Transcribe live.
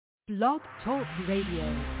Blog Talk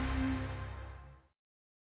Radio.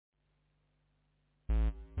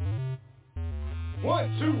 One,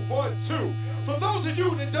 two, 1, 2. For those of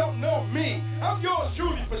you that don't know me, I'm yours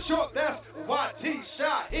truly for short, that's YT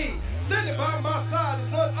Shaheed. Standing by my side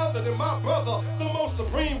is none other than my brother, the most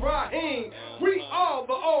supreme Raheem. We are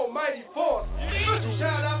the almighty force. Special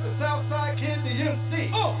shout out to Southside Kid, the MC.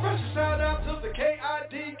 Special shout out to the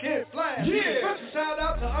KID Kid Flash. Special shout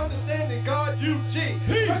out to Understanding God UG.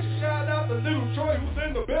 Special shout out to Little Troy who's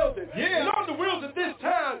in the building. And on the wheels at this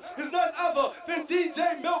time is none other than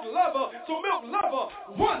DJ Milk Lover. So Milk Lover,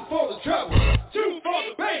 1 for the trouble, 2 for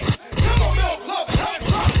the bass. Come on, Milk Lover, help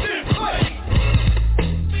rock this place.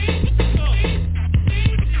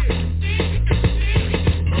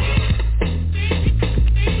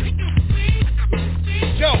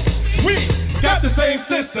 Yo, we got the same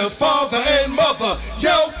sister, father and mother.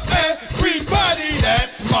 Yo, everybody,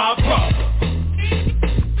 that's my brother.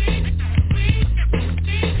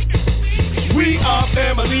 We are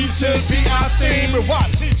family, should be our theme. And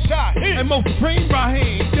watch it shot and most supreme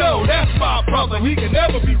Raheem. Yo, that's my brother, he can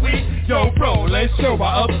never be weak. Yo, bro, let's show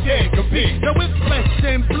our others can't compete. Yo, it's flesh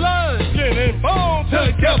and blood, skin and bone.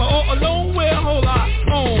 Together or alone, we're a whole lot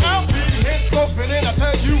on. I'll be here scoping and I'll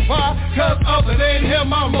tell you why. Cause other than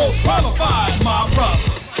him, I'm most qualified, my brother.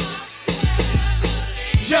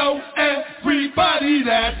 Yo, everybody,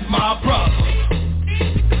 that's my brother.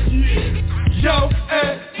 Yo,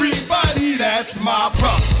 everybody, that's my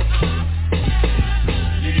brother.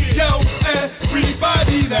 Yo,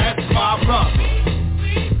 everybody, that's my brother.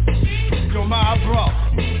 You're my brother.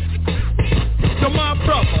 You're my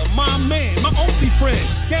brother, my man, my only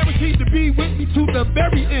friend. Guaranteed to be with me to the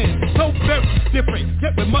very end. So very different,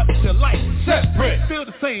 yet with much alike. Separate, feel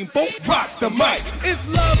the same, both rock the mic. It's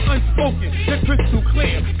love unspoken, that's crystal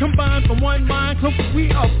clear. Combined from one mind, close as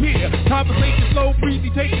we up here. Conversation slow, breezy,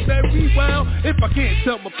 take it very well. If I can't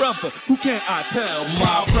tell my brother, who can I tell?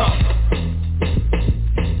 My brother.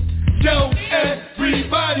 Yo,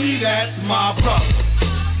 everybody, that's my brother.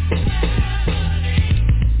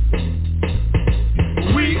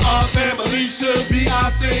 We are family, should be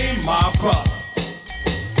our thing, my brother.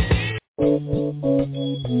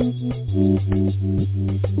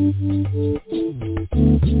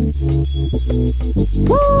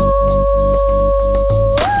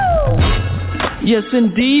 Yes,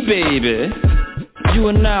 indeed, baby. You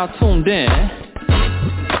are now tuned in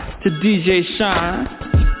to DJ Shine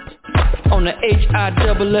on the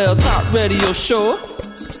Hilltop radio show.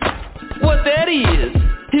 What that is?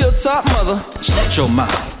 Hilltop, mother, shut your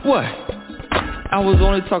mouth. What? I was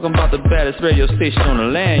only talking about the baddest radio station on the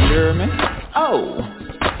land, you heard me? Oh,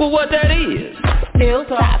 well what that is?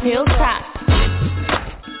 Hilltop, Hilltop.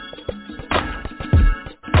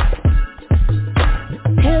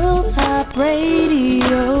 Hilltop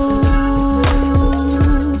Radio.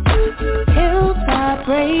 Hilltop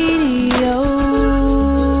Radio.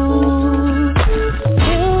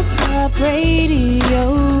 Hilltop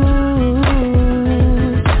Radio.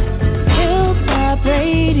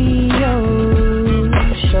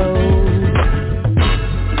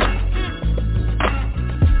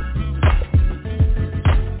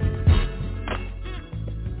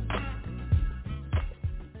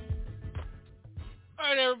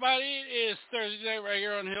 Everybody, it is Thursday night right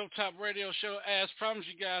here on the Hilltop Radio Show. As promised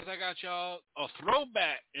you guys, I got y'all a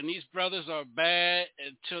throwback, and these brothers are bad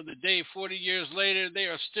until the day 40 years later. They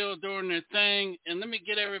are still doing their thing, and let me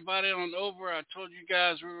get everybody on over. I told you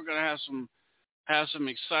guys we were going to have some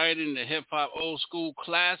exciting, the hip-hop old school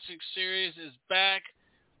classic series is back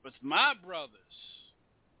with my brothers,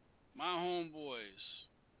 my homeboys.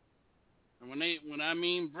 And when I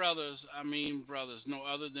mean brothers, no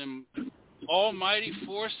other than Almighty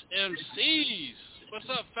Force MCs. What's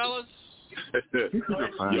up, fellas?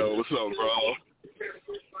 Yo, what's up, bro?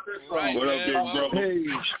 Right, what man. up, big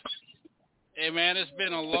bro? Hey, man, it's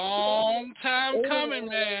been a long time coming,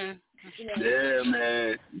 man. Yeah,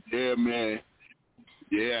 man.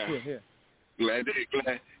 Yeah. Glad to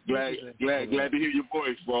hear your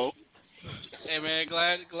voice, bro. Hey, man,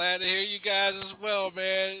 glad to hear you guys as well,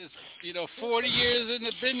 man. It's, 40 years in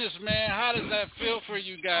the business, man. How does that feel for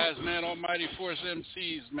you guys, man, Almighty Force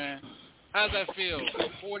MCs, man? How does that feel?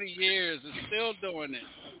 40 years and still doing it.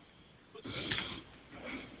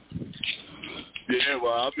 Yeah,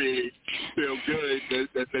 well, I mean, feel good.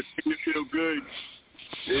 That thing that feel good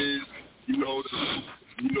is, the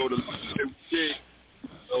shit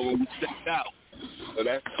when we stepped out. So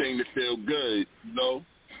that's the thing that feel good,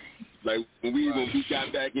 Like, when we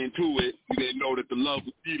got back into it, we didn't know that the love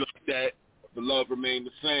would be like that. The love remained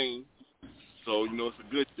the same. So, it's a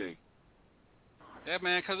good thing. Yeah,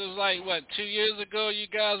 man, because it was like, 2 years ago you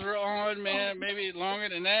guys were on, man, maybe longer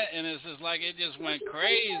than that, and it's just like it just went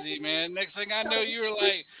crazy, man. Next thing I know, you were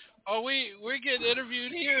like, oh, we're getting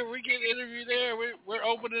interviewed here, we're getting interviewed there, we're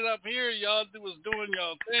opening up here. Y'all was doing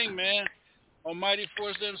y'all thing, man. On Mighty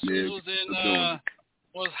Force MC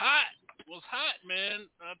was hot, man.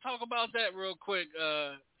 Talk about that real quick,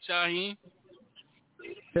 Shaheem.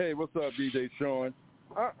 Hey, what's up, DJ Sean?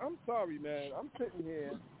 I'm sorry, man. I'm sitting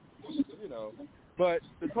here, but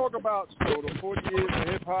to talk about the 40 years of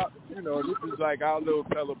hip-hop, this is like our little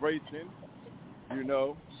celebration,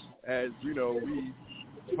 as, we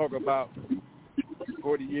talk about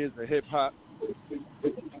 40 years of hip-hop,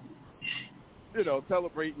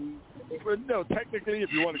 celebrating. But, technically,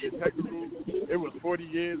 if you want to get technical, it was 40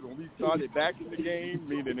 years when we started back in the game,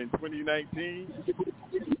 meaning in 2019.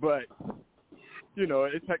 But,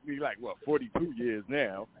 it's technically like, 42 years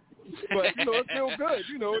now. But, it feels good,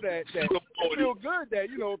 that it feels good that,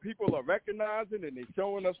 people are recognizing and they're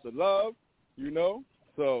showing us the love,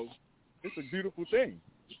 So it's a beautiful thing.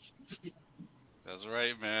 That's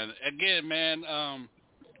right, man. Again, man,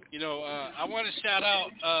 I want to shout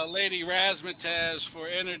out Lady Razzmatazz for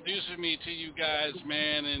introducing me to you guys,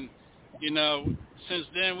 man. And, since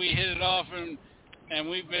then we hit it off and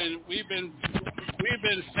we've been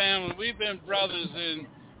family, we've been brothers, and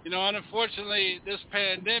unfortunately this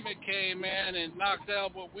pandemic came, man, and knocked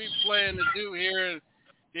out what we plan to do here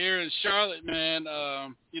in Charlotte, man.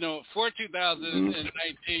 For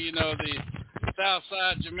 2019, the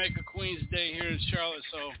Southside Jamaica Queens Day here in Charlotte.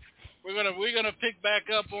 So we're gonna pick back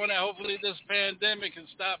up on that. Hopefully this pandemic can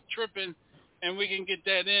stop tripping and we can get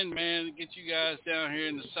that in, man, and get you guys down here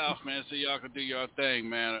in the South, man, so y'all can do your thing,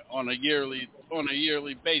 man, on a yearly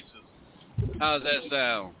basis. How's that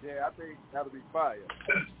sound? Yeah, I think that'll be fire.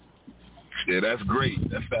 Yeah, that's great.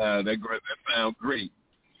 That sounds great.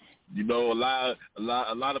 A lot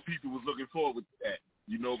of people was looking forward to that,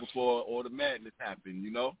 before all the madness happened,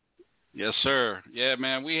 Yes, sir. Yeah,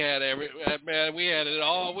 man, we had it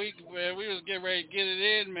all week, man. We was getting ready to get it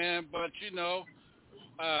in, man, but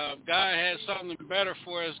God had something better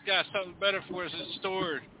for us. Got something better for us in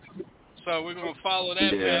store. So we're gonna follow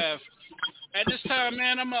that path. At this time,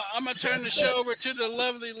 man, I'm gonna turn the show over to the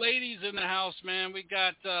lovely ladies in the house, man. We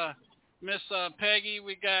got Miss Peggy,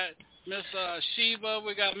 we got Miss Sheba,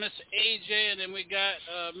 we got Miss AJ, and then we got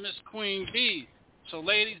Miss Queen B. So,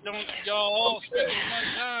 ladies, don't y'all all spend too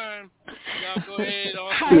much time. Y'all go ahead.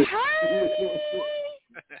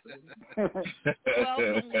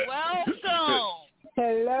 Welcome.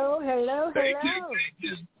 Hello. Thank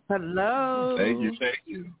you. Hello. Thank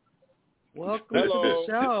you. Welcome to the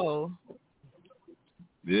show.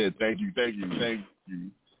 Yeah, thank you.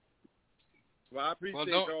 Well, I appreciate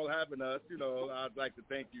y'all having us. I'd like to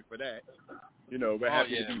thank you for that. We're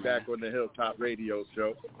happy to be back on the Hilltop Radio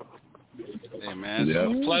Show. Hey, man,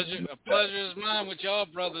 it's a pleasure is mine with y'all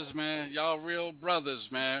brothers, man. Y'all real brothers,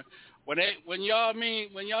 man. When y'all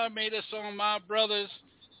made this song, My Brothers,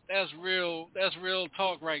 that's real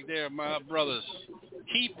talk right there, my brothers.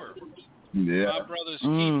 Keeper. Yeah. My brothers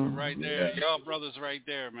keeper right there. Yeah. Y'all brothers right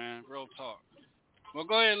there, man. Real talk. Well,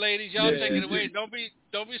 go ahead, ladies. Y'all take it away. Don't be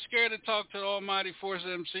scared to talk to the Almighty Force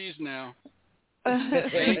MCs now. I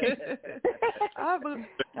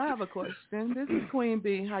have a question. This is Queen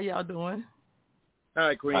B. How y'all doing?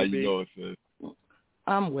 Hi, Queen How B. you doing, sis?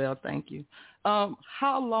 I'm well, thank you.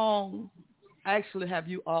 How long actually have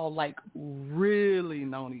you all really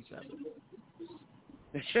known each other?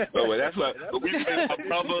 Well, that's what we say. My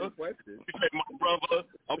brother.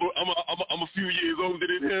 I'm a few years older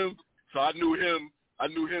than him, so I knew him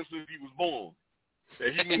since he was born.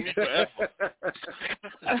 And he knew me forever.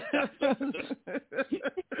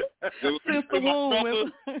 Since the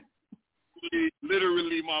womb.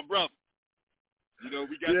 Literally my brother.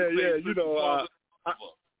 We got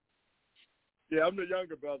I'm the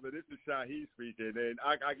younger brother. This is Shaheed speaking, and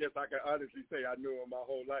I guess I can honestly say I knew him my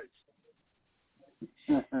whole life.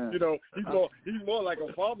 He's more like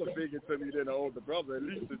a father figure to me than an older brother, at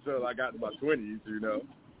least until I got in my 20s,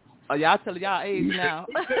 Oh, y'all telling y'all age now.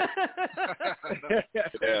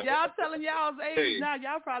 Y'all telling y'all's age now.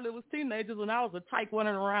 Y'all probably was teenagers when I was a tyke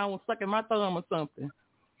running around with sucking my thumb or something.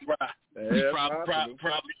 Right.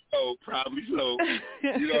 Probably so.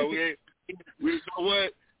 We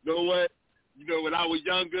know what? When I was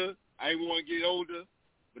younger, I didn't want to get older,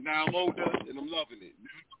 but now I'm older and I'm loving it.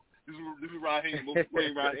 This is right here, my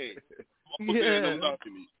brain right here. I'm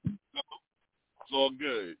loving it. It's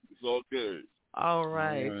all good. All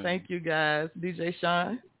right. Thank you, guys. DJ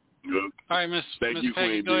Sean. Good. All right, Miss Peggy,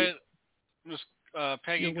 go ahead. Miss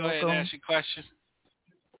Peggy, go ahead and ask your question.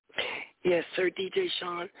 Yes, sir, DJ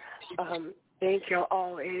Sean. Thank you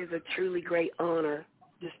all. It is a truly great honor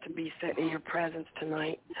just to be set in your presence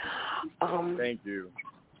tonight. Thank you.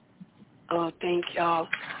 Oh, thank y'all.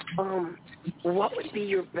 What would be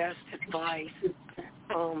your best advice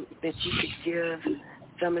that you could give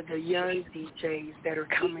some of the young DJs that are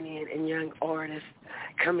coming in and young artists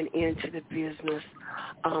coming into the business?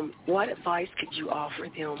 What advice could you offer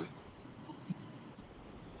them?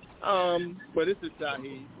 Well, this is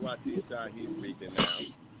Shaheed, YT Shaheed speaking now.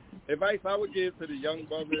 Advice I would give to the young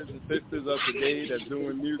brothers and sisters of today that's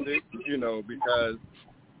doing music, because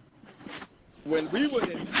when we were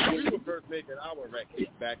first making our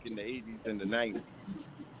records back in the 80s and the 90s,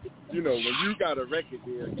 when you got a record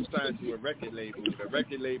deal, you signed to a record label. The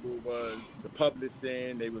record label was the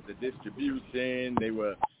publishing, they was the distribution, they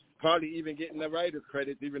were probably even getting the writer's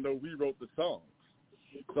credits, even though we wrote the songs.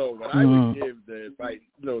 So what I would give the advice,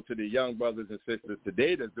 to the young brothers and sisters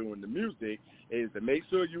today that's doing the music is to make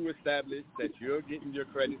sure you establish that you're getting your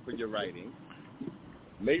credit for your writing.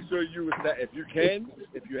 Make sure if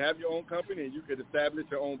you have your own company and you could establish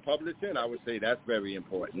your own publishing, I would say that's very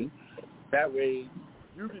important. That way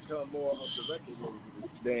you become more of the record label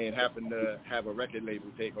than having to have a record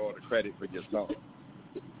label take all the credit for your song.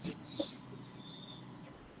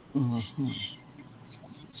 Mm-hmm.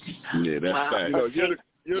 Yeah, that's fact.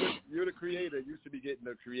 You're the creator. You should be getting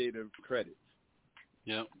the creative credit.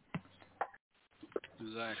 Yep.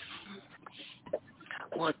 Exactly.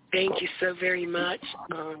 Well, thank you so very much.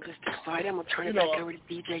 Just excited. I'm going to turn it back over to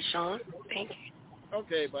DJ Sean. Thank you.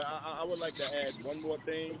 Okay, but I would like to add one more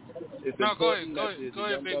thing. Go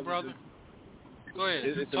ahead, big brother. Go ahead.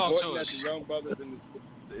 It's important that the young brothers and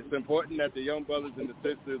it's important that the young brothers and the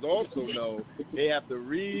sisters also know they have to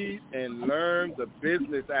read and learn the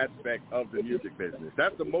business aspect of the music business.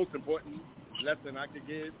 That's the most important lesson I could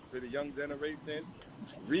give to the young generation.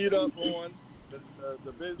 Read up on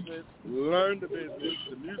the business, learn the business,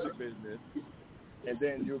 the music business, and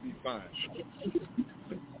then you'll be fine.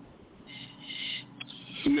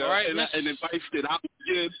 All right, and advice that I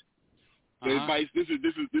would give, the advice, this is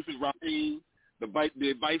Raheem. The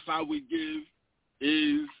advice I would give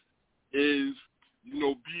is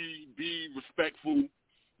be respectful,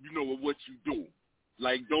 of what you do.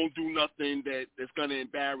 Like, don't do nothing that's gonna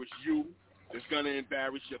embarrass you, that's gonna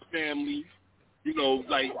embarrass your family.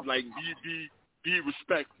 Like be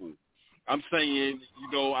respectful. I'm saying,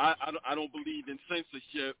 I don't believe in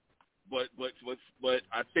censorship, but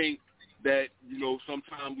I think that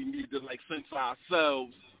sometimes we need to censor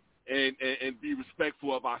ourselves and be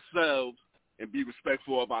respectful of ourselves and be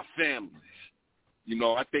respectful of our families.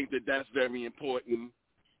 I think that that's very important.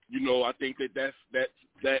 I think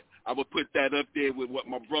that I would put that up there with what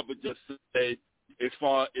my brother just said. As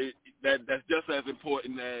far as that's just as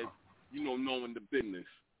important as knowing the business.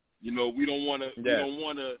 We don't want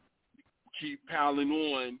to keep piling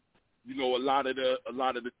on. A lot of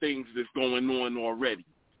the things that's going on already.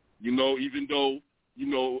 Even though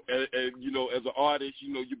as an artist,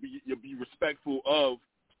 you'll be respectful of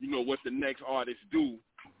what the next artist do,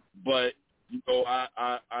 but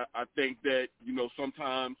I think that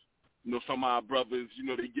sometimes some of our brothers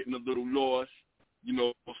they getting a little lost.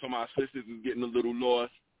 Some of our sisters is getting a little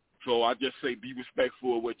lost. So I just say be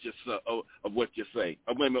respectful of what you say,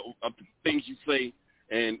 of the things you say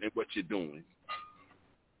and what you're doing.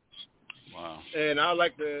 Wow. And I'd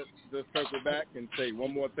like to circle back and say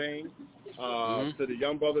one more thing to the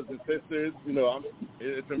young brothers and sisters.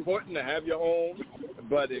 It's important to have your own,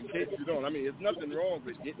 but in case you don't, there's nothing wrong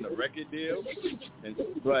with getting a record deal.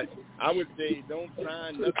 But I would say don't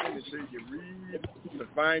sign nothing until you read the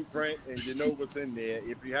fine print and you know what's in there.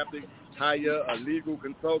 If you have to hire a legal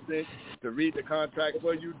consultant to read the contract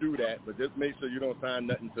for you, do that. But just make sure you don't sign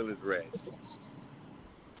nothing until it's read.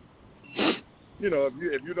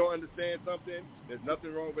 If you don't understand something, there's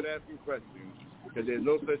nothing wrong with asking questions because there's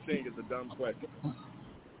no such thing as a dumb question.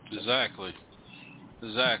 Exactly.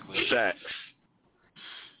 Facts.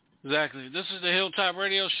 Exactly. This is the Hilltop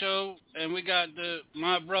Radio Show, and we got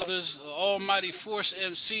my brothers, Almighty Force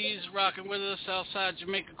MCs, rocking with us. Southside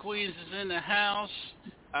Jamaica Queens is in the house.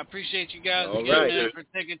 I appreciate you guys again, for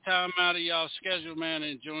taking time out of y'all's schedule, man,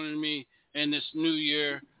 and joining me in this new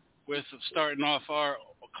year with starting off our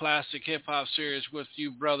classic hip-hop series with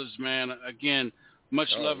you brothers, man. Again, much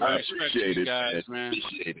love and respect to you guys, man.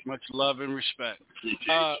 Much love and respect.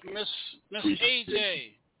 Miss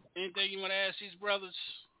AJ, anything you want to ask these brothers?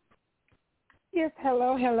 Yes,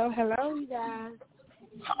 hello, you guys.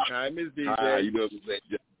 Hi, Miss DJ. Hi,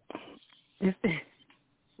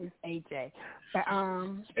 it's AJ. But,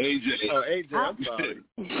 AJ. Oh, AJ, I'm sorry.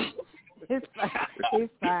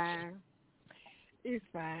 It's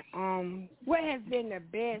fine. What has been the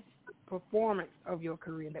best performance of your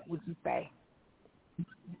career, that would you say?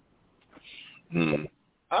 Being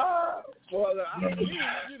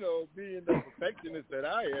the perfectionist that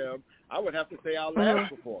I am, I would have to say our last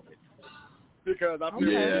performance. Because I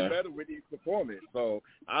feel better with each performance. So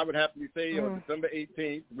I would have to say on December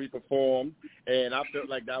 18th, we performed, and I felt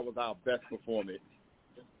like that was our best performance.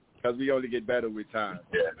 Because we only get better with time.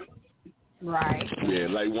 Yeah. Right. Yeah,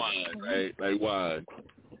 like wine, right? Like wine.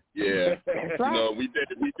 Yeah. Right. We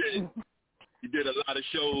did a lot of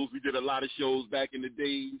shows. We did a lot of shows back in the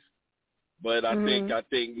days. But I think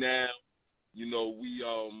now, we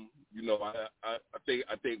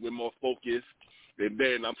I think we're more focused. And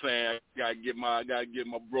then I'm saying I gotta give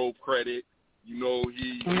my bro credit. He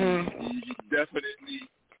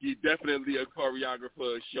definitely a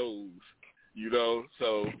choreographer of shows.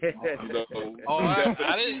 So I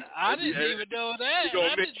didn't even know that.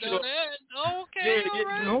 I didn't know that. Okay,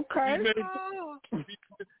 all right.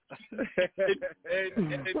 And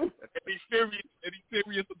he's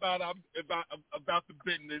serious about the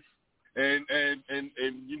business, and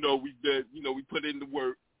we put in the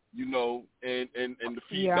work, and the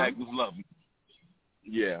feedback was lovely.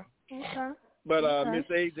 Yeah. Okay. But Miss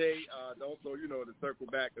AJ, also, to circle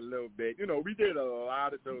back a little bit, we did a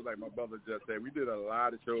lot of shows, like my brother just said. We did a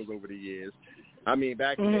lot of shows over the years. I mean,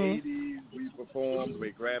 back in the 80s, we performed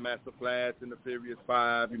with Grandmaster Flash and the Furious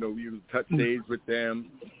Five. We would touch stage with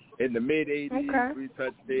them. In the mid-80s, we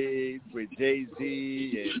touched stage with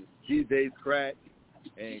Jay-Z and DJ's Crack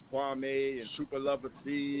and Kwame and Super Lover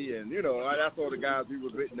C. And, that's all the guys we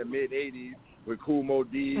was with in the mid-80s with Kool Moe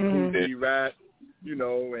Dee, Kool G Rap. And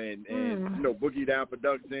Boogie Down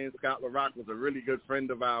Productions. Scott LaRock was a really good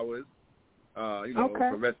friend of ours. So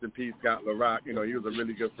rest in peace, Scott LaRock. He was a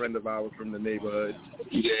really good friend of ours from the neighborhood.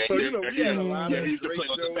 Yeah, so, we had a lot of he used to great play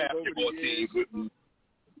on shows the basketball team with me.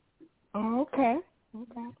 Oh, okay.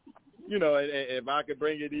 If I could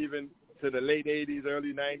bring it even to the late 80s,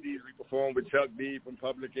 early 90s, we performed with Chuck D from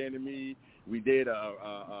Public Enemy. We did a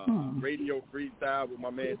radio freestyle with my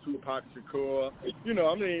man Tupac Shakur.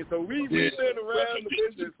 So we've been around the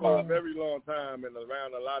business for a very long time and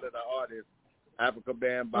around a lot of the artists. Africa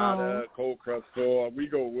Bambaataa, Cold Crush 4. We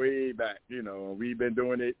go way back, We've been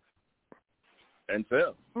doing it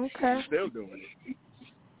until. Okay. We're still doing it.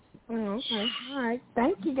 Okay. All right.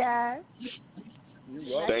 Thank you, guys.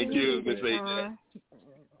 Thank you, Miss AJ.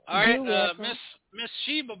 All right, Miss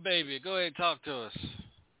Sheba Baby, go ahead and talk to us.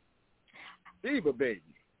 Sheba Baby.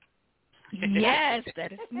 Yes,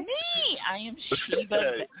 that is me. I am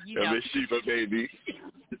Sheba. Miss Sheba Baby.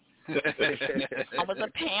 I was a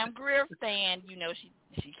Pam Grier fan.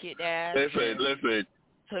 She kicked ass. Listen.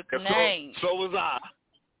 Took a name. So was I.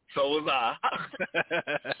 Oh,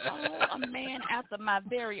 a man after my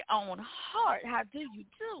very own heart. How do you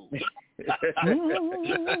do?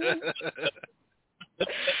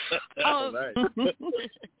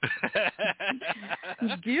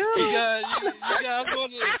 You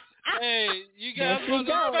guys wasn't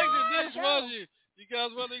expecting this, was you? You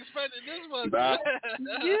guys wasn't expecting this, was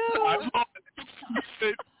you?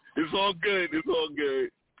 It's all good. It's all good.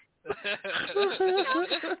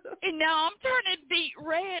 And now I'm turning beet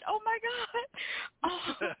red. Oh my God.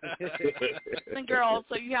 Oh. And girl,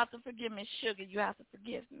 so you have to forgive me, sugar. You have to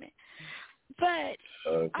forgive me. But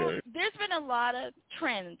there's been a lot of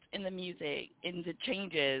trends in the music, in the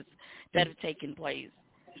changes that have taken place.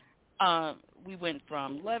 We went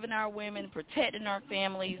from loving our women, protecting our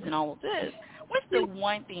families, and all of this. What's the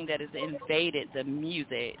one thing that has invaded the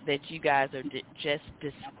music that you guys are just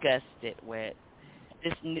disgusted with?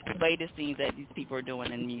 This latest things that these people are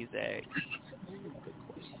doing in music.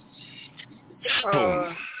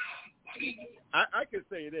 I could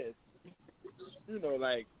say this.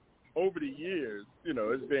 Over the years,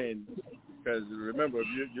 it's been, because remember,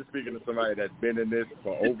 you're speaking to somebody that's been in this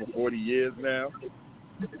for over 40 years now.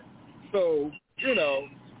 So,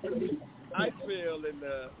 I feel in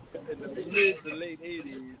the mid to late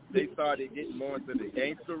 80s, they started getting more into the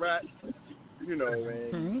gangster rap, and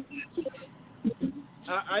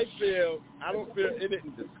I don't feel it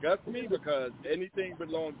didn't disgust me because anything with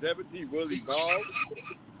longevity will evolve.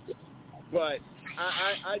 But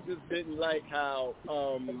I just didn't like how,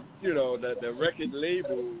 the record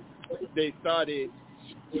label, they started,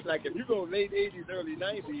 like if you go late 80s, early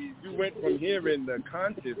 90s, you went from hearing the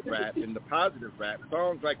conscious rap and the positive rap,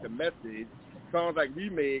 songs like The Message, songs like We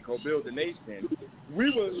Made called Build a Nation. We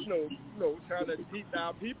were, trying to teach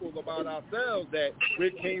our people about ourselves that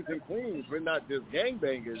we're kings and queens. We're not just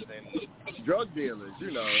gangbangers and drug dealers,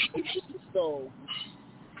 So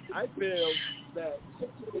I feel that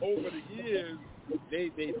over the years, they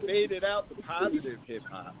faded out the positive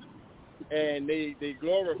hip-hop. and they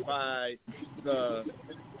glorify the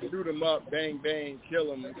shoot 'em up, bang bang,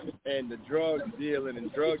 kill 'em, and the drug dealing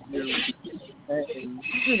and drug use, and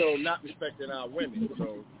not respecting our women.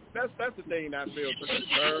 So that's the thing I feel for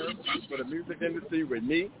concern for the music industry with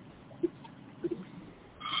me.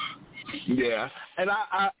 Yeah, and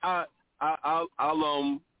I'll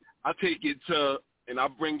take it to, and I'll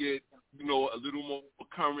bring it, a little more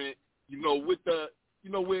current, with the,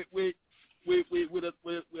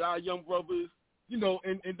 with our young brothers,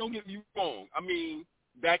 and don't get me wrong. I mean,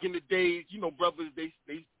 back in the days, brothers, they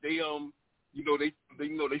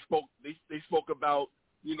spoke about,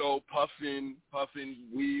 puffing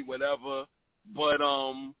weed, whatever. But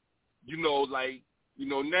now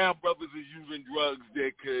brothers is using drugs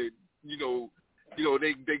that could,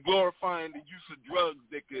 they glorifying the use of drugs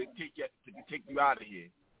that could take you out of here.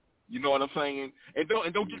 You know what I'm saying? And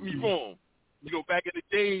don't get me wrong. Back in the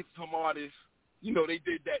days, some artists, they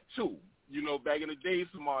did that too. Back in the days,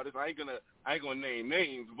 some artists, I ain't gonna name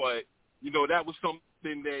names, but that was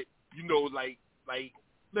something that like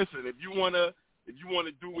listen, if you wanna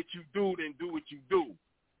do what you do, then do what you do.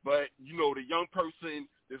 But the young person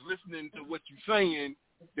that's listening to what you're saying,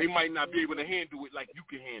 they might not be able to handle it like you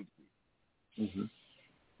can handle it. Mm-hmm.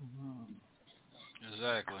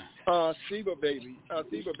 Exactly. Sheba baby,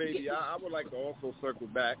 I would like to also circle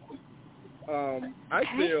back. I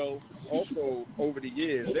feel also over the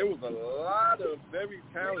years there was a lot of very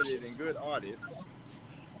talented and good artists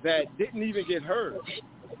that didn't even get heard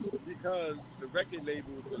because the record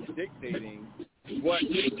labels were dictating what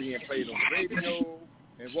was being played on the radio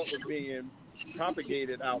and what was being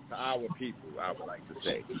propagated out to our people, I would like to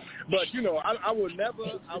say. But I will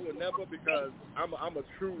never because I'm a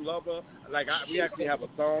true lover. We actually have a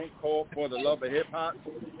song called "For the Love of Hip Hop,"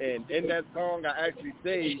 and in that song I actually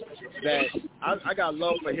say that I got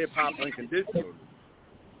love for hip hop unconditionally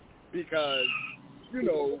because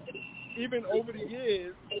even over the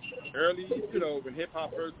years, early, when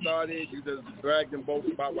hip-hop first started, you just bragged and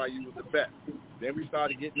boasted about why you was the best. Then we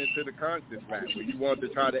started getting into the conscious rap, where you wanted to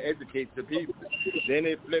try to educate the people. Then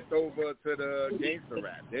it flipped over to the gangster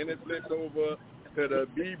rap. Then it flipped over to the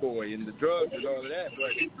b-boy and the drugs and all of that.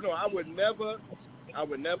 But, I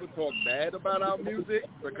would never talk bad about our music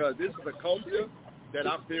because this is a culture that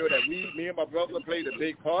I feel that me and my brother played a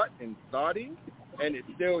big part in starting, and it's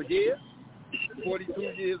still here. 42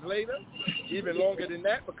 years later, even longer than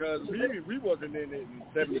that, because we wasn't in it in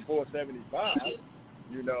 74, 75,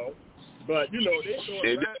 But, they thought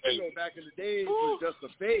rap, back in the days was just a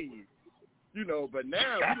phase, But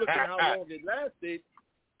now, you look at how long it lasted,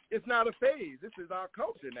 it's not a phase. This is our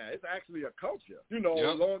culture now. It's actually a culture.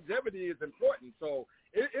 Longevity is important. So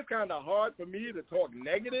it's kind of hard for me to talk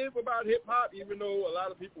negative about hip-hop, even though a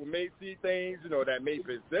lot of people may see things, that may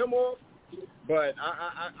piss them off. But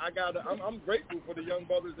I'm grateful for the young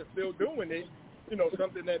brothers that's still doing it,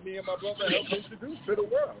 something that me and my brother helped introduce to the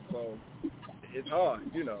world. So it's hard,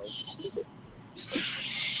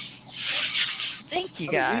 Thank you,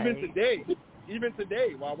 guys. Even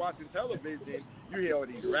today, while watching television, you hear all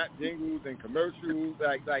these rap jingles and commercials.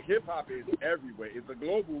 Like hip hop is everywhere. It's a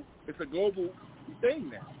global thing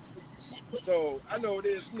now. So I know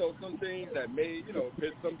there's, some things that may,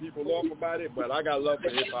 piss some people off about it, but I got love for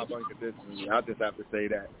hip-hop unconditionally. I just have to say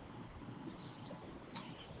that.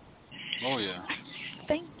 Oh, yeah.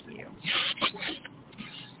 Thank you.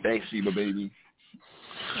 Thanks, Sheba, baby.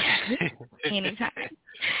 Anytime.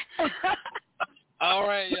 All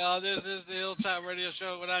right, y'all. This is the Hilltop Radio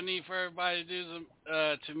Show. What I need for everybody to do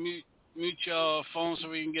is to mute y'all phone so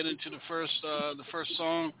we can get into the first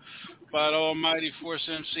song by the Almighty Force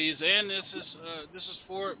MCs. And this is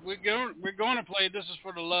for we're going to play. This is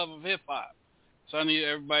for the love of hip hop. So I need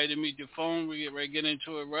everybody to mute your phone. We get ready to get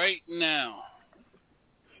into it right now.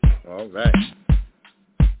 All right.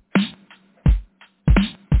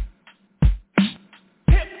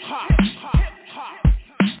 Hip hop. Hip hop.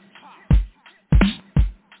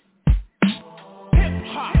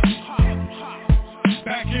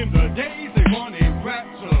 Back in the days, they wanted rap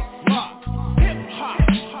to rock. Hip hop.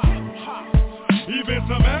 Even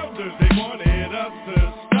some elders, they wanted us to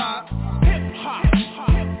stop. Hip hop.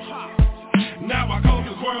 Now our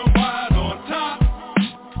culture's worldwide on top.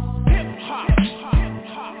 Hip hop.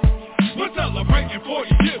 We're celebrating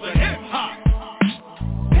 40 years of hip hop.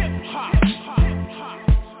 Hip hop.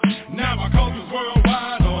 Now our culture's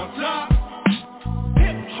worldwide on top.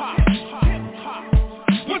 Hip hop.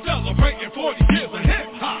 We're celebrating 40 years of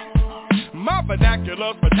hip hop. My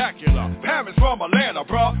vernacular's spectacular. Parents from Atlanta,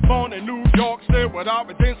 bruh. Born in New York, still shit with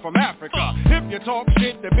origins from Africa. If you talk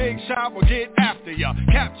shit, the big shot will get after ya,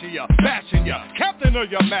 capture ya, bashing ya, captain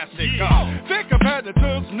of your massacre. Think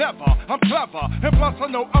competitors never, I'm clever, and plus I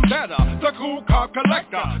know I'm better. The cool car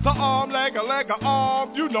collector, the arm, leg,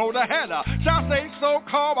 arm, you know the header. Just ain't so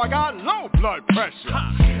calm, I got low blood pressure.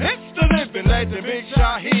 It's the living legend, Big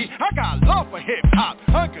Shahi. I got love for hip-hop,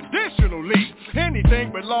 unconditionally.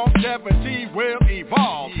 Anything with longevity will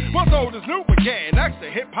evolve. What's old is new again, that's the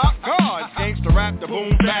hip-hop gods. Gangsta rap, the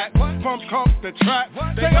boom bap, from Kunk the trap.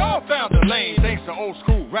 They all found the lane, thanks to old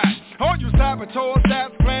school rap. All you saboteurs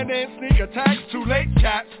that's planning sneak attacks, too late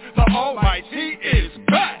cats. The Almighty is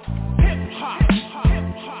back. Hip-hop,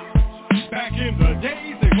 back in the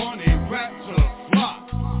days they wanted rap to flop.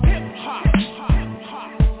 Hip-hop,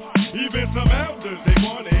 even some elders they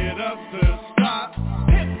wanted us to stop.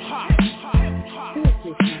 Hip-hop,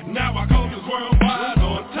 now our culture's worldwide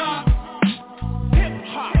on top.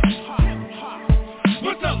 Hip-hop,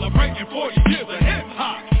 we're celebrating 40 years of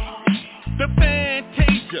hip-hop. The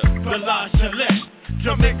Fantasia, the La Chalette,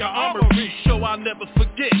 Jamaica Armory show I'll never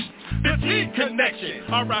forget. The T Connection,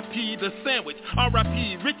 R.I.P. the Sandwich,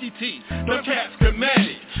 R.I.P. Richie T, the Cats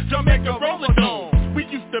Schematic, Jamaica Roller Dome, we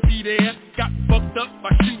used to be there, got fucked up by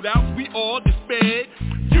shootouts, we all despaired.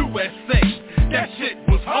 USA, that shit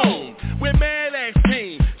was home, where Mad Ass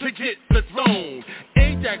came to get the throne.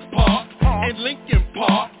 Ajax Park, and Lincoln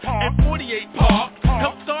Park, and 48 Park,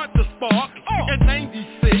 helped start the spark, and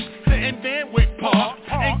 96, and Danwick Park,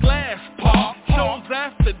 and Glass Park, shows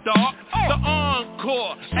after dark, the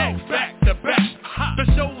Encore, acts back to back. The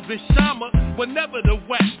shows in Shama were never the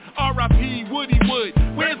whack. R.I.P. Woody Wood,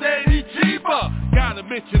 where's Eddie Cheaper? Gotta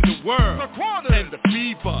mention the world, and the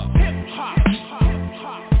fever. Hip-hop,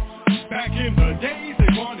 back in the days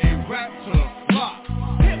they wanted rap to flop.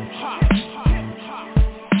 Hip-hop,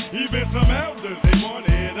 even some elders they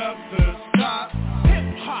wanted us to stop.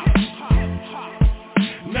 Hip-hop,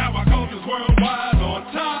 now our culture's worldwide on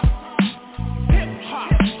top.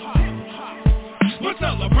 Hip-hop, we're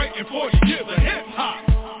celebrating 40 years of hip-hop.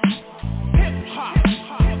 Hip-hop,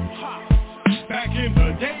 back in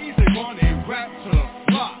the days they wanted rap to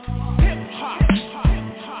flop. Hip-hop,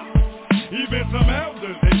 even some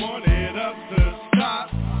elders they wanted us to stop.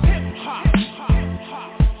 Hip-hop,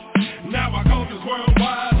 now our culture's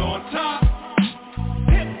worldwide on top.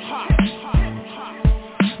 Hip-hop,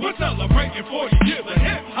 we're celebrating 40 years of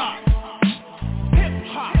hip-hop.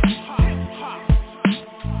 Hip-hop, hip-hop,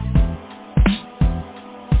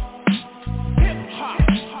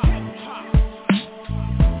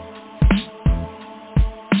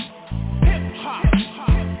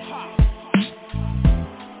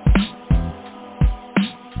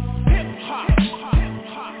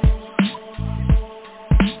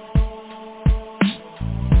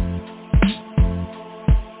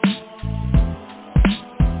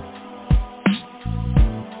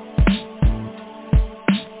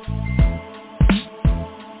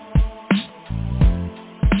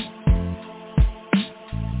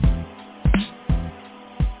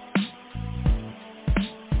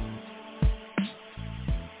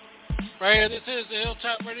 Right here, this is the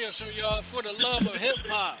Hilltop Radio Show, y'all, for the love of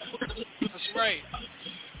hip-hop. That's right.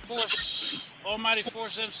 Almighty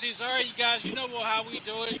Force MCs. All right, you guys, you know how we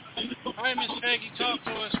do it. All right, Miss Peggy, talk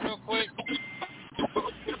to us real quick.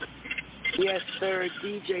 Yes, sir,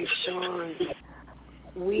 DJ Sean.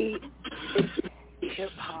 It's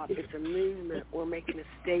hip-hop. It's a movement. We're making a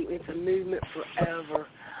statement. It's a movement forever.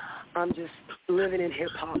 I'm just living in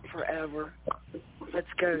hip-hop forever.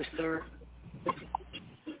 Let's go, sir.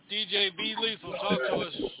 DJ B Lethal, talk to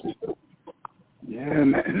us. Yeah,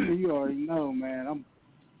 man, you already know, man.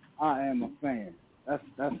 I am a fan. That's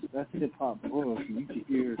hip hop royalty. You can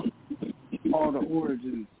hear all the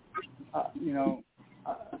origins. Yeah,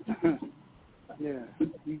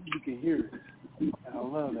 you can hear it. And I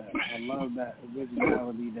love that. I love that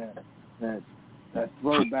originality, that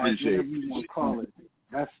throwback, whatever you want to call it.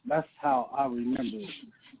 That's how I remember it.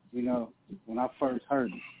 You know, when I first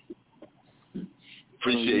heard it.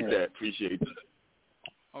 Appreciate that.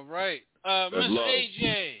 All right. Miss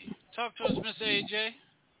AJ. Talk to us, Miss AJ.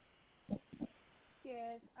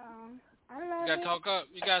 Yes, I love You gotta it. talk up.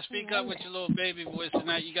 You gotta speak up with your little baby voice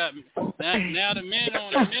tonight. You got now the men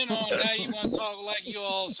on. Now you want to talk like you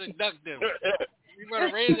all seductive. You better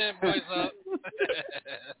raise that voice up.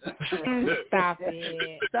 Stop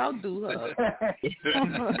it. Don't do her.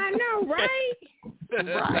 I know, right?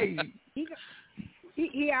 Right.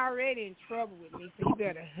 He already in trouble with me, so you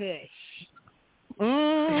better hush.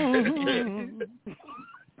 Mm-hmm.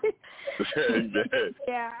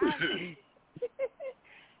 Yeah,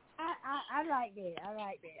 I like that.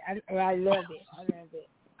 I love it.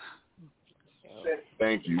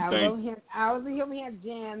 Thank you. I was over here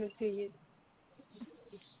jamming to you.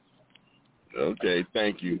 Okay,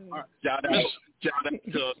 thank you. Shout out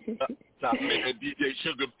to DJ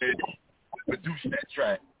Sugar Bear produced that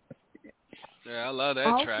track. Yeah, I love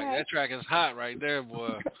that track. That track is hot right there,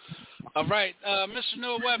 boy. All right, Mr.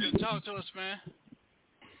 Noah Weapon, talk to us, man.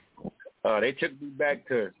 They took me back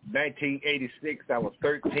to 1986. I was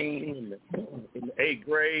 13 in the 8th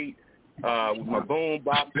grade with my boom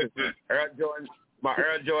boxes, my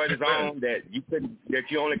Air Jordans on that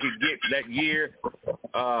you only could get that year.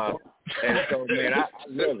 And so, man, I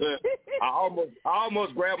love it. I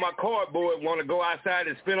almost grabbed my cardboard and want to go outside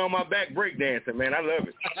and spin on my back breakdancing, man. I love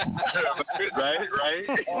it. Right.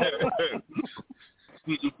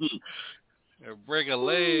 Break a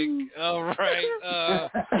leg. All right.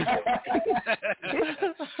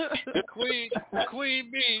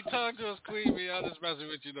 Queen B, talk to us, Queen B. I'm just messing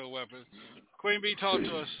with you, no weapons. Queen B, talk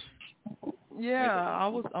to us. Yeah,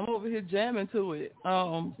 I'm over here jamming to it.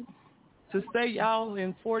 To say y'all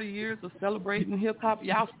in 40 years of celebrating hip hop,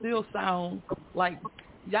 y'all still sound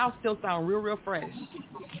real fresh.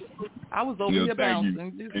 I was over here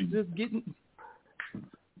bouncing, just getting.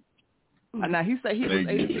 Now he said he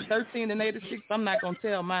was 13 and 86. I'm not gonna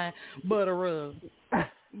tell mine, but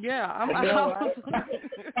yeah, I'm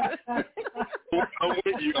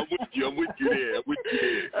with you there.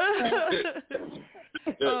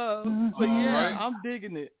 But yeah, I'm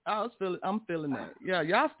digging it. I'm feeling that. Yeah,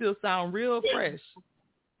 y'all still sound real fresh.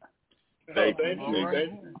 Thank you.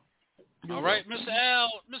 All right, Mr.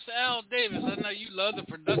 Al Davis. I know you love the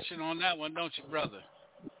production on that one, don't you, brother?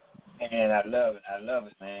 Man, I love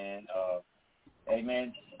it, man. Hey,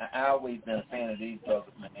 man, I always been a fan of these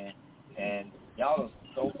brothers, man. And y'all are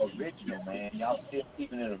so original, man. Y'all still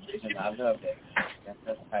keeping it original. I love that.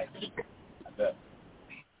 That's tight. I love it.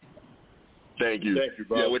 Thank you,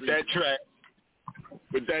 bro. Yeah, with that track,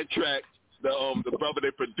 the brother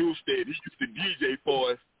that produced it, he used to DJ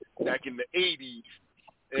for us back in the 80s,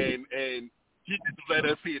 and he just let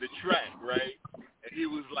us hear the track, right? And he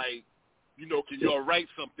was like, can y'all write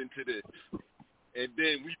something to this? And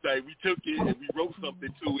then we took it and we wrote something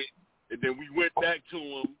to it, and then we went back to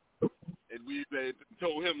him and we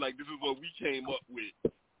told him like this is what we came up with,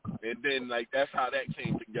 and then like that's how that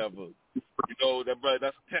came together. That brother,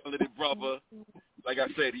 that's a talented brother. Like I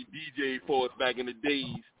said, he DJ'd for us back in the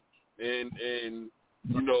days, and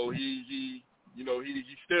he's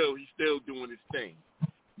still doing his thing.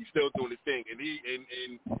 He's still doing his thing, and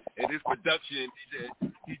his production,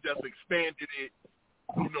 he just expanded it,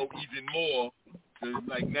 even more. Cause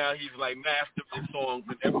like now he's like mastering songs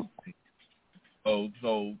and everything.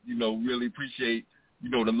 So really appreciate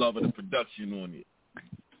the love of the production on it.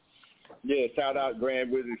 Yeah, shout out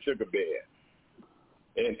Grand Wizard Sugar Bear.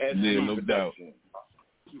 And no doubt.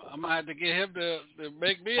 I might have to get him to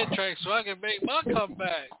make me a track so I can make my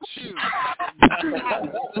comeback. Shoot.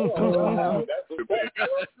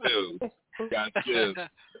 Gotcha.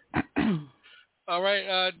 All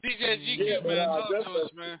right, DJ GQ, man, talk to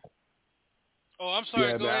us, man. Oh, I'm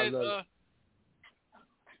sorry. Go ahead.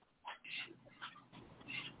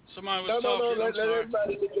 Somebody was talking. Let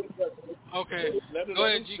everybody okay. Go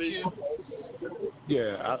ahead, GQ.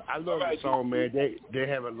 Yeah, I love the song, man. They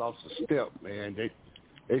haven't lost a step, man.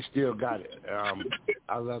 They still got it.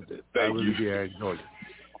 I loved it. I really did enjoy it.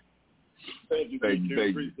 Thank you.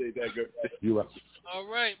 Appreciate that. Good. You're welcome. All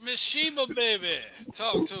right, Miss Sheba, baby,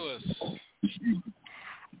 talk to us.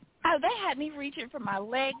 Oh, they had me reaching for my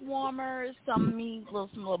leg warmers, some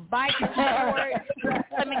little biker shorts.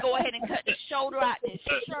 Let me go ahead and cut the shoulder out this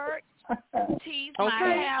shirt, tease my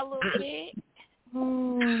hair a little bit.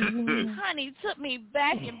 Honey took me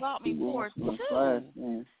back and bought me 4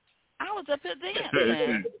 too. I was up at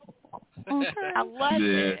dancing. I love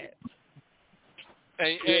it.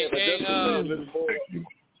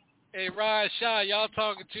 Hey, Rod Shaw, y'all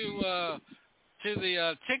talking to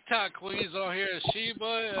the TikTok queens on here,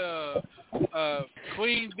 Sheba,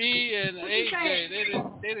 Queen B, and AJ.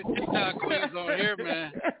 They the TikTok queens on here,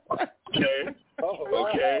 man. Okay.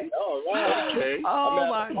 Okay. Oh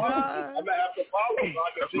my God. I'm gonna have to follow.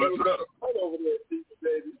 What's up? Over there,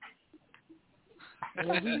 baby.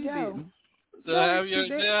 There we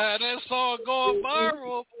go. That song going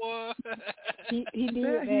viral, boy. He did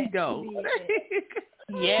there that. He go.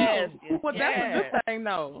 Yes. Well, that's a good thing,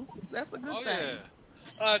 though. That's a good thing.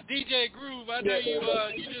 Yeah. DJ Groove, I know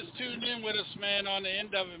you just tuned in with us, man, on the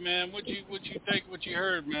end of it, man. What you think? What you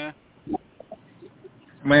heard, man?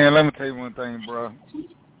 Man, let me tell you one thing, bro.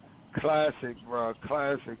 Classic, bro.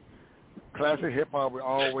 Classic hip hop will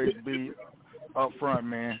always be up front,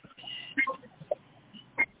 man.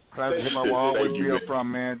 Classic hip hop will always be up front,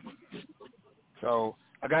 man. So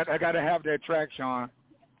I got to have that track, Sean.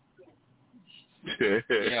 Yeah,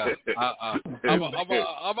 I'm about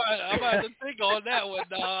to think on that one.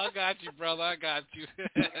 No, I got you, brother. I got you.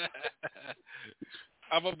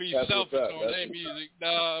 I'm gonna be selfish on that music. No,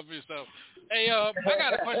 I'll be selfish. Hey, I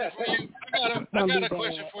got a question for you. I got a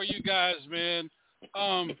question for you guys, man.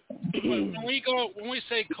 When we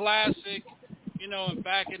say classic, you know, and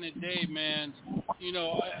back in the day, man, you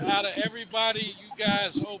know, out of everybody you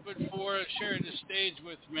guys opened for, sharing the stage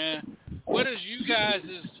with, man, what is you guys'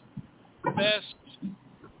 best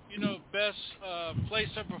place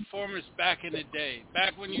of performance back in the day,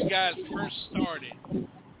 back when you guys first started?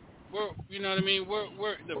 Where, you know what I mean?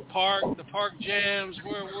 Where the park jams?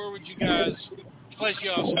 Where would you guys place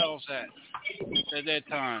yourselves at that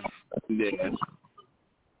time? Yeah.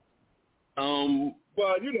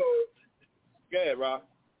 Well, you know, go ahead, Rob.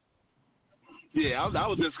 Yeah, I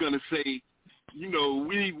was just gonna say, you know,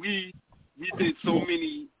 we did so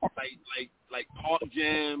many like park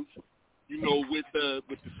jams, you know, with the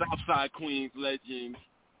Southside Queens legends,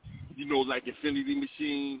 you know, like Infinity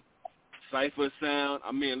Machine, Cypher Sound,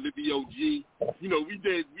 Libby OG. You know, we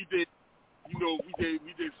did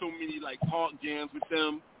so many like park jams with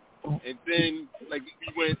them, and then like we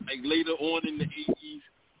went like later on in the 80s.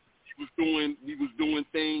 We was doing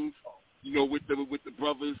things, you know, with the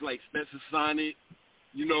brothers like Spencer Sonic,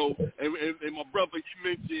 you know, and my brother, you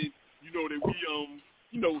mentioned, you know, that we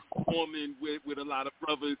you know, performing with a lot of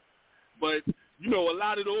brothers, but you know, a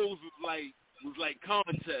lot of those was like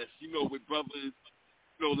contests, you know, with brothers,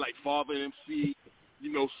 you know, like Father MC,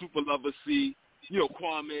 you know, Super Lover C, you know,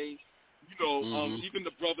 Kwame, you know, even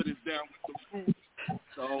the brother that's down with the Roots,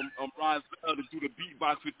 Rise to do the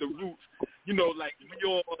beatbox with the Roots. You know, like we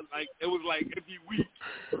all like it was like every week.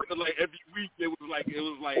 It was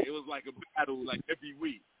like a battle like every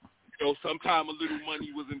week. You know, sometime a little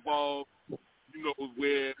money was involved. You know,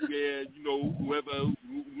 where you know whoever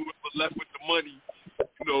left with the money,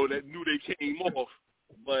 you know, that knew they came off.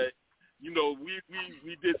 But you know,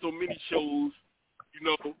 we did so many shows. You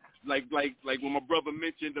know, like when my brother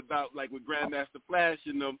mentioned about like with Grandmaster Flash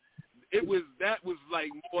and them, that was like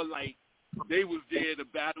more like they was there to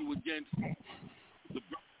battle against the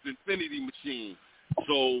Infinity Machine.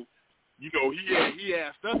 So, you know, he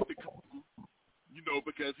asked us to come, you know,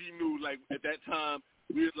 because he knew like at that time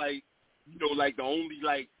we were like, you know, like the only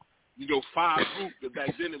like, you know, 5 groups.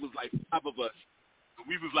 Back then it was like 5 of us.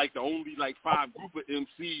 We was like the only like 5 group of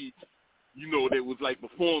MCs, you know, that was like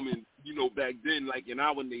performing, you know, back then like in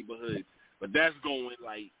our neighborhood. But that's going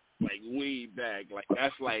like way back. Like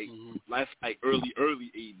that's like early 80s,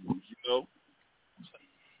 you know.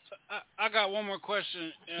 I got one more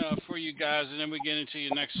question for you guys, and then we get into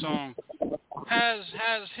your next song. Has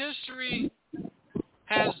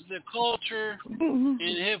the culture in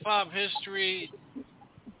hip hop history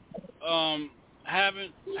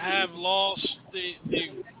have lost the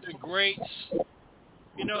greats?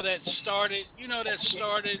 You know, that started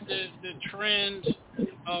the trend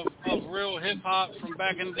of real hip hop from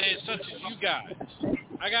back in the day, such as you guys.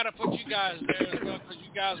 I gotta put you guys there as well because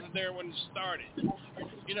you guys were there when it started.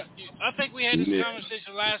 You know, I think we had this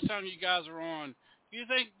conversation last time you guys were on. Do you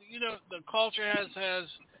think, you know, the culture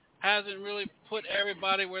hasn't really put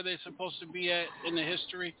everybody where they're supposed to be at in the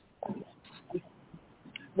history?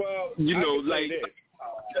 Well, you know, like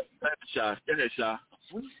Shah. Go ahead, Shah.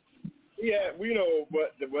 Yeah, you know,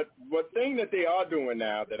 what thing that they are doing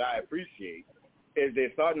now that I appreciate is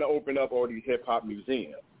they're starting to open up all these hip hop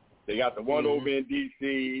museums. They got the one over in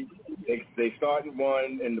D.C. They started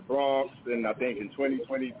one in the Bronx, and I think in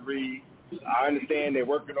 2023. I understand they're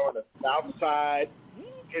working on the Southside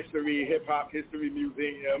Hip Hop History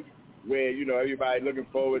Museum, where, you know, everybody looking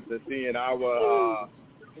forward to seeing our,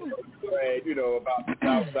 you know, about the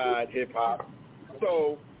Southside hip hop.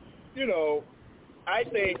 So, you know, I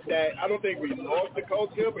don't think we lost the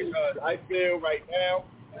culture, because I feel right now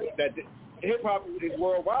that hip hop is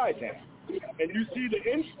worldwide now. And you see the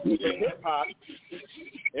influence of hip-hop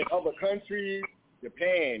in other countries,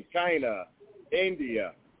 Japan, China,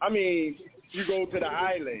 India. I mean, you go to the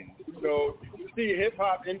islands, you know, you see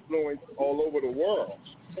hip-hop influence all over the world.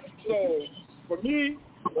 So, for me,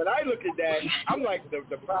 when I look at that, I'm like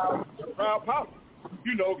the proud papa,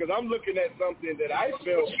 you know, because I'm looking at something that I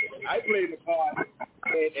feel I played a part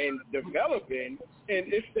in developing,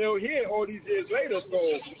 and it's still here all these years later.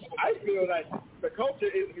 So I feel like the culture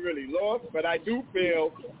isn't really lost, but I do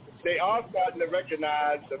feel they are starting to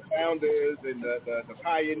recognize the founders and the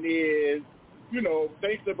pioneers. You know,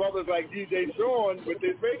 thanks to brothers like DJ Sean with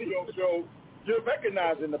this radio show, you're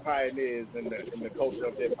recognizing the pioneers in the culture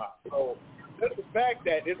of hip-hop. So just the fact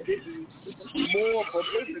that it's getting more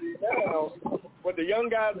publicity now the young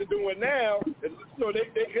guys are doing now, you know, they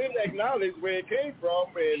couldn't acknowledge where it came from,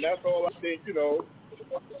 and that's all I think, you know,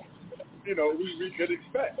 we could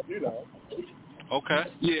expect, you know. Okay.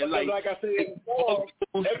 Yeah, like I said before,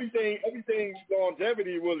 everything's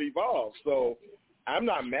longevity will evolve. So I'm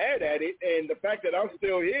not mad at it, and the fact that I'm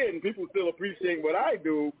still here and people still appreciate what I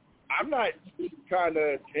do, I'm not trying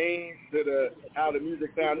to change to how the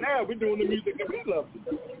music sounds now. We're doing the music that we love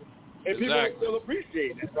to do, and people still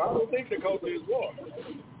appreciate it. So I don't think the culture is lost.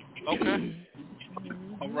 Okay.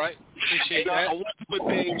 All right. Appreciate that. One more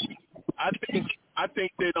thing, I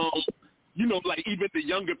think that you know, like even the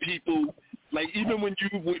younger people, like even when you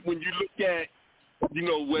look at, you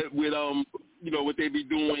know, with you know what they be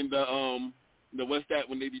doing the what's that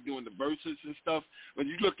when they be doing the verses and stuff. When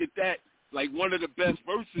you look at that, like one of the best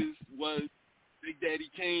verses was Big Daddy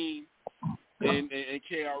Kane and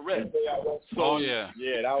KRS. So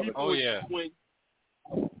that was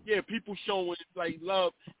people showing like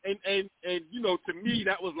love and you know, to me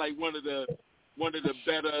that was like one of the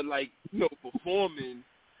better, like, you know, performing,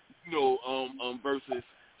 you know, verses.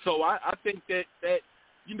 So I think that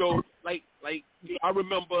you know, like I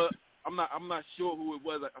remember, I'm not sure who it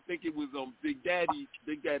was. I think it was Big Daddy.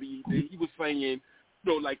 He was saying, you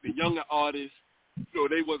know, like the younger artists, you know,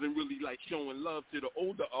 they wasn't really like showing love to the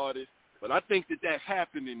older artists. But I think that that's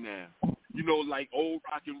happening now. You know, like old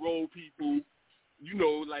rock and roll people, you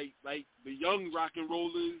know, like the young rock and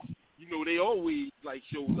rollers, you know, they always like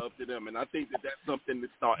show love to them, and I think that that's something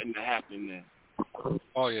that's starting to happen now.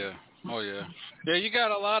 Oh yeah. Yeah, you got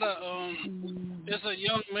a lot of there's a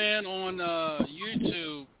young man on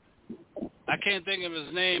YouTube. I can't think of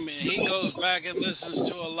his name, and he goes back and listens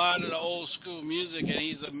to a lot of the old school music, and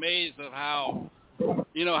he's amazed of how,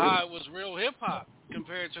 you know, how it was real hip hop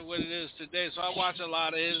compared to what it is today. So I watch a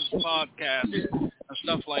lot of his podcasts and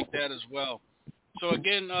stuff like that as well. So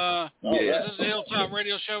again, this is the Hilltop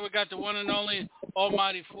Radio Show. We got the one and only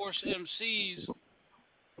Almighty Force MCs.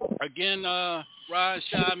 Again, Rod,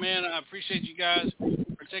 Shy, man, I appreciate you guys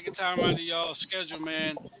for taking time out of y'all's schedule,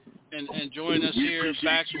 man, and joining us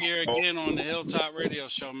back here again on the Hilltop Radio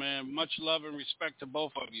Show, man. Much love and respect to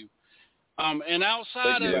both of you. And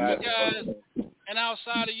outside of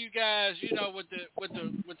you guys, you know, with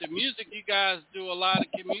the music, you guys do a lot of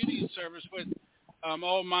community service with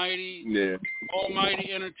Almighty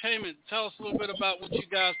Entertainment. Tell us a little bit about what you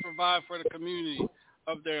guys provide for the community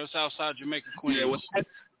up there in Southside Jamaica, Queens. Yeah, well,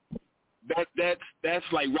 that's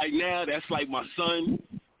like right now, that's like my son,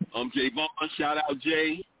 Javon, shout out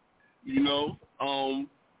Jay, you know,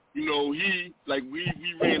 he, like we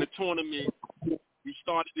ran a tournament. We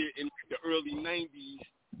started it in the early 90s,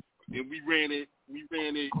 and we ran it,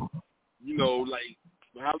 you know, like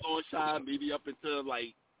how long, Shy? Maybe up until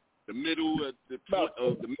like the middle of the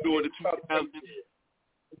 2000s.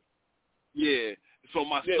 Yeah. So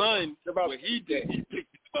my son, what he did, he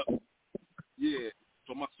picked it up. Yeah.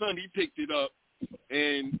 So my son, he picked it up,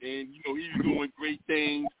 and you know, he's doing great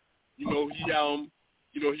things. You know, he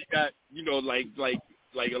got, you know, like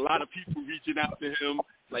a lot of people reaching out to him,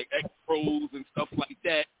 like ex-pros and stuff like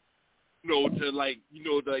that, you know, to like, you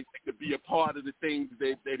know, to be a part of the things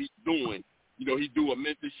that he's doing. You know, he do a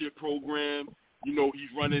mentorship program. You know, he's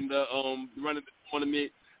running the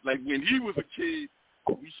tournament. Like when he was a kid,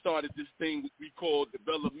 we started this thing we called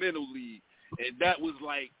Developmental League, and that was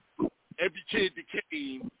like every kid that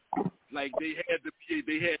came, like we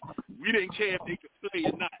didn't care if they could play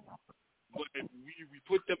or not, but we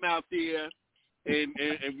put them out there, and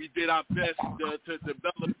we did our best to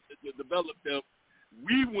develop them.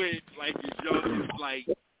 We went like as young as like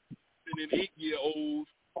 7 and 8-year-olds.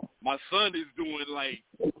 My son is doing like,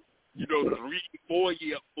 you know, 3 and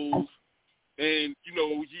 4-year-olds, and you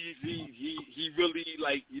know he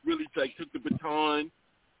really took the baton,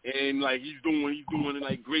 and like he's doing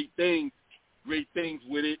like great things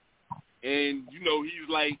with it, and you know he's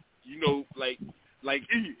like, you know, like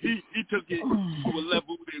he took it to a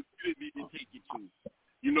level that we didn't even take it to.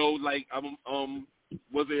 You know, like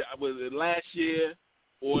was it last year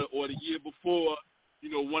or the year before? You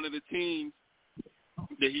know, one of the teams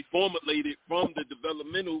that he formulated from the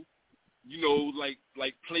developmental, you know, like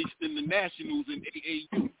placed in the nationals in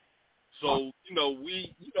AAU. So you know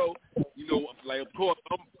like of course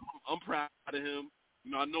I'm proud of him.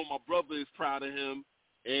 You know, I know my brother is proud of him,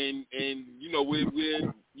 and you know we're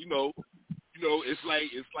you know it's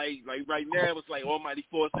like right now it's like Almighty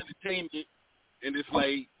Force Entertainment, and it's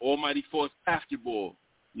like Almighty Force Basketball,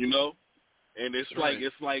 you know, and it's like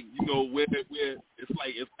you know where it's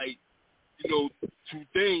like you know two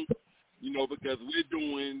things, you know, because we're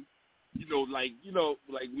doing, you know, like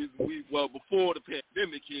we before the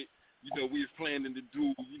pandemic hit, you know, we was planning to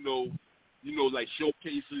do, you know, like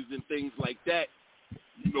showcases and things like that,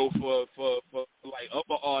 for like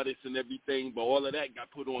other artists and everything. But all of that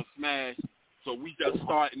got put on Smash. So we just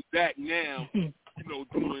starting that now,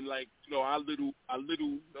 doing like, our little,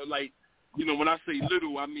 like, when I say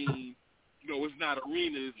little, I mean, it's not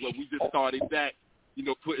arenas, but we just started that,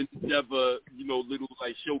 putting together, little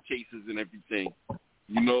like showcases and everything,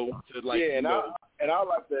 to like,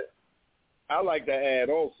 I like to add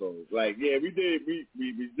also, like, we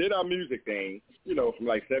did our music thing, from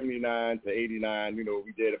like 79 to 89, we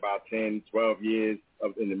did about 10, 12 years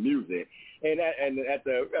in the music. And at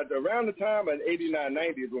around the time of 89,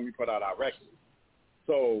 90 is when we put out our record.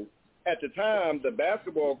 So at the time, the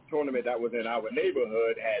basketball tournament that was in our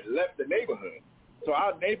neighborhood had left the neighborhood. So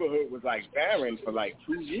our neighborhood was like barren for like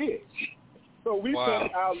 2 years. So we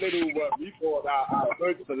put our little, what we called our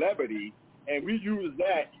hood celebrity, and we used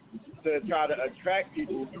that to try to attract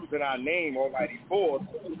people using our name, Almighty Force,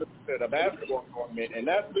 to the basketball tournament. And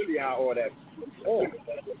that's really how all that formed.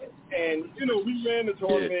 And, we ran the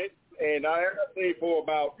tournament. And I stayed for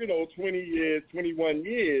about, 20 years, 21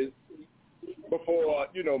 years before,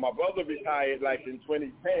 my brother retired like in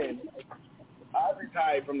 2010. I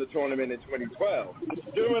retired from the tournament in 2012.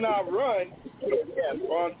 During our run, we had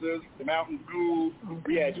sponsors, Mountain Dew,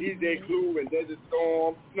 we had DJ Clue and Desert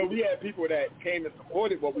Storm. We had people that came and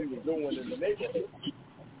supported what we were doing in the neighborhood.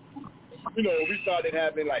 We started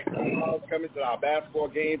having like coming to our basketball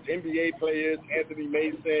games, NBA players, Anthony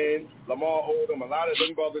Mason, Lamar Odom, a lot of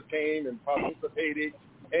them brothers came and participated.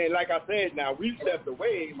 And like I said, now we stepped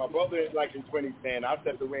away. My brother is like in 2010. I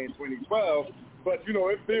stepped away in 2012. But,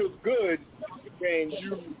 it feels good when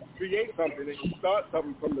you create something and you start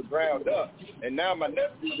something from the ground up. And now my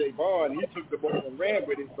nephew, Javon, he took the ball and ran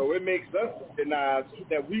with it. So it makes us recognize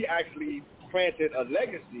that we actually planted a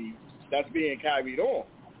legacy that's being carried on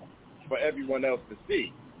for everyone else to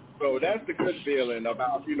see. So that's the good feeling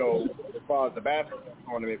about, as far as the basketball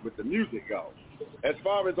tournament with the music goes. As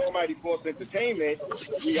far as Almighty Force Entertainment,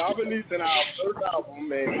 we are releasing our first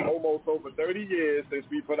album in almost over 30 years since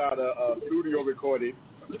we put out a studio recording.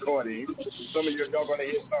 Some of y'all going to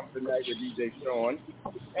hear something tonight with DJ Sean.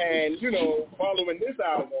 And, following this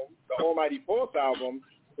album, the Almighty Force album,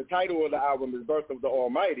 the title of the album is Birth of the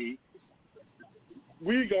Almighty.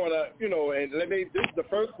 We're going to, and this is the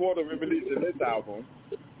first quarter we're releasing this album.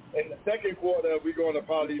 In the second quarter, we're going to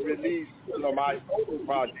probably release my solo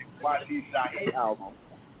project, YT Shahi album.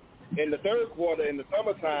 In the third quarter, in the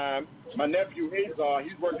summertime, my nephew Azar,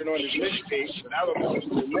 he's working on his mixtape. That will be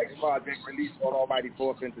the next project released on Almighty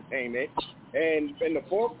Force Entertainment. And in the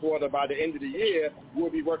fourth quarter, by the end of the year,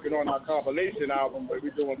 we'll be working on our compilation album where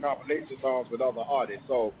we're doing compilation songs with other artists.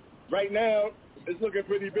 So right now, it's looking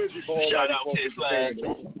pretty busy for Almighty Force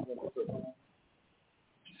Entertainment.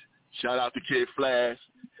 Shout out to Kid Flash.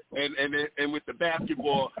 And with the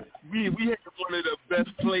basketball, we had one of the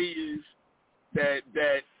best players that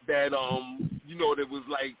was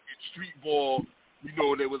like in street ball,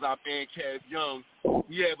 that was our man Cav Young.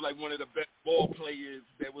 We had like one of the best ball players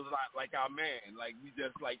that was like our man. Like we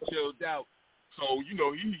just like chilled out. So,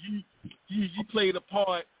 he played a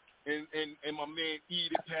part and my man E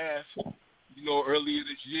that passed, earlier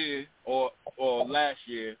this year or last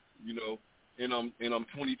year, in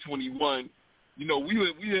 2021. We were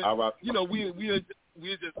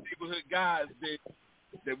just neighborhood guys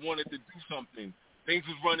that wanted to do something. Things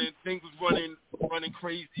was running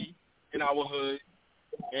crazy in our hood,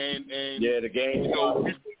 and the game, all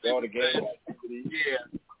the games.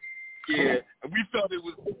 Yeah, and we felt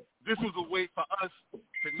this was a way for us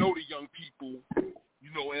to know the young people,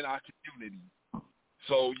 in our community.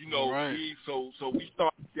 So right. we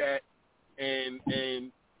started that, and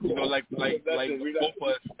like both of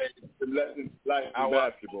us like our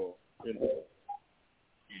basketball.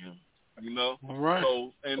 All right.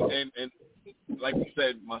 So and like we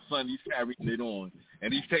said, my son, he's carrying it on,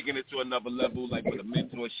 and he's taking it to another level, like with a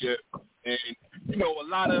mentorship, and a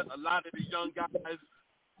lot of the young guys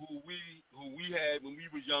who we had when we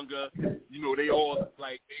were younger, they all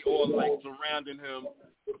surrounding him,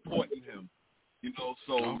 supporting him,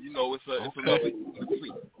 So it's a lovely.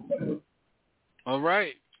 All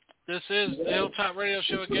right. This is the Hilltop Radio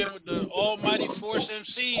Show again with the Almighty Force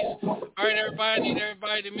MCs. All right, everybody, I need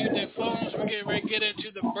everybody to mute their phones. We're getting ready to get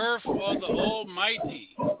into the birth of the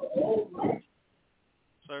Almighty.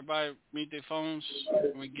 So everybody mute their phones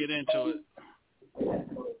and we get into it.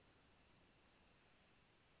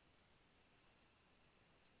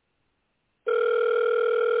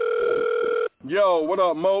 Yo, what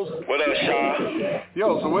up, Mos? What up, Sean?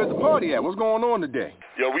 Yo, so where's the party at? What's going on today?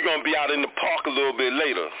 Yo, we're going to be out in the park a little bit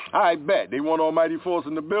later. All right, bet. They want Almighty Force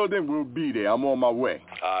in the building, we'll be there. I'm on my way.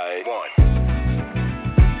 All right.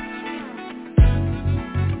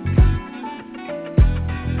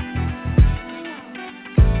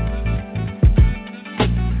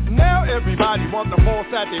 want the force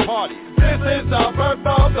at their party. This is the birth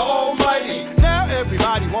of the Almighty. Now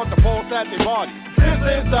everybody want the force at their party. This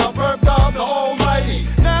is the birth of the Almighty.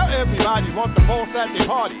 Now everybody want the force at their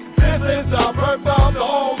party. This is the birth of the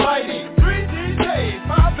Almighty. 3 DJs,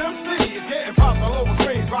 5 MCs, getting popped all over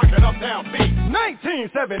screens, rocking up down beat.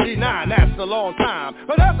 1979, that's a long time,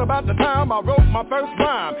 but that's about the time I wrote my first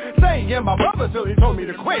rhyme. Saying my brother till he told me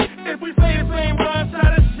to quit. If we say the same rhyme,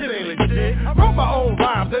 shot this shit ain't legit. I wrote my own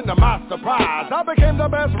rhymes and to my surprise, I became the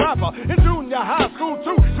best rapper in junior high school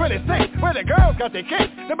too. 26, where the girls got their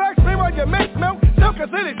kicks. The backspin where you mix milk, still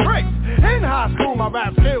considered tricks. In high school, my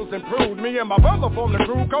rap skills improved. Me and my brother formed the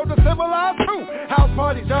crew called the Civilized Crew. House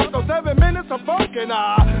party jumped on 7 minutes of funk and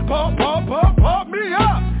pump me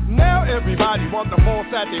up. Now everybody want the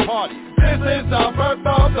force at their party. This is the birth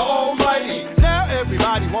of the Almighty. Now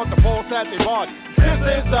everybody want the force at their party.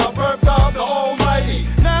 This is the birth of the Almighty.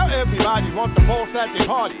 Now everybody want the force at their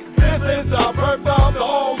party. This is the birth of the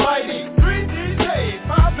Almighty. 3 DJs,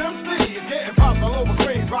 5 MCs, getting popped all over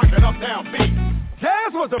screens, rocking up down beat.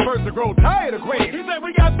 Jazz was the first to grow tired of Queens. He said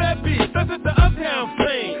we got that beat, this is the uptown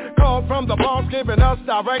scene. Called from the Bronx, giving us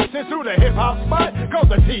directions to the hip-hop spot,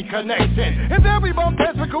 called the T-Connection. And then we both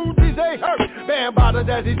dance with cool DJ Hurt, band by the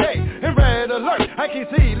Dazzy J, and Red Alert. I can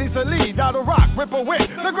see Lisa Lee, Dottle Rock, Ripple Wit,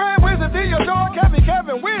 the Grand Wizard, Theodore,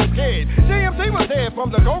 Kevin, Wizkid. GMC was there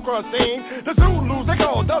from the Go-Krush scene. The Zulus, they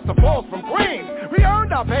called us the Force from Queens. We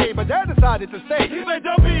earned our pay, but Dad decided to stay. He said,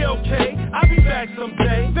 don't be okay, I'll be back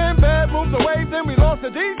someday. Then Bad moved away, then we lost the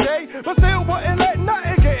DJ, but still wouldn't let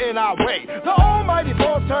nothing get in our way. The almighty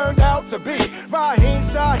force turned out to be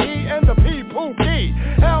Raheem, Shahi, and the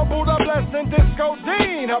P-Pookie. El Buddha, Blessing, Disco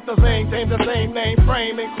Dean, helped the same team, the same name,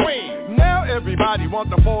 Frame and Queen. Now everybody want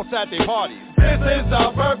the force at their party. This is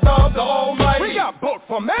the birth of the Almighty. We got booked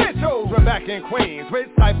for mad shows when back in Queens with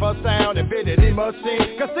Cypher Sound, Infinity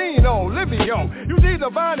Machine, Casino, Livio, UG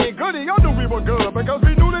Divine and Goody. Y'all knew we were good because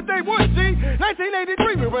we knew that they would, G.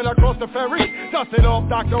 1983 we went across the ferry, dusted off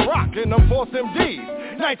Dr. Rock and them Force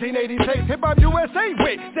MDs. 1986 Hip Hop USA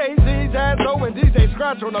with Jay-Z, Jazzo, and DJ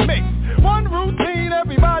Scratch on the mix. One routine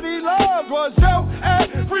everybody loves was yo,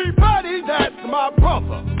 everybody, that's my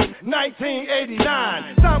brother.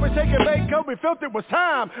 1989, time we take and make up, we felt it was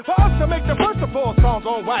time for us to make the first of 4 songs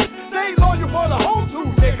on wax. Stay loyal for the whole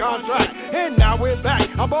Tuesday contract, and now we're back.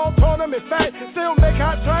 I'm all tournament fat, still make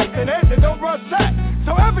hot tracks, and as don't rush that.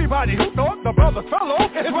 So everybody who thought the brothers fell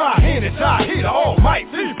off is Raheem and Shahi, the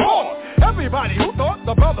almighty force. Everybody who thought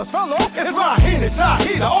the brothers fell off is Raheem and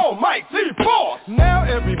Shahi, the almighty force. Now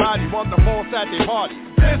everybody want the force at their party.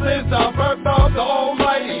 This is the birth of the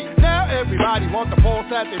Almighty. Now everybody want the force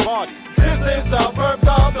at their party. This is the birth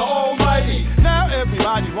of the Almighty. Now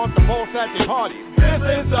everybody want the force at their party. This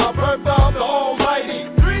is the birth of the Almighty.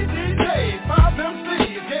 3 DJs, 5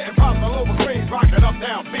 MCs, getting popped all over screens, rocking up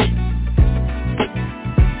down beat.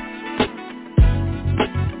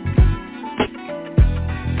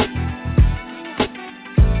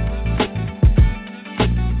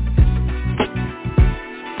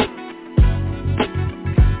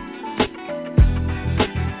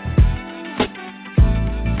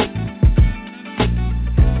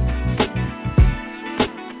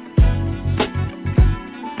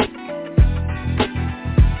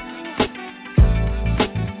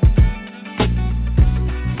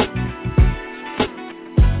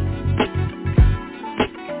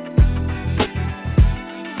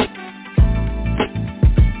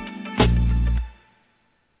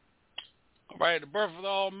 Right, the birth of the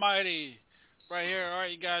Almighty, right here. All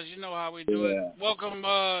right, you guys, you know how we do it. Welcome,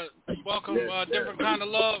 different kind of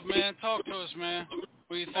love, man. Talk to us, man. What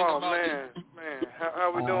do you think about it? Man,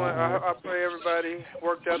 how we doing? I pray everybody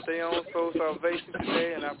worked out their own soul salvation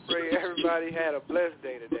today, and I pray everybody had a blessed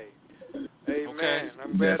day today. Amen. Okay.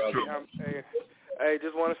 I'm glad. Hey,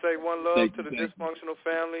 just want to say one love to the dysfunctional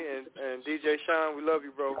family and DJ Sean. We love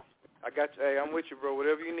you, bro. I got you. Hey, I'm with you, bro.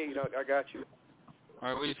 Whatever you need, I got you. All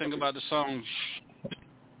right, what do you think about the song?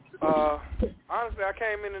 Honestly, I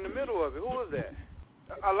came in the middle of it. Who was that?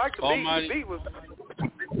 I like the beat. The beat was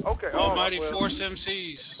okay. Almighty Force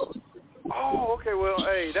MCs. Oh, okay. Well,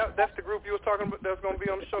 hey, that's the group you were talking about. That's gonna be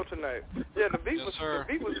on the show tonight. Yeah, the beat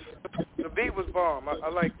was bomb. I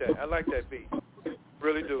like that. I like that beat.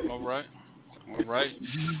 Really do. All right.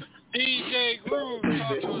 DJ Groove,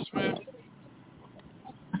 talk to us, man.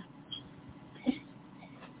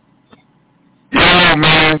 Yeah,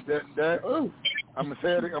 man. I'm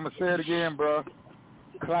gonna say it again, bro.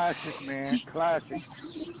 Classic, man. Classic.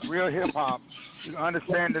 Real hip hop. You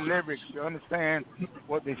understand the lyrics. You understand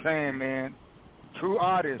what they're saying, man. True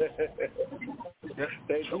artist.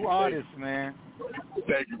 True artist, man.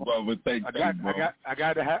 Thank you, brother. Thank you, bro. I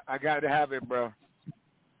got to have it, bro.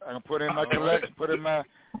 I can put in my collection. Put in my.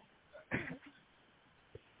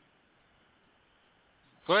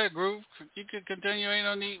 Go ahead, Groove. You can continue. Ain't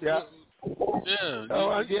no need. Yeah. Yeah.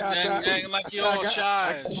 I like you're all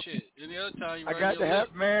shy and shit. Any other time you I got to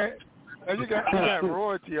have, man. You got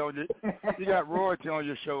royalty on your. You got royalty on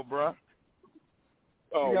your show, bro.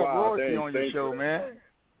 Oh, you got wow. royalty on your show, man.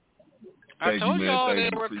 I told y'all they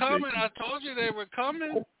were coming. I told you they were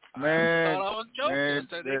coming. Man, I thought I was joking. I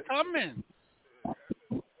said they coming.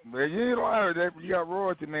 Man, you don't have that. You got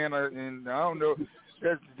royalty, man, and I don't know.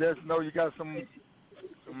 Just know you got some.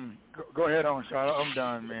 Go ahead on, Sean. I'm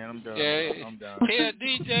done, man. I'm done. Yeah, I'm done. He a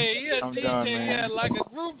DJ. I'm done, man. He had like a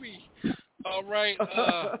groupie. All right.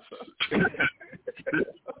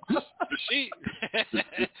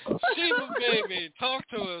 Sheba baby, talk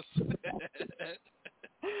to us.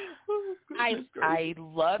 I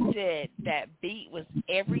loved it. That beat was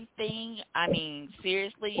everything. I mean,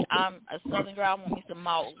 seriously, I'm a Southern girl. I want me some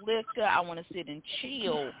malt liquor. I want to sit and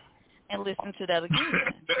chill and listen to that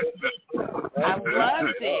again. I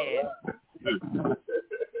loved it.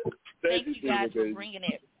 Thank you guys for bringing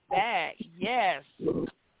it back. Yes.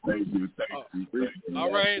 Thank you.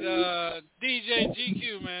 All right, DJ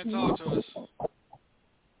GQ, man, talk to us.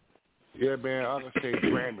 Yeah, man, I'm going to say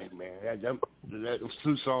Grammy, man. Those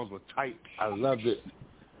two songs were tight. I loved it.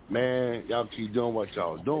 Man, y'all keep doing what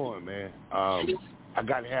y'all doing, man. I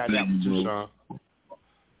got to have that with you, son.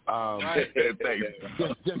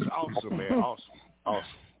 Just awesome, man. Awesome.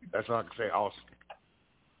 That's all I can say, awesome.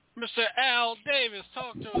 Mr. Al Davis,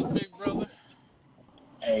 talk to us, big brother.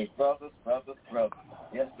 Hey, brothers.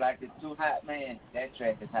 Just like it's too hot, man. That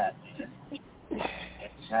track is hot, man.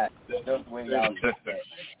 It's hot. Just the way y'all do that.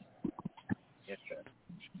 Yes, sir.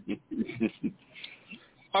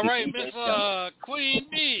 All right, Miss Queen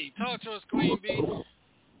B. Talk to us, Queen B.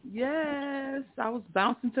 Yes, I was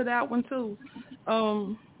bouncing to that one too.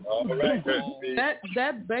 All right,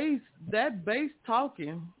 that bass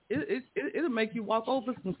talking, it'll make you walk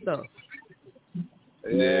over some stuff.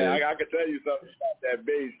 Yeah, I can tell you something about that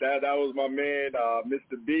bass. That was my man,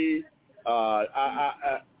 Mr. B.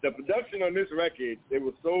 The production on this record, there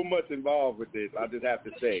was so much involved with this. I just have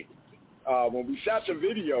to say, when we shot the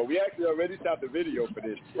video, we actually already shot the video for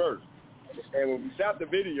this first. And when we shot the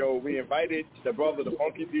video, we invited the brother, the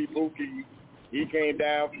Funky D Pookie. He came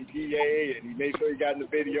down from PA and he made sure he got in the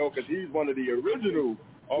video because he's one of the original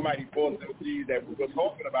Almighty Force MCs that we were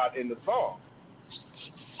talking about in the song.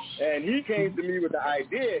 And he came to me with the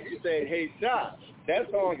idea. He said, "Hey, Shah, that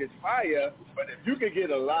song is fire, but if you could get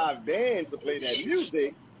a live band to play that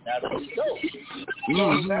music, that's what we go."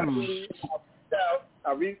 So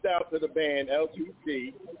I reached out to the band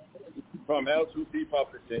L2C from L2C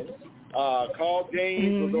Publishing. Carl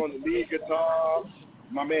James was on the lead guitar.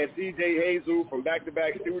 My man CJ Hazel from Back to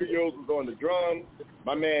Back Studios was on the drums.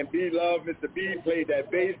 My man B Love, Mr. B, played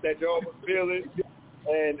that bass that y'all was feeling.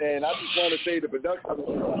 And I just want to say the production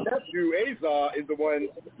nephew Azar is the one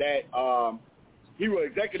that he will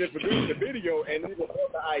executive produce the video, and he was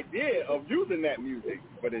on the idea of using that music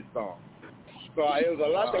for this song. So it was a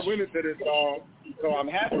lot that went into this song. So I'm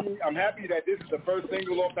happy that this is the first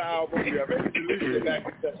single off the album. We already released it back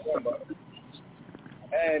in September.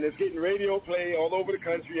 And it's getting radio play all over the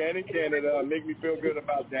country and in Canada. Make me feel good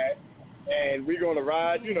about that. And we're going to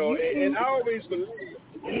ride, you know. And I always believe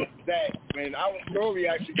that when our story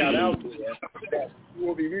actually got out there, that people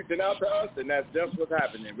will be reaching out to us, and that's just what's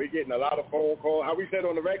happening. We're getting a lot of phone calls. How we said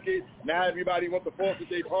on the record, now everybody wants to force a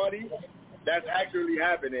day party. That's actually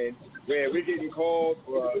happening, where we're getting calls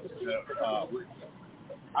for,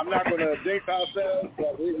 I'm not going to jinx ourselves,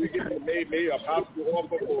 but we're getting maybe a possible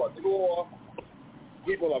offer for a tour.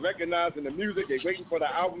 People are recognizing the music. They're waiting for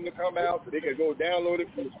the album to come out so they can go download it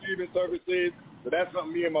from the streaming services. So that's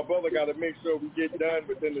something me and my brother got to make sure we get done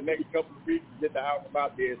within the next couple of weeks to get the album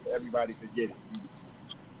out there so everybody can get it.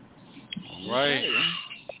 Right.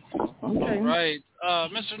 Okay. All right.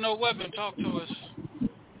 Mr. No Weapon, talk to us.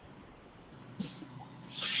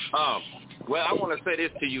 Well, I want to say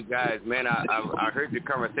this to you guys, man. I heard your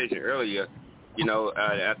conversation earlier. You know,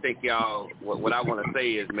 I think y'all, what I want to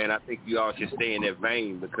say is, man, I think you all should stay in that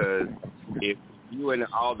vein, because if you and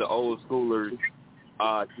all the old schoolers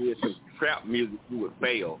did some trap music, you would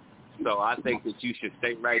fail. So I think that you should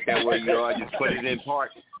stay right there where you are. Just put it in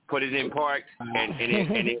park, and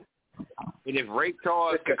if Ray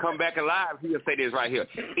Charles could come back alive, he'll say this right here.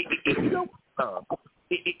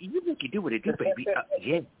 You think you do what it do, baby?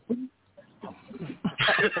 Yeah.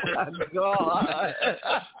 God.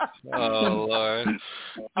 Oh, Lord.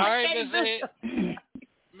 All right,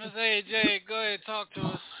 Miss AJ, go ahead and talk to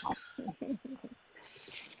us.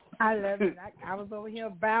 I love it. I was over here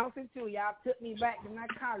bouncing too. Y'all took me back to my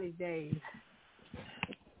college days.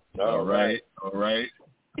 All right. All right.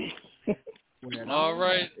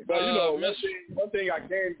 But one thing I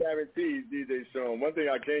can guarantee, DJ Sean,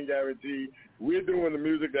 we're doing the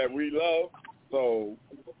music that we love. So,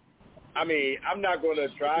 I mean, I'm not going to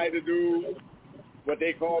try to do what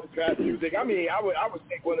they call the trap music. I mean, I would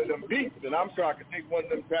take one of them beats, and I'm sure I could take one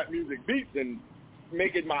of them trap music beats and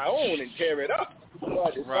make it my own and tear it up.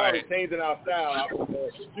 But as far as changing our style,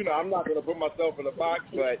 I'm not going to put myself in a box,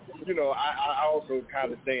 but, I also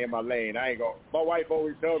kind of stay in my lane. My wife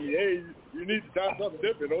always tells me, hey, you need to try something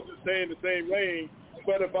different. Don't just stay in the same lane.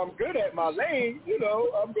 But if I'm good at my lane,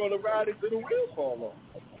 I'm going to ride it till the wheels fall off.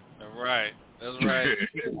 That's right. That's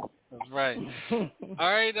right.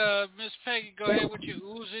 All right, Miss Peggy, go ahead with your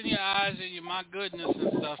oohs in your eyes and your my goodness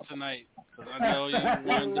and stuff tonight. Because I know you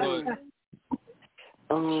want to do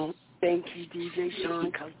it. Thank you, DJ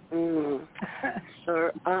Sean.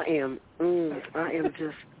 Sir, I am just, I am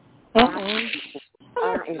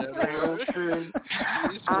bouncing.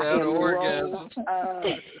 I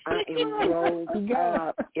am rolled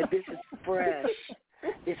up. If this is fresh,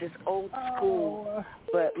 this is old school.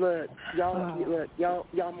 But look,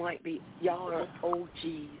 y'all might be, y'all are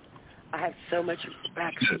OGs. I have so much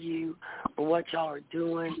respect for you for what y'all are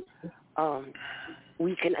doing.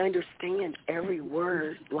 We can understand every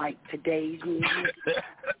word like today's music.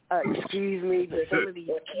 Excuse me, but some of these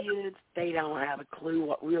kids, they don't have a clue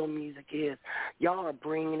what real music is. Y'all are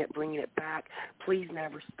bringing it back. Please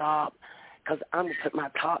never stop, because I'm going to put my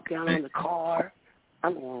top down on the car.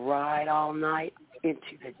 I'm going to ride all night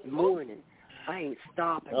into the morning. I ain't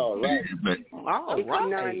stopping. All right.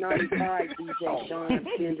 $59.95, DJ Sean. I'm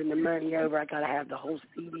sending the money over. I got to have the whole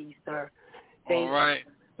CD, sir. All right.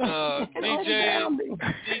 DJ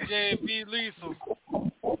B Lethal.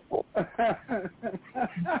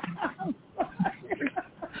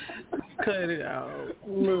 Cut it out.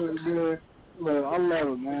 Look, I love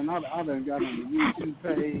it, man. I done got on the YouTube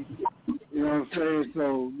page. You know what I'm saying? So,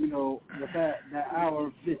 with that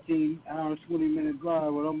hour 20 minute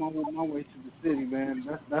drive, when I'm on my way to the city, man,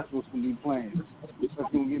 that's what's gonna be playing.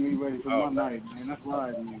 That's gonna get me ready for my night, man. That's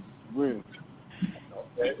live music, real.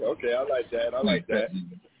 Okay, I like that.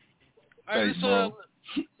 All right,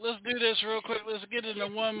 let's do this real quick. Let's get into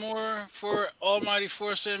one more for Almighty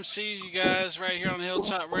Force MCs, you guys, right here on the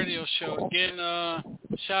Hilltop Radio Show. Again,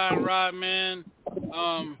 Shy and Rod, man.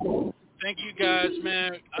 Thank you guys,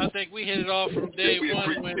 man. I think we hit it off from day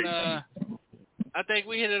one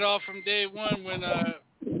when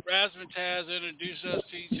Razzmatazz introduced us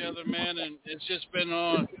to each other, man, and it's just been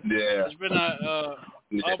on. Yeah. It's been a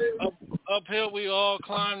uphill we all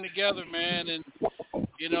climbed together, man, and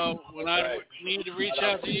when I need to reach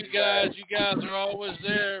out to you guys are always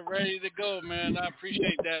there, ready to go, man. I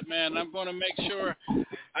appreciate that, man. I'm going to make sure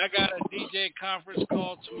I got a DJ conference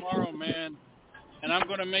call tomorrow, man, and I'm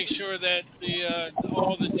going to make sure that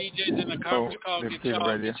all the DJs in the conference call get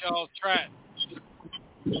y'all tracked.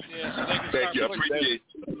 Yeah, so they can start putting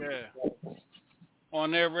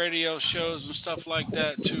on their radio shows and stuff like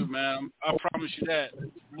that too, man. I promise you that.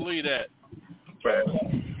 Believe that. Right.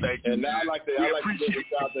 Thank you. And now I like to give a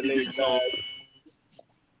shout out to Lady Raz.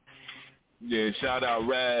 Yeah, shout out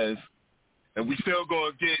Raz. And we still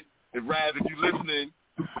gonna get, if Raz, if you listening,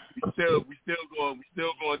 we still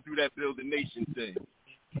going through that Build the Nation thing.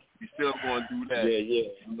 We still going through that. Yeah.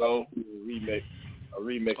 A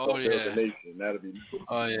remix of Build the Nation. That'll be.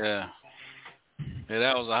 Oh yeah. Yeah,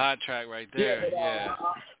 that was a hot track right there. Yeah.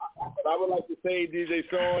 But I would like to say, DJ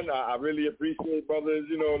Sean, I really appreciate brothers,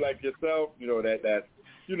 like yourself, that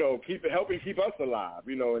helping keep us alive,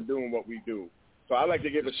 and doing what we do. So I'd like to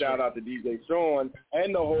give a shout out to DJ Sean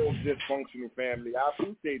and the whole Dysfunctional family. I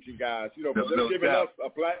appreciate you guys, for just giving us a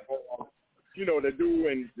platform, to do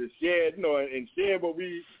and to share, and share what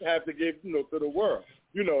we have to give, to the world,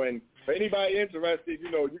 and for anybody interested,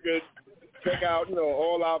 you could check out,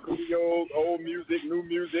 all our videos, old music, new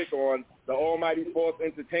music on the Almighty Force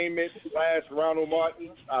Entertainment / Ronald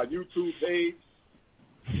Martin, our YouTube page.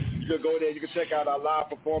 You can go there. You can check out our live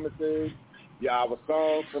performances, our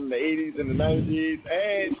songs from the 80s and the 90s,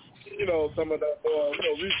 and, some of the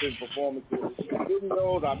recent performances.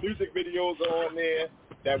 Our music videos are on there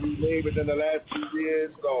that we made within the last 2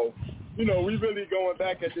 years. So, we really going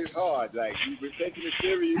back at this hard. Like, we've been taking it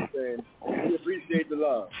serious, and we appreciate the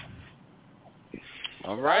love.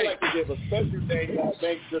 All right. I'd like to give a special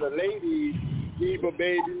thanks to the ladies, Eva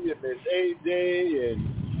Baby and Miss AJ and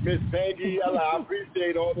Miss Peggy. I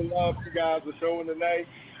appreciate all the love you guys are showing tonight.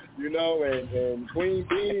 you know, and Queen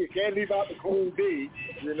B, can't leave out the Queen B,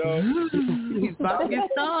 you know. He's about to get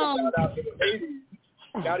stung. Shout out to the ladies.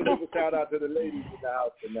 Got to give a shout out to the ladies in the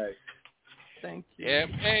house tonight. Thank you. Yeah,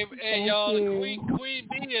 hey, y'all, the Queen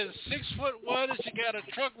B is 6'1" and she got a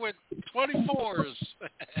truck with 24s.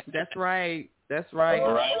 That's right. That's right.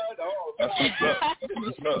 All right. That's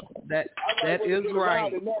what's up. That is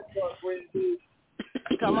right.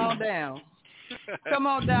 Come on down. Come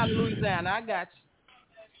on down to Louisiana. I got you.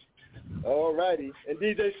 All righty. And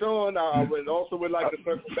DJ Sean, I would like to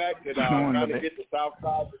circle back that I'm trying to get the South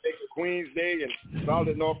Side to make a Queen's Day in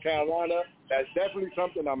Charlotte, North Carolina. That's definitely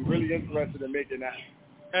something I'm really interested in making happen.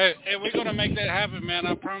 Hey, we're gonna make that happen, man.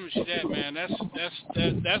 I promise you that, man. That's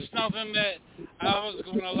nothing that I was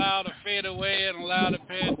gonna allow to fade away and allow the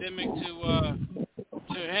pandemic to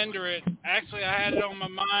hinder it. Actually, I had it on my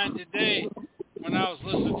mind today when I was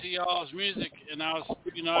listening to y'all's music, and I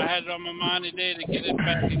had it on my mind today to get it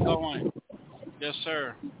back and going. Yes,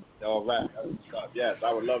 sir. All right. Yes,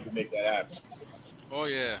 I would love to make that happen. Oh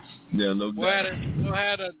yeah. Yeah, no doubt. We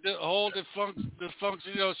had a whole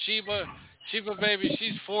dysfunction. Sheba baby,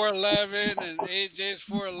 she's 4'11", and AJ's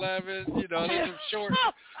 4'11".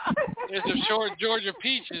 There's some short Georgia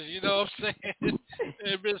peaches. You know what I'm saying?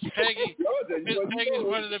 And Miss Peggy's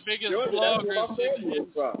one of the biggest bloggers.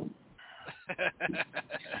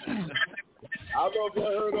 I don't know if you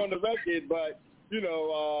heard on the record, but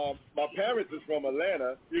my parents is from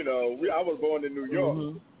Atlanta. I was born in New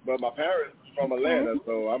York, but my parents is from Atlanta,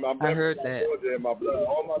 so I'm I heard that. Georgia in my blood.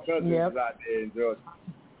 All my cousins is out there in Georgia.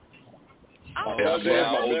 Oh, my you got to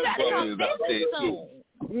brother come is out there too.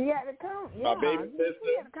 You got to come. Yeah. My baby sister,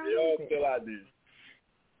 they all still out there.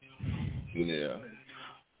 Yeah.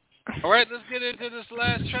 All right, let's get into this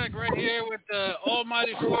last track right here with the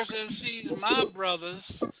Almighty Force MCs, My Brothers.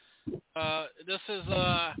 This is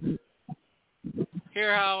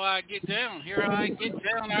Hear How I Get Down. Hear How I Get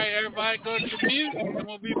Down. All right, everybody go to mute, and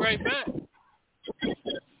we'll be right back.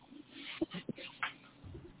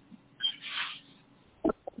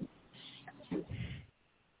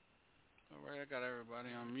 All right, I got everybody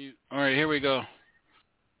on mute. All right, here we go.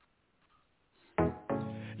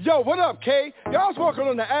 Yo, what up, K? Y'all was walking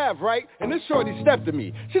on the Ave, right? And this shorty stepped to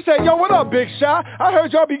me. She said, yo, what up, Big Shy? I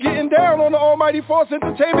heard y'all be getting down on the Almighty Force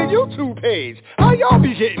Entertainment YouTube page. How y'all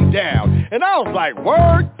be getting down? And I was like,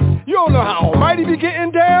 word? You don't know how Almighty be getting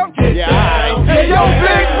down? Down. Hey, yo,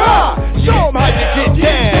 Big Ma, show 'em how you get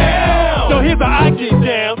down. So here's how I get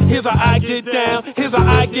down, here's how I get down, here's how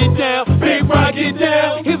I get down, Big Rock get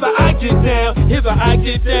down, here's how I get down, here's how I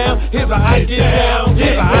get down, here's how I get down,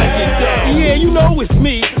 here's how I get down. Yeah, you know it's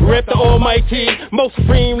me, rep the Almighty, most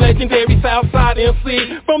supreme, legendary Southside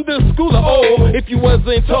MC, from the school of old. If you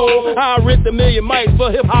wasn't told, I ripped a million mics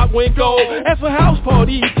for hip hop went gold. As for house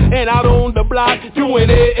parties and out on the block, doing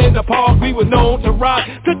it in the park, we were known to rock.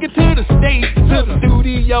 Took it to the stage, to the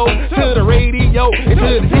studio, to the radio, and to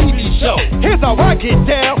the TV show. Here's how I get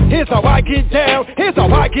down, here's how I get down, here's how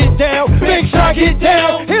I get down, Big Shot get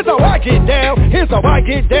down, here's how I get down, here's how I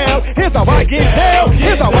get down, here's how I get down,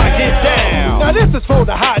 here's how I get down. Now this is for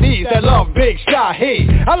the hotties that love Big Shot, hey.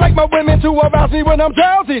 I like my women to arouse me when I'm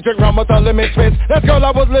drowsy, drink rum with unlimited spits. That girl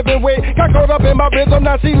I was living with got caught up in my rhythm,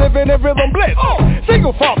 now she living in rhythm bliss.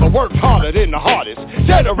 Single father worked harder than the hardest,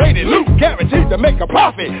 generated loot, guaranteed to make a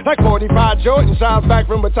profit. Like 45 Jordan shines back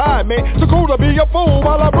from retirement, so cool to be a fool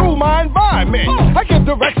while I rule my environment. I give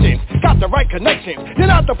directions, got the right connections. You're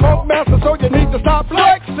not the funk master, so you need to stop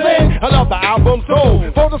flexing. I love the album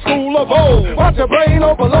soul for the school of old. Watch your brain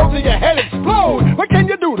overload till your head explode. What can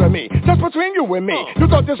you do to me? Just between you and me. You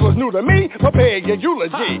thought this was new to me? Prepare your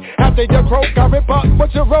eulogy. After your croak, I rebut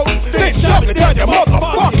what you wrote. Then shove it down your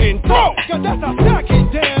motherfucking throat. Cause that's how I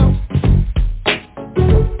get down.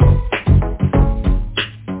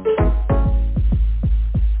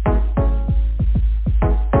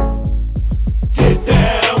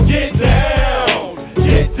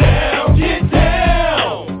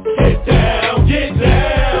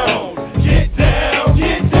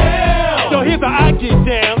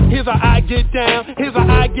 Here's how I get down, here's how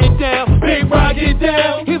I get down, Big Rock get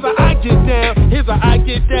down, here's how I get down, here's how I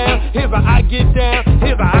get down, here's how I get down,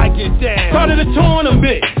 here's how I get down. Started a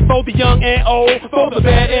tournament, both the young and old, both the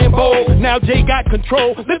bad and bold. Now Now Jay got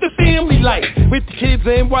control, live the family life, with the kids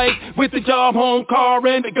and wife, with the job, home, car,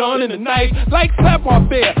 and the gun and the knife. Like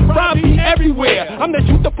savoir-faire, rob me everywhere. I'm the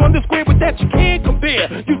youth up on the square, but that you can't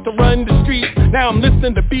compare. Used to run the streets, now I'm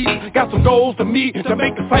listening to beats. Got some goals to meet, to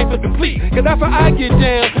make the cipher complete. Cause that's how I get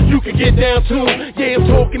down, you can get down too. Yeah, I'm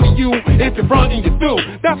talking to you, if you're frontin' you through.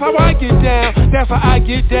 That's how I get down, that's how I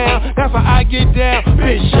get down, that's how I get down,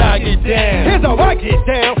 Big Shot get down. Here's how I get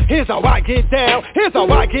down, here's how I get down, here's how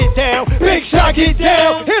I get down, Big Shot get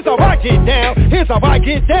down. Here's how I get down, here's how I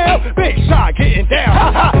get down, Big Shot getting down.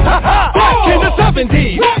 Ha ha ha ha. Back in the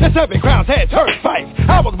 70s, the 7 crowns had turf fights.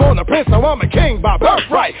 I was born a prince, now I'm a king by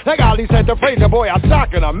birthright. Like Ali said to Frazier, boy, I'm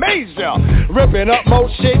shocking a major, ripping up more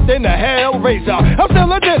shit than the Hellraiser. I'm still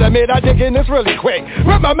legitimate, I dig in this really quick.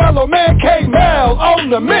 With my mellow man K-Mel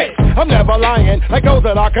on the mix. I'm never lying, like those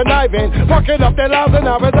that are conniving, fucking up their lives and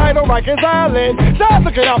I reside on Rikers Island. Start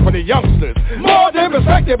looking out for the youngsters, more than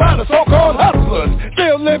respected by the so-called hustlers.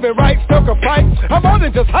 Still living right, still can fight. I'm more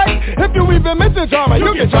than just hype. If you even mention drama,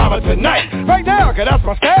 you get drama tonight. Right now, cause that's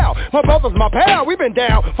my style. My brother's my pal, we've been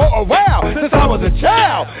down for a while, since I was a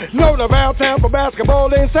child. Known around town for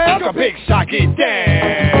basketball and sound. A Big Shot get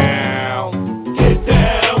down. Get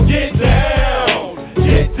down, get down.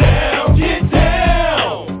 Get down, get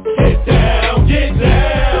down. Get down, get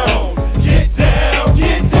down. Get down,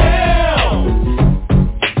 get down.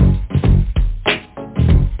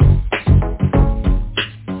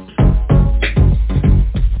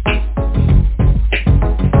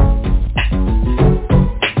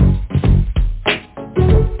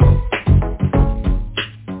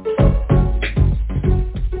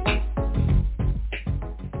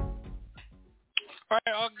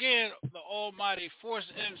 Again, the almighty Force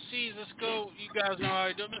MCs. Let's go. You guys know how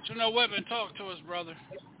I do. Mr. No Weapon, talk to us, brother.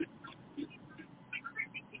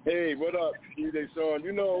 Hey, what up, DJ Sean?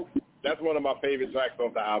 You know, that's one of my favorite tracks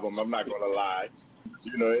off the album. I'm not going to lie.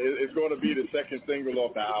 You know, it's going to be the second single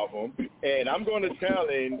off the album. And I'm going to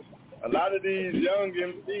challenge a lot of these young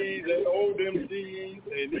MCs and old MCs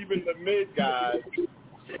and even the mid guys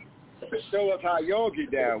to show us how y'all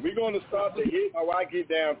get down. We're going to start the Hit How I Get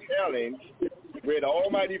Down challenge, where the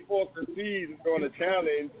almighty Force MCs is going to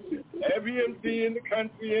challenge every MC in the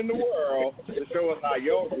country and the world to show us how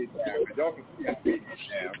y'all get down, because y'all can see how we get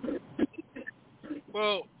down.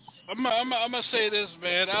 Well, I'm gonna say this,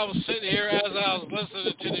 man. I was sitting here as I was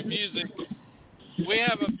listening to the music. We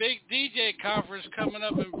have a big DJ conference coming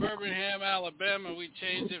up in Birmingham, Alabama. We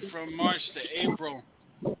changed it from March to April.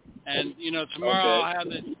 And, you know, tomorrow I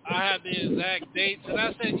have the exact dates. And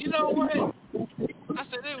I said, you know what? I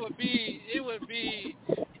said it would be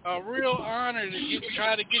a real honor to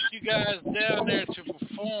try to get you guys down there to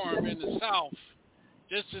perform in the South,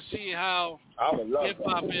 just to see how hip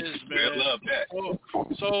hop is, man. I love that.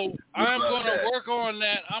 So I'm gonna work on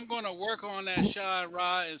that. I'm gonna work on that, Shine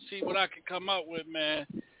Rod, and see what I can come up with, man,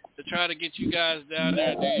 to try to get you guys down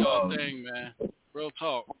there and do your thing, man. Real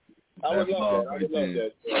talk. I would love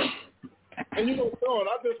that. And you know, Sean,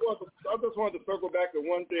 I just wanted to circle back to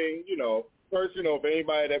one thing. You know, first, you know, for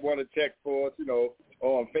anybody that want to check for us, you know,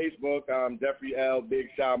 on Facebook, I'm Jeffrey L. Big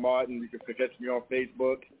Shy Martin. You can catch me on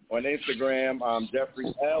Facebook. On Instagram, I'm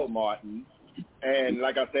Jeffrey L. Martin. And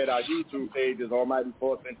like I said, our YouTube page is Almighty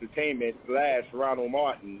Force Entertainment / Ronald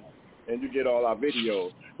Martin, and you get all our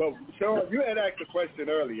videos. But Sean, you had asked a question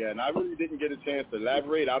earlier, and I really didn't get a chance to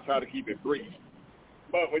elaborate. I'll try to keep it brief.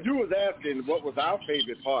 But when you was asking what was our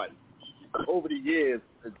favorite part over the years,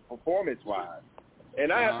 performance-wise,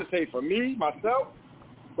 and I have to say, for me, myself,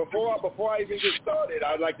 before I even get started,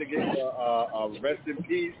 I'd like to give a rest in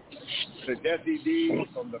peace to Jesse D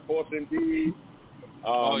from the Force MD.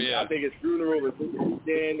 I think his funeral is this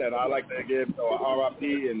weekend, and I'd like to give RIP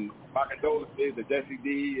and my condolences to Jesse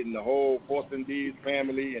D and the whole Force MD's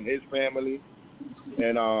family and his family.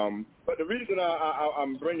 And but the reason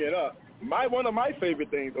I'm bringing it up, one of my favorite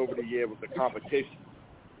things over the year was the competition.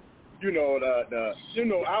 You know,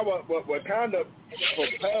 what kind of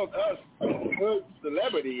propelled us to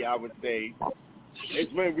celebrity, I would say, is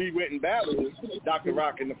when we went and battled Dr.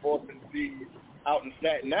 Rock and the Force MC out in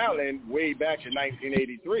Staten Island way back in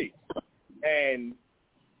 1983. And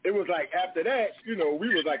it was like after that, you know, we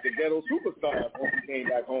was like the ghetto superstars when we came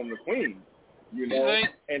back home to Queens, you know.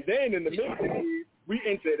 And then in the mid-80s, we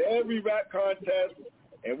entered every rap contest,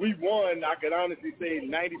 and we won. I could honestly say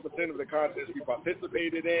 90% of the contests we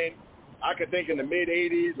participated in. I could think in the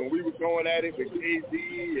mid-'80s when we were going at it with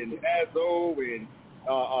Jay-Z and Azzo and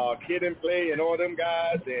Kid and Play and all them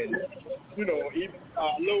guys, and, you know, even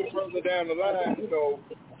a little further down the line, you know,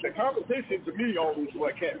 the competition to me always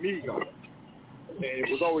what kept me going. and it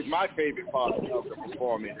was always my favorite part of the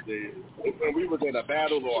performance is when we was in a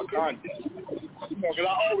battle or a contest. Because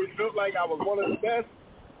I always felt like I was one of the best.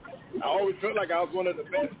 I always felt like I was one of the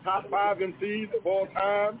best top 5 MCs of all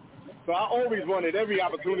time. So I always wanted every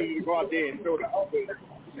opportunity to go out there and show the others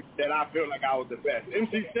that I felt like I was the best.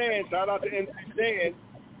 MC Stan, shout out to MC Stan.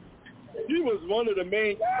 He was one of the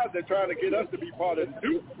main guys that trying to get us to be part of the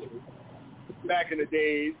Duke back in the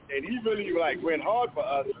days, and he really went hard for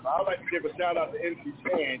us. I'd like to give a shout out to MC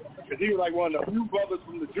Stan because he was like one of the few brothers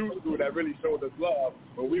from the Duke school that really showed us love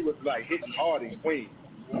when we was hitting hard in Queens.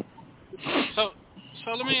 So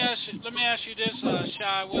let me ask you this,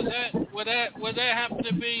 Shy. Would that happen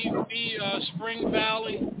to be Spring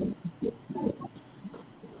Valley?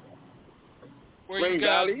 Where Spring you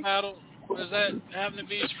guys Valley? battled? Does that happen to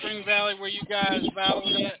be Spring Valley where you guys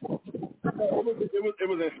battled at? It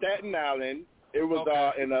was in Staten Island. It was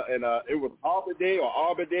it was Arbor Day or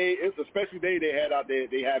Arbor Day. It's a special day they had out there.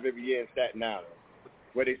 They have every year in Staten Island,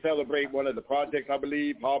 where they celebrate one of the projects, I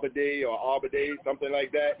believe, Arbor Day or Arbor Day, something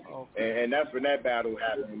like that. Okay. And that's when that battle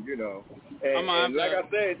happened, And like I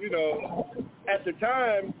said, at the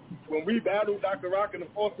time when we battled Dr. Rock and the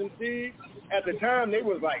Force MC, at the time they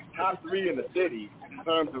was top 3 in the city in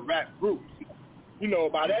terms of rap groups.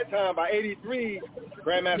 By that time, by 83,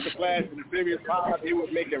 Grandmaster Flash and the Furious 5, they was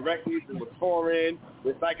making records and was touring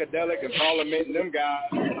with Psychedelic and Parliament and them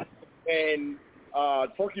guys. And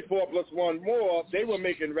 24 plus one more, they were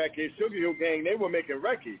making records. Sugar Hill Gang, they were making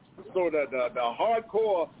records. So the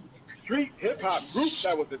hardcore street hip-hop group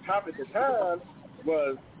that was the top at the time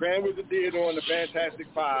was Grand Wizard Theodore and the Fantastic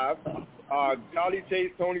Five, Charlie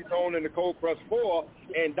Chase, Tony Tone, and the Cold Crush 4,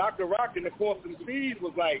 and Dr. Rock and the Force MCs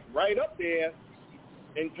was right up there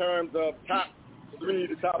in terms of top 3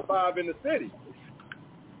 to top 5 in the city.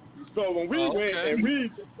 So when we went and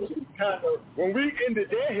when we ended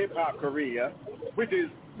their hip hop career, which is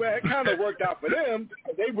it kind of worked out for them,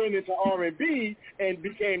 they went into R&B and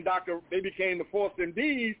became the Force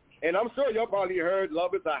MDs. And I'm sure y'all probably heard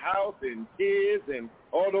 "Love Is a House" and "Kids" and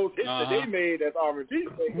all those hits that they made as R&B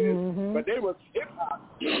singers. But they was hip hop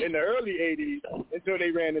in the early '80s until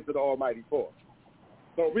they ran into the Almighty Force.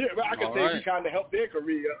 So I can say we kind of helped their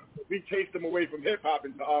career. We chased them away from hip hop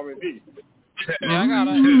into R&B. Yeah,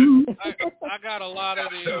 I got a lot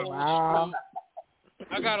of the old school.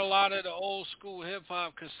 I got a lot of the old school hip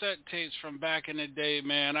hop cassette tapes from back in the day,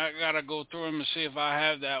 man. I gotta go through them and see if I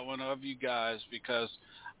have that one of you guys, because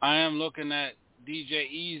I am looking at DJ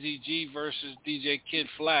Easy G versus DJ Kid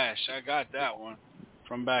Flash. I got that one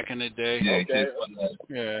from back in the day. Okay.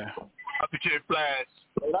 Yeah. Kid Flash.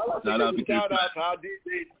 I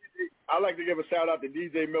like to give a shout out to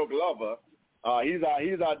DJ Milk Lover. He's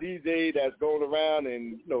our DJ that's going around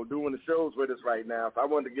and doing the shows with us right now. So I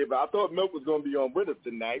thought Milk was going to be on with us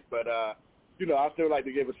tonight, but I still like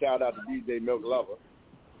to give a shout out to DJ Milk Lover.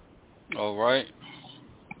 All right.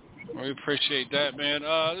 We appreciate that, man.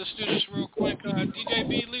 Let's do this real quick. DJ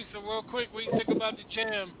B. Lisa, real quick. What do you think about the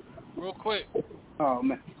jam? Real quick. Oh,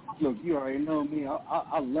 man. Look, you already know me.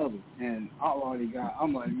 I love it. And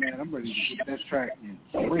I'm like, man, I'm ready to get that track and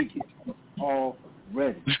break it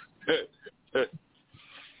already.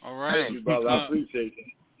 All right. Thank you, brother. I appreciate it.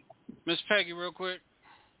 Miss Peggy, real quick.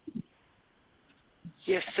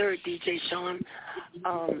 Yes, sir, DJ Sean.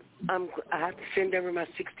 I have to send over my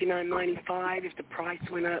 $69.95 if the price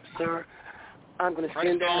went up, sir. I'm going to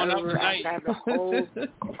send that over. I have the whole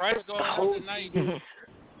price going up tonight.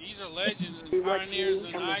 These are legends and pioneers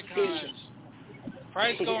and icons.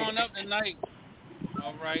 Price going up tonight.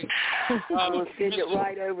 All right. I'm going to send it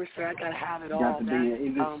right over, sir. I got to have it all. Got to be an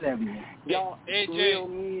English 70. Y'all, AJ, real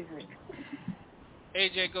music.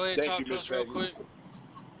 AJ, go ahead and talk to us real quick.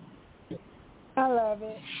 I love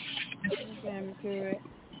it. I'm jamming to it.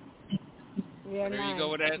 There you go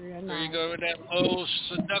with that. There you go with that old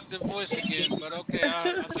seductive voice again. But okay,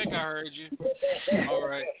 I think I heard you. All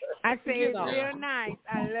right. I say it's real nice.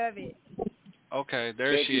 I love it. Okay,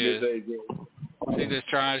 there she is. She's just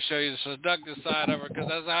trying to show you the seductive side of her, because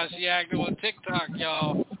that's how she acted on TikTok,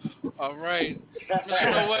 y'all. All right.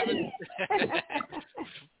 Mr. No Weapon.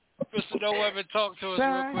 Mr. No Weapon, talk to us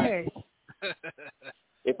real quick.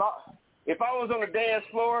 If I was on the dance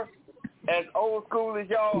floor, as old school as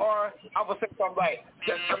y'all are, I would say something like,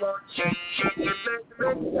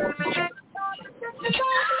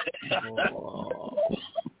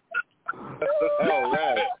 all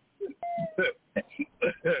right.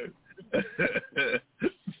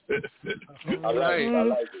 All right. I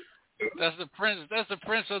like it. That's the prince. That's the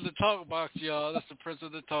prince of the talk box, y'all. That's the prince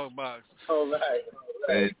of the talk box. All right.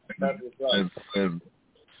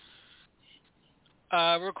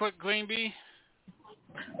 Real quick, Green Bee.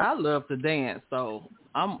 I love to dance, so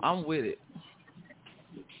I'm with it.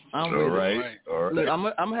 I'm with it. All right. Look, I'm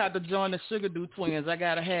gonna have to join the Sugar Do Twins. I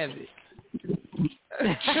gotta have it.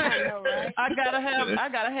 I gotta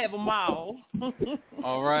have them all.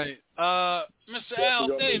 All right. Mr. Al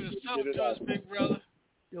Davis, talk to us, big brother.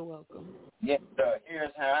 You're welcome. Yes, sir.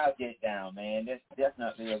 Here's how I get down, man. That's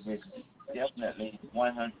definitely original. Definitely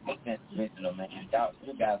 100% original, man. Y'all,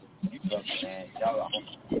 you guys, you brothers, man. Y'all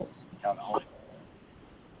are on.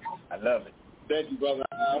 I love it. Thank you, brother.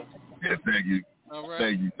 Yeah, thank you. All right.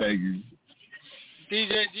 Thank you.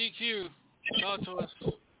 DJ GQ, talk to us.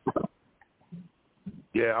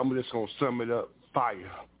 Yeah, I'm just going to sum it up. Fire.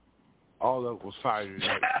 All of it was fire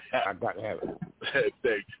tonight. I got to have it.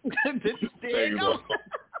 Thank you. There you go.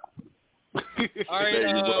 All right,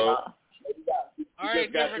 Thank you, bro. All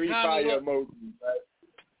right, got different three kind of fire love. emojis, right?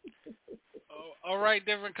 All right,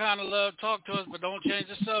 different kind of love. Talk to us, but don't change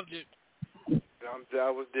the subject.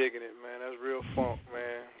 I was digging it, man. That's real funk,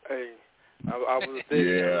 man. Hey, I was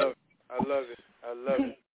digging it. I love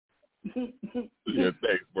it. Yeah,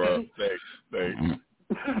 thanks, bro. Thanks.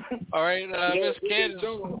 All right, Miss Candace.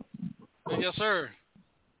 Yes, sir.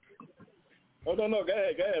 Oh, no, go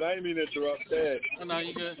ahead. I didn't mean to interrupt. Go ahead. Oh, no,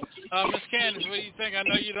 you good. Miss Candace, what do you think? I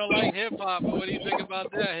know you don't like hip-hop, but what do you think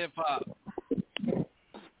about that hip-hop?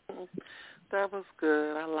 That was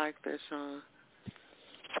good. I like that, Sean.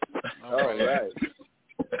 All right.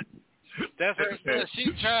 That's her.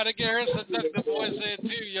 She tried to get her seductive voice in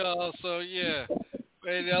too, y'all. So yeah,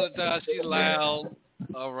 maybe the other time she's loud.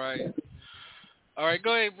 All right.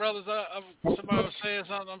 Go ahead, brothers. Somebody was saying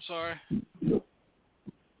something. I'm sorry.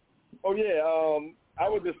 Oh yeah. I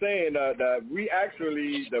was just saying that we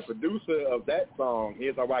actually, the producer of that song,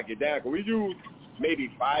 Here's How I Get Down, because we used maybe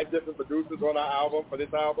 5 different producers on our album for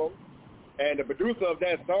this album. And the producer of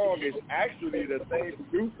that song is actually the same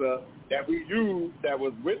producer that we used that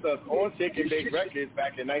was with us on Shake and Bake Records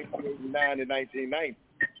back in 1989 and 1990.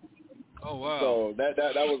 Oh, wow. So that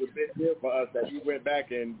was a big deal for us that we went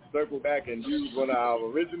back and circled back and used one of our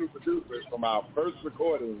original producers from our first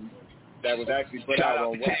recording that was actually put out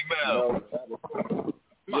on K-Mel.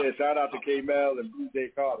 Yeah, shout out to K-Mel and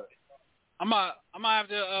BJ Carter. I'm gonna have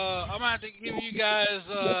to give you guys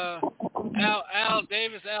Al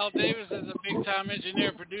Davis. Al Davis is a big time engineer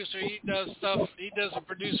and producer. He does stuff. He does a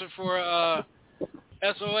producer for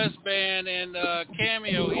SOS Band and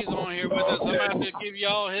Cameo. He's on here with us. I'm gonna have to give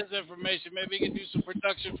y'all his information. Maybe he can do some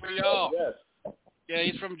production for y'all. Yes. Yeah,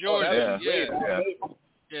 he's from Georgia.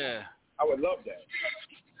 Yeah. I would love that.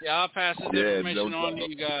 Yeah, I'll pass his information on to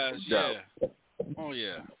you guys. Yeah. Oh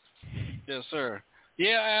yeah. Yes, sir.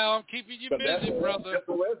 Yeah, Al, I'm keeping you busy, brother.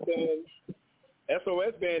 SOS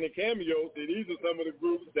Band and Cameo, these are some of the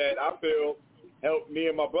groups that I feel helped me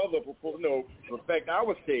and my brother perfect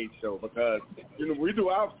our stage show, because we do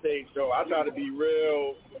our stage show. I try to be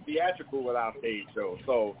real theatrical with our stage show.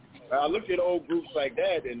 So I look at old groups like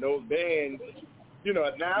that and those bands.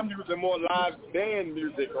 Now I'm using more live band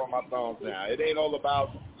music on my songs now. It ain't all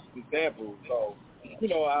about the samples. So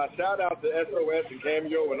I shout out to SOS and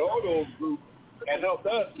Cameo and all those groups that helped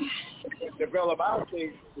us develop our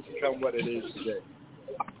things to become what it is today.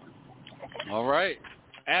 All right.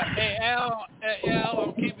 Hey, Al,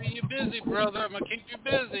 I'm keeping you busy, brother. I'm going to keep you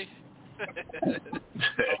busy.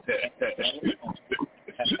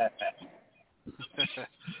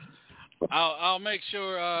 I'll make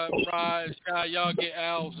sure, Raj, y'all get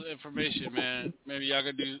Al's information, man. Maybe y'all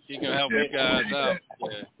he can help you guys out.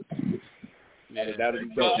 Yeah. That'll be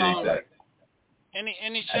so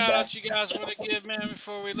Any shout-outs you guys want to give, man,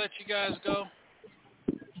 before we let you guys go?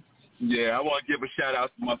 Yeah, I want to give a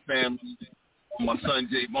shout-out to my family, my son,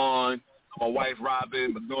 Javon, my wife,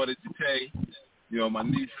 Robin, my daughter, Jate, my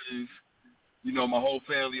nieces, my whole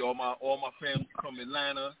family, all my family from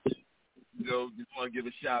Atlanta. Just want to give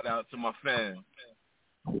a shout-out to my fam.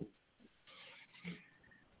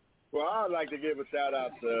 Well, I'd like to give a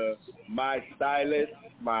shout-out to my stylist,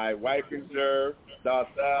 my wife in serve,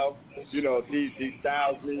 Darcel. She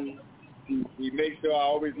styles me. She makes sure I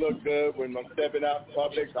always look good when I'm stepping out in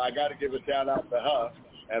public, so I got to give a shout-out to her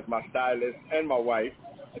as my stylist and my wife.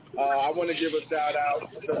 I want to give a shout-out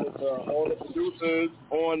to all the producers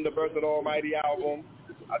on the Birth of the Almighty album.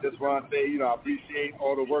 I just want to say, I appreciate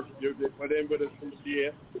all the work you put in with us this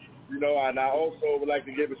year. And I also would like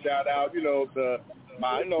to give a shout-out, to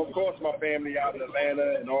my, of course, my family out in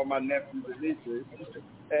Atlanta and all my nephews and nieces.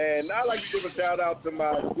 And I'd like to give a shout-out to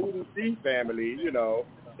my BBC family,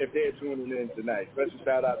 if they're tuning in tonight. Special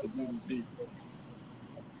shout-out to BBC.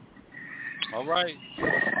 All right.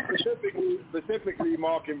 Specifically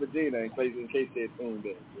Mark and Regina, in case they're tuned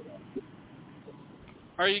in.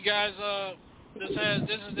 Are you guys This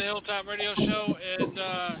is the Hilltop Radio Show, and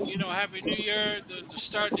Happy New Year. To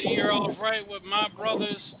start the year off right with my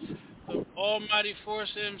brothers, the Almighty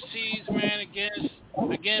Force MCs, man.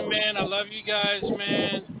 Again, man, I love you guys,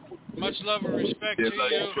 man. Much love and respect to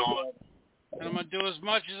you. And I'm gonna do as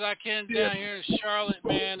much as I can down here in Charlotte,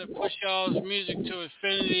 man, to push y'all's music to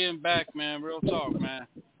infinity and back, man. Real talk, man.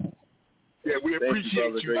 Yeah, we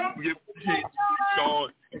appreciate you. We appreciate you, Sean,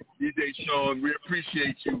 DJ Sean. We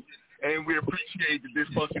appreciate you. And we appreciate the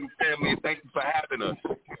Dysfunctional family, and thank you for having us.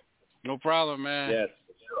 No problem, man. Yes.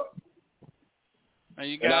 And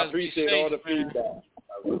you and guys I appreciate be safe, all the man.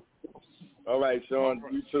 feedback. All right, Sean,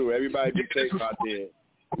 you too. Everybody be safe out there.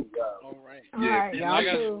 All right. Yeah.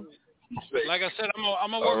 Like I said, I'm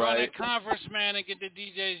gonna work on that conference, man, and get the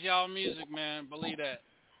DJs y'all music, man. Believe that.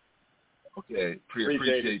 Okay,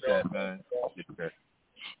 appreciate that, man. Okay.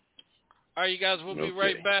 All right, you guys, we'll be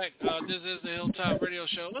right back. This is the Hilltop Radio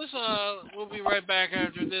Show. We'll be right back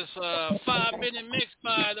after this 5-minute mix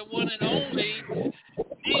by the one and only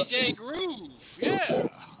DJ Groove. Yeah.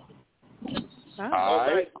 All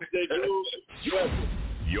right, DJ Groove.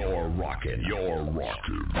 You're rocking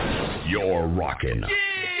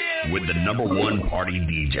with the #1 party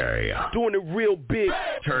DJ. Doing it real big.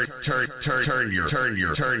 Turn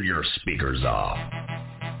your speakers off.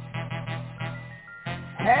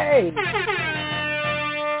 Hey.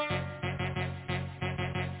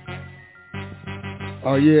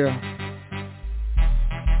 Oh yeah.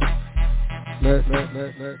 Let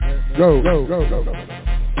go.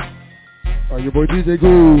 Oh, your boy DJ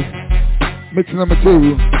Groove. Mix number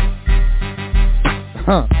 2.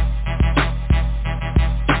 Huh.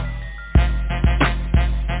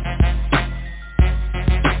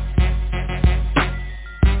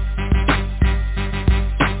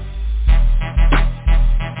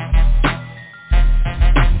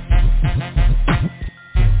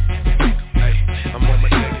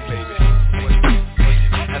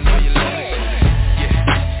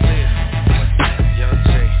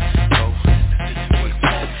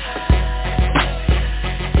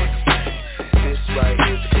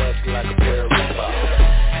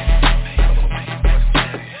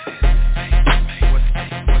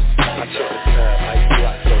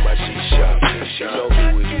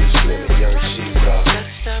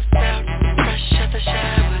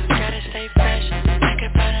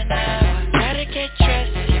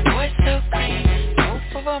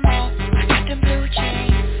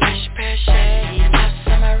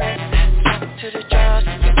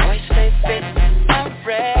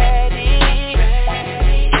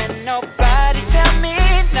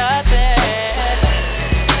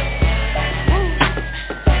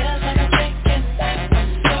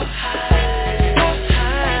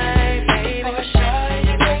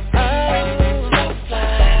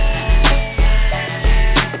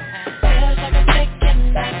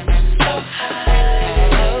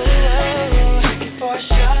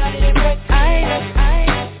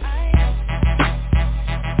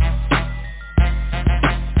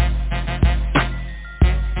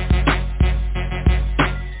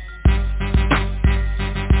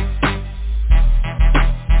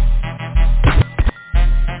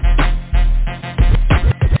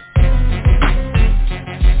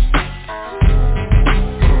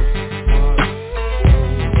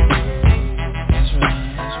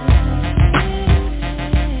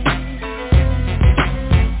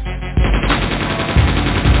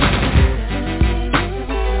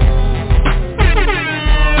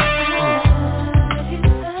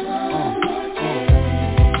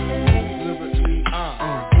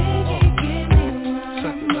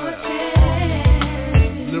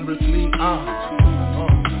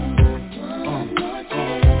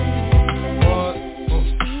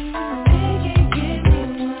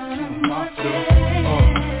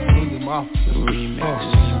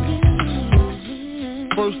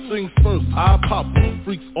 First things first, I pop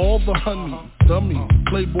freaks all the honey, dummies,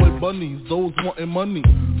 playboy bunnies, those wanting money.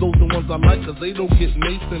 Those the ones I like cause they don't get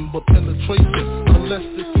Nathan but penetration. Unless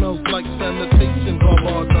it smells like sanitation,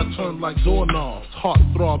 garbage I turn like doorknobs. Heart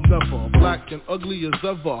throb never, black and ugly as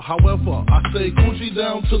ever. However, I say Gucci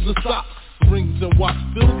down to the socks. Rings and watch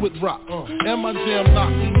filled with rock. And my jam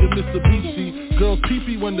knocking the Mitsubishi. Girls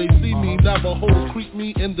pee-pee when they see me. Navajos creep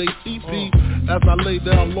me in they teepee. As I lay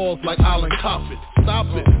down laws like Island Coppet. Stop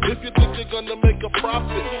it, if you think you're gonna make a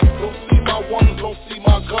profit. Don't see my ones, don't see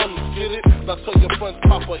my guns. Get it? Now tell your friends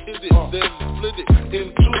Papa hit it. Then split it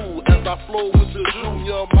in two. As I flow with the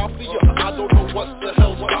Junior Mafia. I don't know what the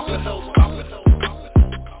hell, stop it.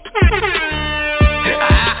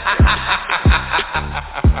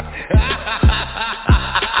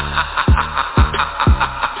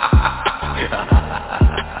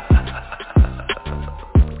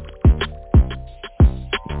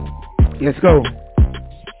 Let's go.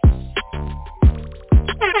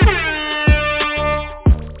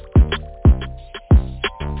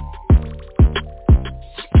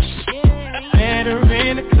 Met her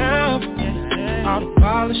in the club, all the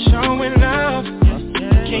ballers showing love.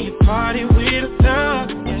 Can you party with a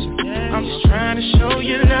thug? I'm just trying to show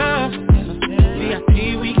you love.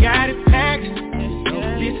 VIP, we got it packed.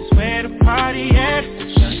 This is where the party at.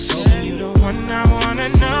 You the one I wanna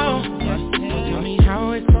know. Tell me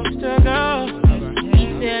how it's supposed to go. He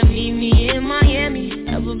said meet me in Miami.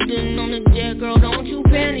 Ever been on a jet, girl, don't you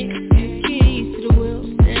panic. Get used to the wheels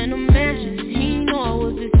and the mansion. He know I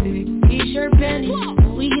was this big t-shirt panties.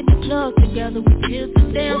 We hit the club together, we did the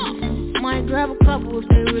dance. Might grab a couple if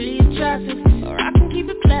they really attractive. Or I can keep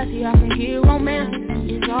it classy, I can get romantic.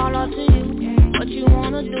 It's all up to you, what you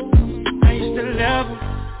wanna do. I used to love him,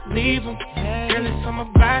 leave him. Girl, it's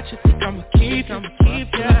something about you, think I'ma keep ya.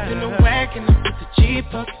 In the wagon, I put the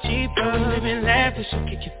Jeep up. We live and laugh, and she'll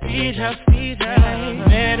kick your feet up.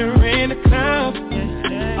 Met her in the club,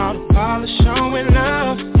 all the ballers showing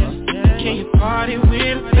love. Can you party with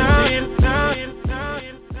a thug?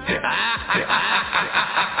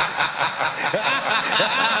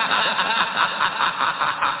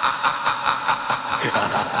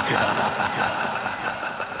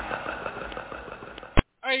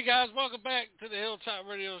 All right, guys, welcome back to the Hilltop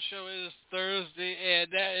Radio Show. It is Thursday,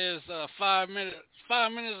 and that is 5 minutes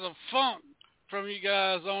of funk from you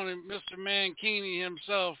guys on Mr. Mankini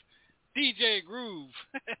himself, DJ Groove.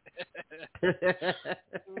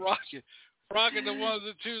 Rocking the ones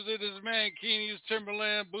and twos in his Mankini's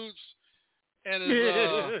Timberland boots and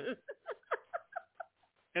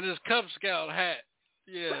his Cub Scout hat.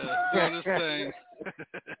 Yeah, doing this thing.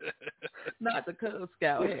 Not the Cub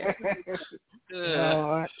Scout hat.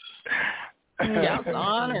 Yeah. Y'all's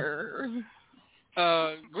honor.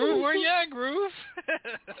 Groove, where you at, Groove?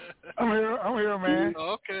 I'm here, man.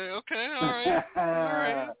 Okay, all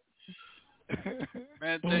right.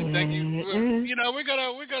 Man, thank you. You know, we're gonna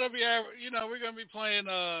be playing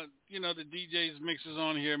the DJs mixes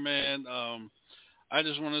on here, man. I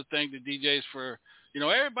just want to thank the DJs for,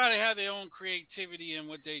 everybody have their own creativity in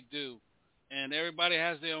what they do, and everybody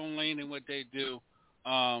has their own lane in what they do.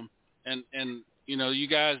 And you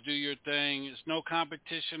guys do your thing. It's no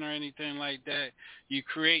competition or anything like that. You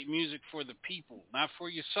create music for the people, not for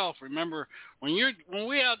yourself. Remember, when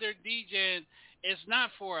we out there DJing, it's not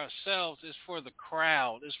for ourselves. It's for the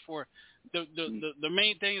crowd. It's for the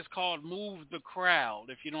main thing is called move the crowd.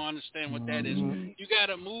 If you don't understand what that is, you got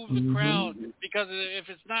to move the crowd, because if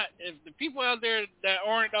the people out there that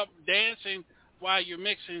aren't up dancing while you're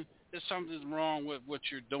mixing, there's something wrong with what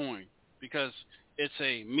you're doing, because it's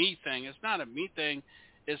a me thing. It's not a me thing.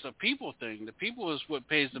 It's a people thing. The people is what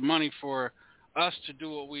pays the money for us to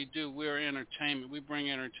do what we do. We're entertainment. We bring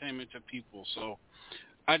entertainment to people. So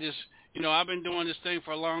I just, I've been doing this thing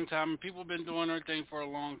for a long time, and people have been doing their thing for a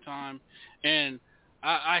long time. And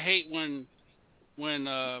I hate when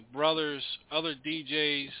brothers, other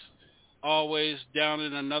DJs, always down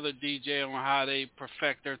in another DJ on how they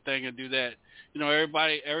perfect their thing and do that.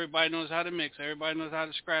 Everybody knows how to mix. Everybody knows how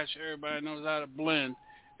to scratch. Everybody knows how to blend.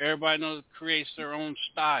 Everybody creates their own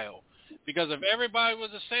style. Because if everybody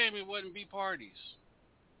was the same, it wouldn't be parties.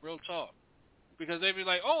 Real talk. Because they'd be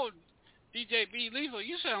like, oh, DJ B Lethal,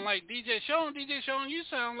 you sound like DJ Sean. DJ Sean, you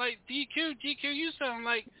sound like DQ. DQ, you sound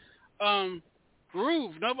like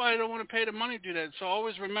Groove. Nobody don't want to pay the money to do that. So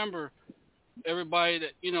always remember, everybody,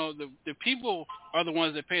 that the people are the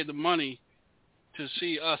ones that pay the money to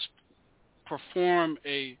see us perform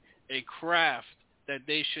a craft that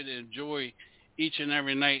they should enjoy each and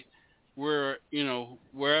every night,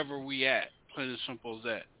 wherever we at. Plain as simple as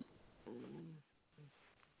that.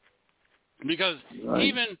 Because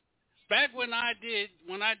even back when I did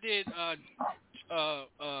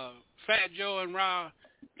Fat Joe and Ra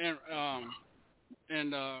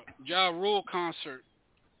and Ja Rule concert,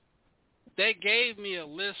 they gave me a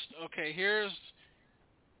list. Okay, here's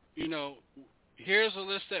a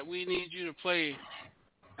list that we need you to play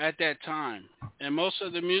at that time. And most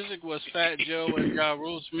of the music was Fat Joe and Ja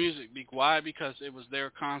Rule's music. Why? Because it was their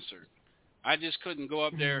concert. I just couldn't go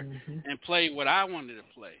up there and play what I wanted to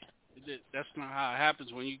play. That's not how it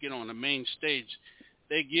happens when you get on the main stage.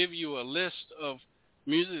 They give you a list of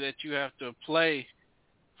music that you have to play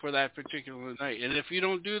for that particular night. And if you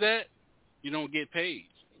don't do that, you don't get paid.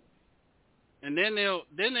 And then they'll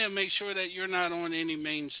make sure that you're not on any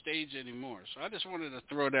main stage anymore. So I just wanted to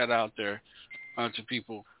throw that out there to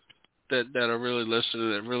people that are really listening,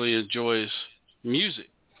 that really enjoys music.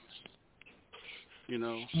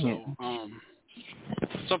 So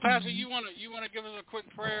So, Pastor, you want to give us a quick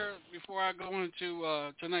prayer before I go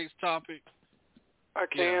into tonight's topic? I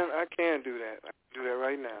can do that. I can do that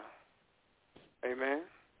right now. Amen.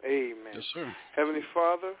 Amen. Yes, sir. Heavenly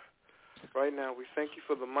Father, right now we thank you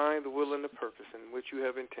for the mind, the will, and the purpose in which you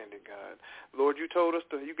have intended, God. Lord, you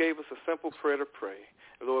gave us a simple prayer to pray.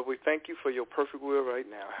 Lord, we thank you for your perfect will right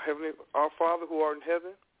now. Heavenly, our Father who art in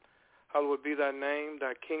heaven, hallowed be thy name,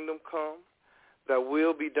 thy kingdom come, thy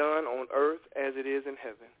will be done on earth as it is in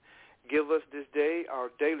heaven. Give us this day our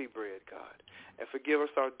daily bread, God, and forgive us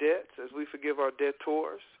our debts as we forgive our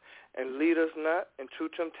debtors, and lead us not into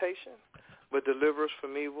temptation, but deliver us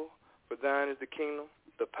from evil. For thine is the kingdom,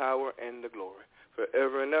 the power, and the glory,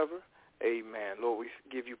 forever and ever. Amen. Lord, we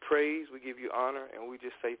give you praise, we give you honor, and we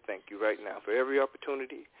just say thank you right now for every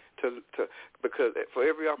opportunity because for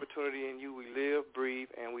every opportunity in you we live, breathe,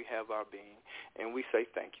 and we have our being. And we say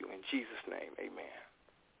thank you in Jesus' name. Amen.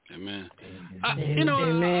 Amen.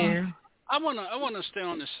 Amen. I wanna stay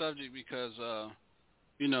on this subject because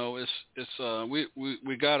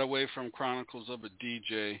we got away from Chronicles of a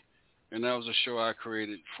DJ, and that was a show I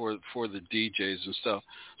created for the DJs and stuff.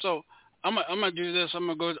 So I'm gonna do this.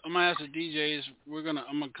 I'm gonna ask the DJs. I'm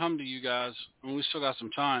gonna come to you guys, and we still got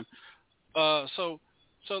some time. So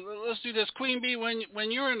let's do this. Queen Bee,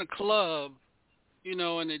 when you're in a club,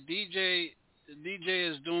 and the DJ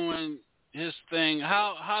is doing his thing,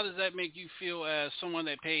 how does that make you feel as someone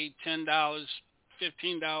that paid $10,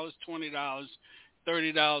 $15, $20,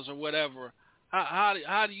 $30 or whatever? How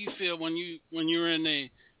do you feel when you're in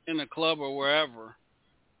a club or wherever,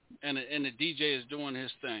 and the DJ is doing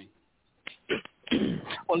his thing?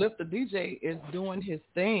 Well, if the DJ is doing his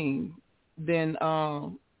thing, then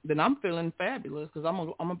I'm feeling fabulous because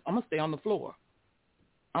I'm gonna stay on the floor.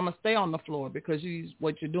 I'm gonna stay on the floor because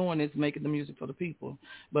what you're doing is making the music for the people.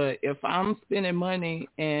 But if I'm spending money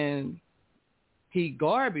and he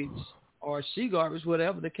garbage or she garbage,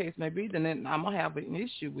 whatever the case may be, then I'm gonna have an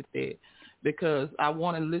issue with that because I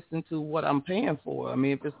want to listen to what I'm paying for. I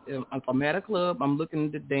mean, if I'm at a club, I'm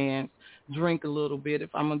looking to dance, drink a little bit if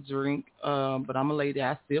I'm a drink, but I'm a lady,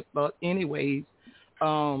 I sip. But anyways, if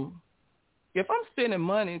I'm spending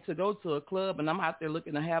money to go to a club and I'm out there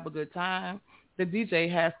looking to have a good time, the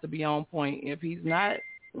DJ has to be on point. If he's not,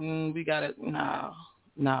 we got to,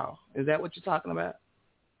 no. Is that what you're talking about?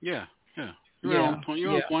 Yeah. You're on point.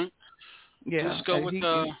 You're on point. Yeah. Let's go with,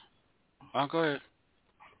 go ahead.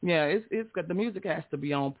 Yeah, it's got, the music has to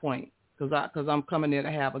be on point because I'm coming there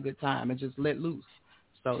to have a good time and just let loose.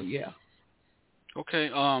 So, yeah. Okay,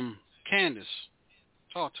 Candace,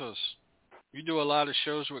 talk to us. You do a lot of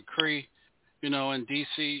shows with Cree, in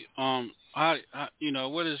DC.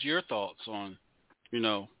 What is your thoughts on, in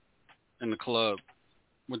the club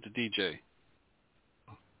with the DJ?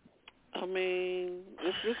 I mean,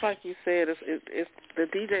 it's just like you said. It's the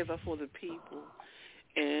DJs are for the people,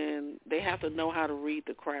 and they have to know how to read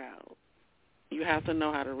the crowd. You have to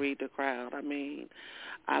know how to read the crowd. I mean,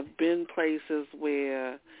 I've been places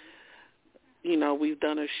where, we've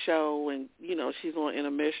done a show and, she's on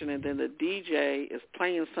intermission, and then the DJ is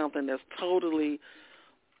playing something that's totally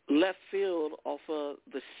left field off of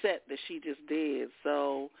the set that she just did.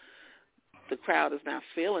 So the crowd is not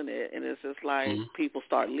feeling it, and it's just like people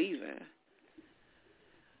start leaving.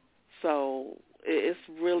 So it's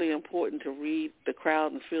really important to read the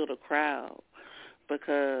crowd and feel the crowd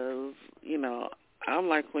because, I'm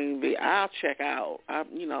like Queen Bee. I'll check out.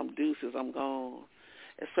 I'm deuces. I'm gone,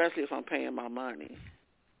 especially if I'm paying my money.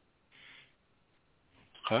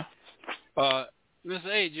 Okay. Miss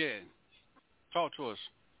AJ, talk to us.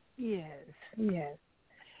 Yes.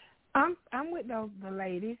 I'm with the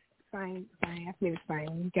ladies. Same thing. I feel the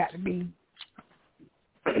same.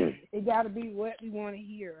 It got to be what we want to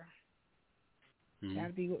hear. Got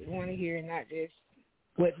to be what we want to hear, and not just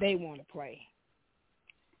what they want to play.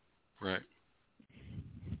 Right.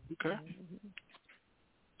 Okay.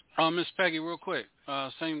 Miss Peggy, real quick.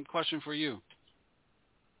 Same question for you.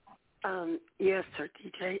 Yes, sir,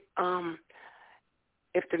 DJ.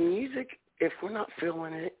 If the music, if we're not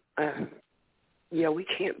feeling it, we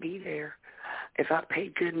can't be there. If I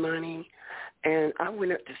paid good money and I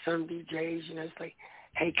went up to some DJs, it's like,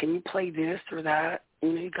 hey, can you play this or that?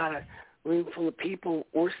 You got a room full of people.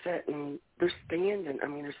 We're sitting, they're standing. I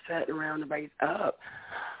mean, they're sitting around, everybody's up.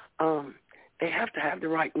 They have to have the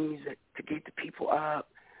right music to get the people up.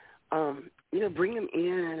 Bring them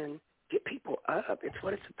in and get people up. It's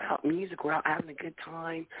what it's about, music. We're out having a good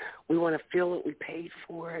time. We want to feel it. We paid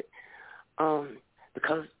for it.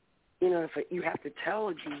 Because, if you have to tell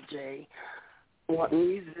a DJ what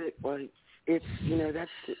music, it's, that's,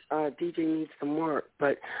 DJ needs some work.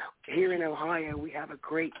 But here in Ohio, we have a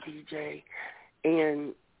great DJ,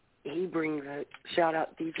 and he brings a shout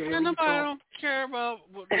out DJ. And nobody don't care about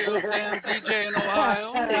the damn DJ in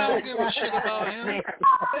Ohio. I don't give a shit about him.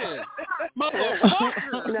 Yeah.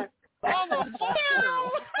 Motherfucker. Motherfucker.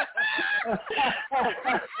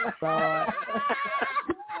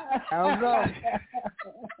 How's up?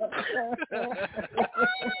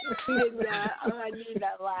 I need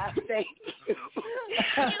that laugh. Thank you.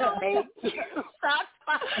 Thank you. Stop.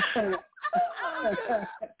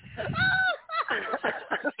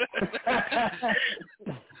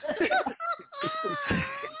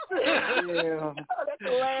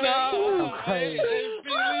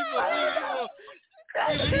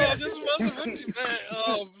 This wasn't with you,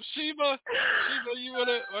 man. Sheba, you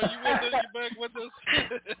back with us?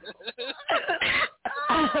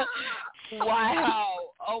 Wow.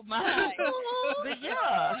 Oh my. But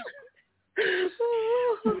yeah.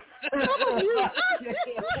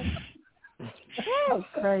 Oh,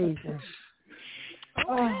 crazy. Okay.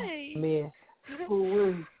 Oh, man. I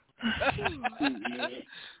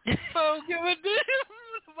don't give a damn.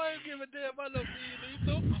 I don't give a damn. I know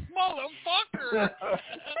you, motherfucker.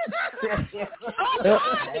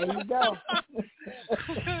 There you go.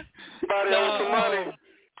 Somebody owes some money.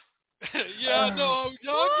 Yeah, I know.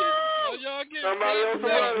 Y'all get somebody owes some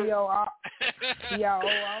money. Y'all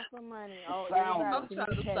owe some money. Oh, I'm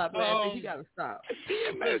trying to stop, man. You gotta stop.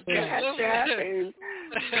 Let's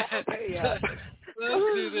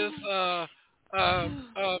do this.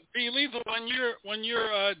 B. Lethal, when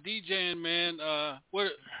you're DJing, man,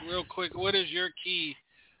 real quick, what is your key?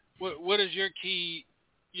 What is your key?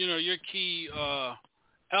 Your key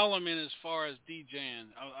element as far as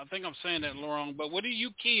DJing. I think I'm saying that wrong, but what do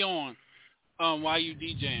you key on while you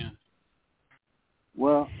DJing?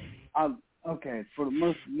 Well, for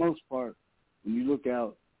the most part, when you look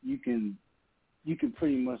out, you can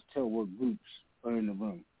pretty much tell what groups are in the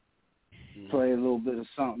room. Play a little bit of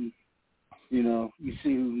something, you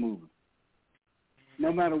see who's moving.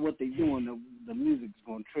 No matter what they're doing, the music's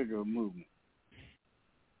going to trigger a movement.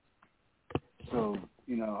 So,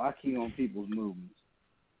 I key on people's movements.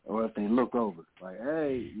 Or if they look over, like,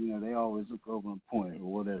 hey, they always look over and point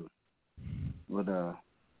or whatever. But,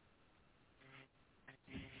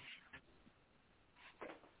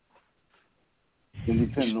 it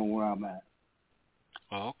depends on where I'm at.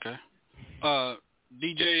 Oh, okay.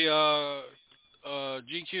 DJ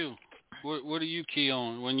GQ, what do you key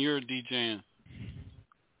on when you're DJing?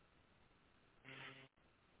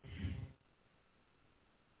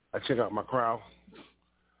 I check out my crowd,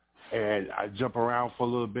 and I jump around for a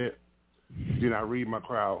little bit. Then I read my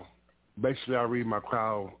crowd. Basically, I read my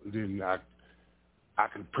crowd. Then I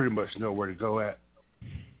can pretty much know where to go at.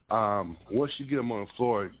 Once you get them on the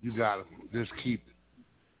floor, you gotta just keep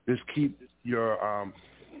your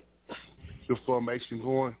formation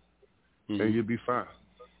going, and you'll be fine.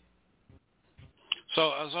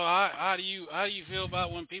 So how do you feel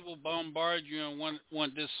about when people bombard you and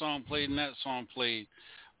want this song played and that song played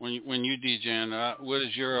when you DJing? What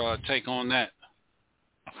is your take on that?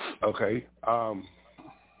 Okay.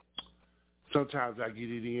 Sometimes I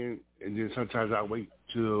get it in, and then sometimes I wait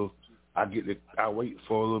till I wait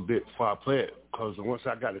for a little bit before I play it, because once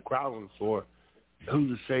I got the crowd on the floor,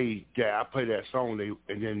 who's to say that I play that song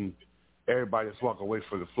and then everybody just walk away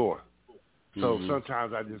from the floor? So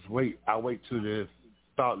sometimes I just wait. I wait till the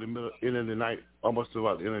start the middle, end of the night, almost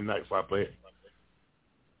about the end of the night before I play it.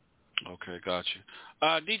 Okay, got you.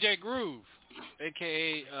 DJ Groove,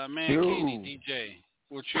 aka Man Katie DJ.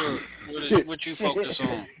 What you focus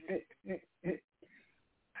on?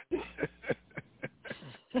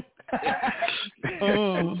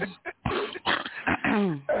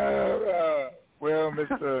 Well,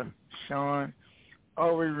 Mr. Sean,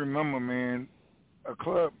 always remember, man, a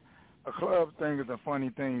club thing is a funny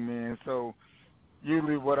thing, man. So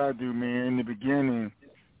usually what I do, man, in the beginning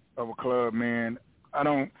of a club, man,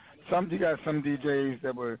 you got some DJs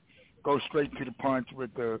that will go straight to the punch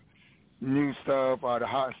with the new stuff or the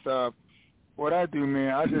hot stuff. What I do,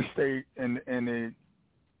 man, I just stay in the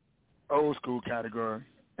old school category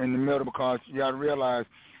in the middle, because you got to realize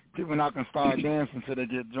people not going to start dancing until they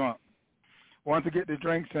get drunk. Once they get the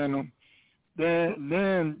drinks in them,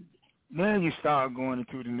 then you start going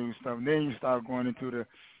into the new stuff. Then you start going into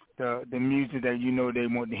the music that they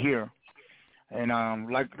want to hear. And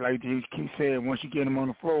like you keep saying, once you get them on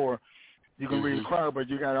the floor, you can read the crowd, but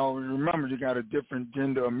you got to always remember you got a different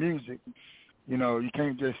genre of music. You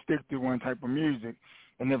can't just stick to one type of music.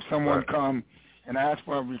 And if someone come and ask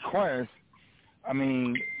for a request, I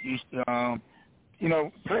mean,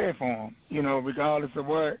 play it for them. Regardless of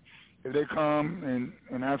what, if they come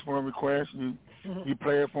and ask for a request, you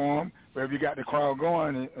play it for them. But if you got the crowd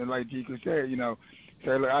going, and like Deacon said, you know,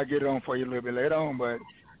 say, look, I'll get it on for you a little bit later on, but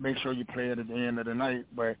make sure you play it at the end of the night.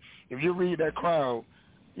 But if you read that crowd,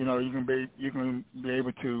 you know, you can be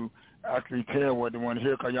able to actually tell what they want to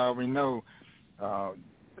hear, because you already know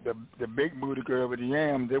the big booty girl with the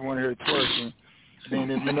yam, they want to hear twerking.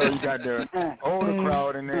 Then if you know you got the older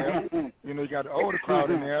crowd in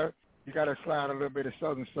there, you got to slide a little bit of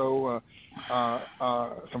Southern Soul,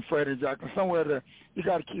 some Freddie Jackson, somewhere you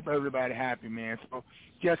got to keep everybody happy, man. So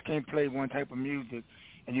you just can't play one type of music,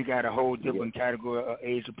 and you got a whole different category of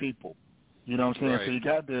age of people. You know what I'm saying? Right. So you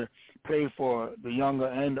got to play for the younger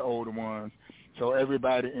and the older ones, so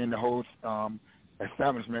everybody in the whole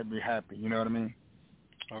establishment be happy. You know what I mean?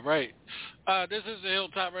 All right. This is the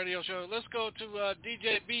Hilltop Radio Show. Let's go to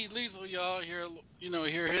DJ B Lethal, y'all. Hear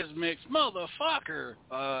his mix. Motherfucker.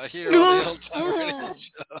 Here on the Hilltop Radio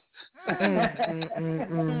Show.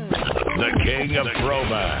 The king of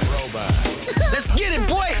throwback. Let's get it,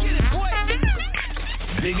 boy.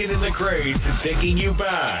 Digging in the crates and taking you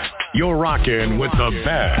back. You're rocking with the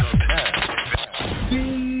best.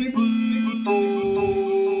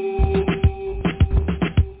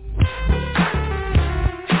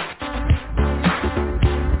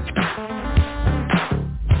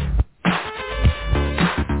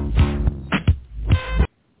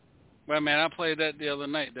 Well, man, I played that the other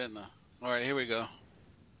night, didn't I? All right, here we go.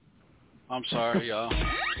 I'm sorry, y'all.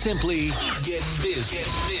 Simply get busy.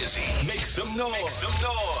 Make some noise.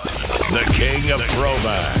 The king of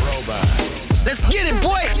throwback. Let's get it,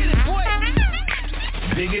 boy.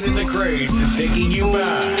 Digging in the crates and taking you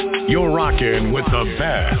back. You're rocking with the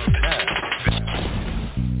best.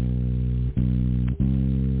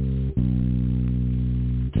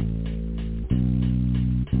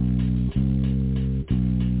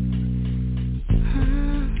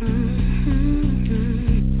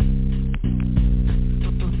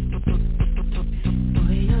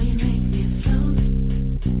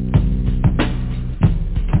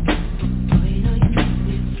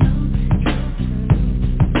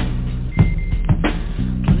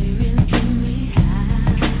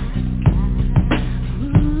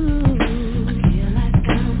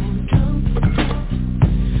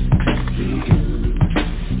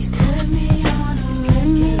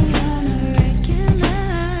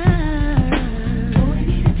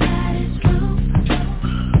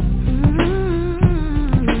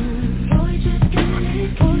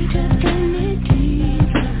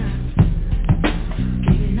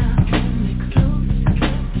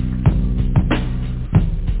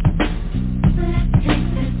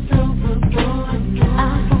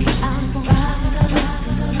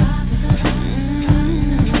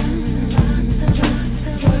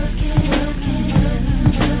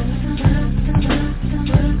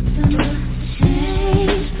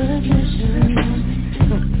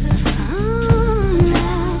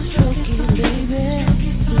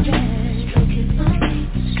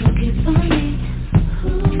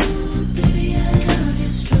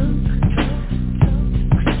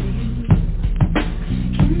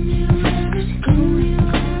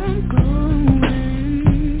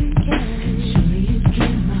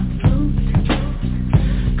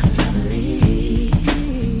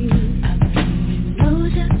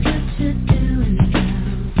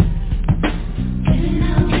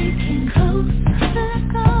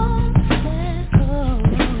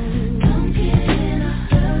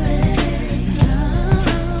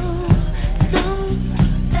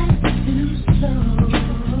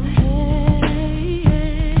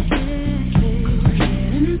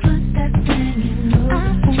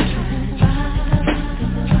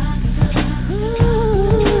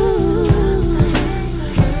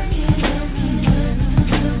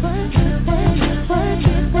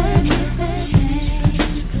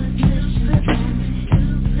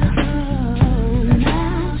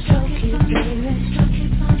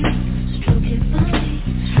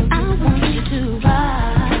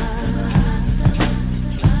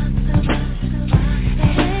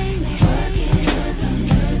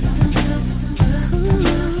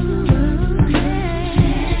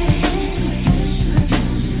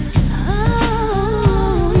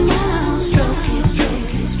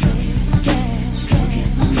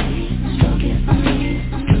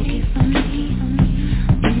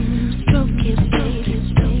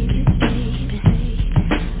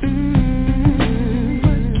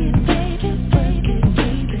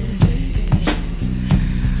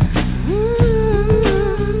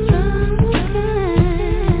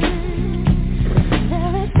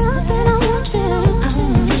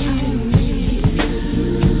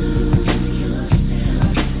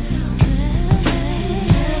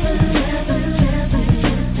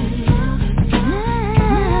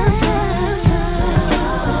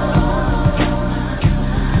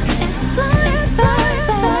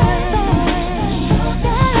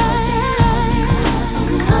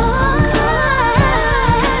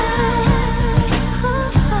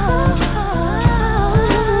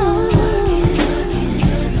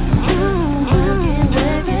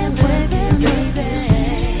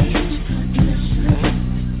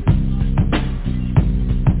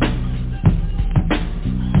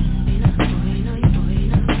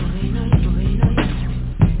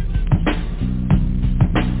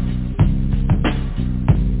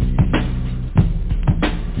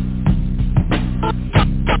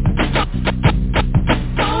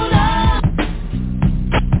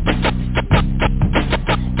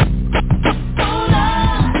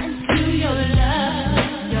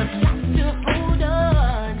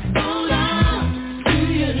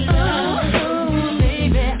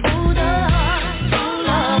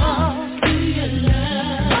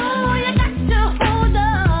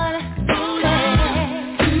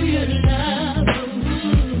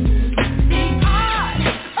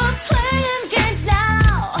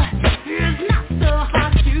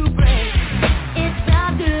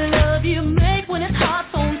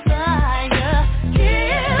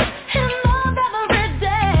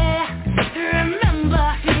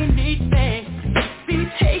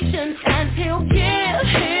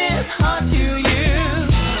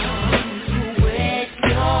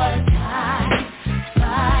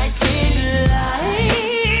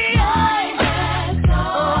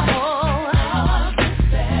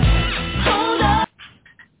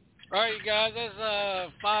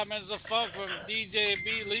 from DJ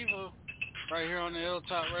B. Lever right here on the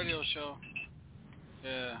Hilltop Radio Show.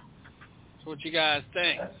 Yeah. So what you guys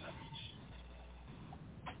think?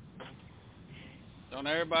 Don't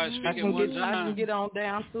everybody speak at one time. I can get on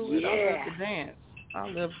down to it. I love to dance. I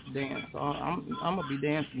love to dance. So I'm going to be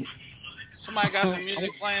dancing. Somebody got some music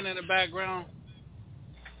playing in the background.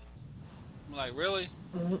 I'm like, really?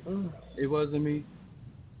 It wasn't me.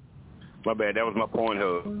 My bad. That was my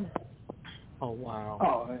Pornhub. Oh,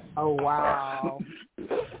 wow. Oh wow.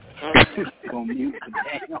 All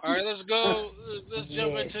right, let's go. Let's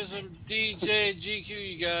jump into some DJ GQ,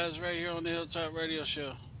 you guys, right here on the Hilltop Radio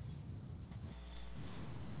Show.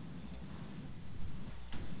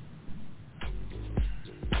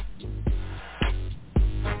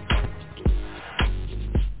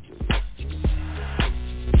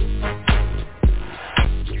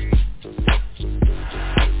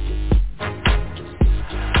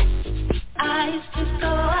 I used to go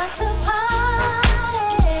out to party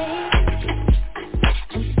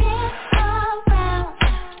and dance around,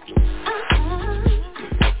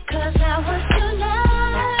 'cause I was too nervous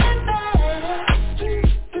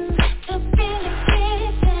to really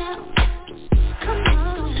get down. Come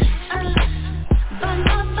on, but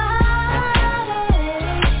my body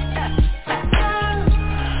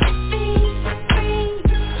beat free.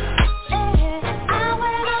 I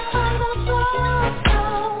went up on the floor.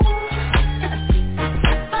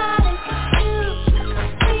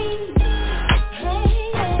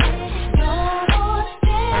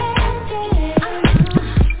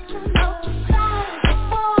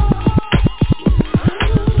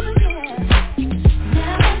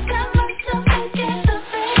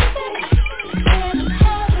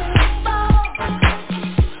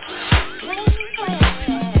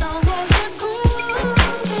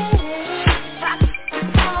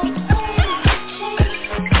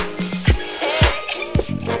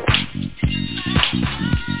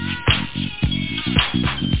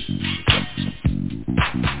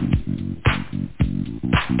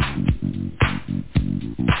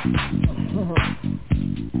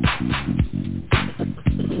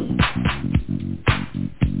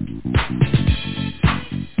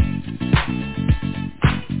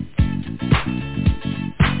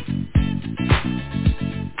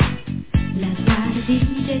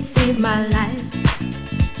 My life.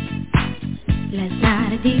 Last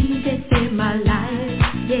night a DJ saved my life,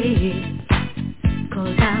 yeah.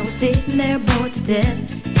 'Cause I was sitting there bored to death,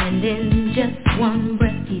 and in just one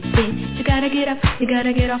breath he said, you gotta get up, you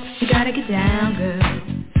gotta get off, you gotta get down, girl.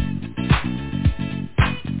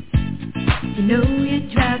 You know you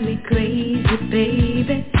drive me crazy,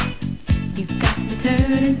 baby. You got me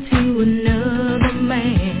turning to another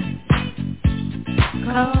man.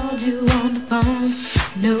 Called you on the phone,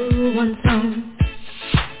 no one's home.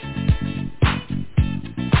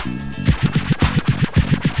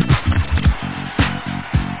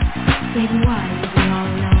 Then why is it all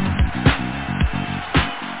alone?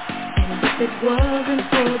 And if it wasn't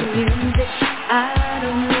for the music, I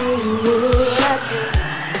don't know what I'd do.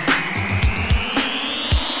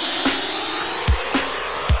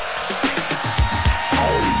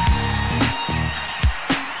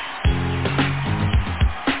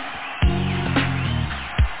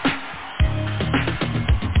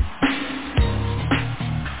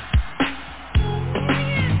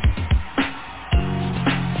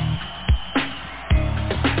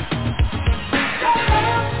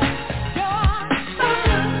 Your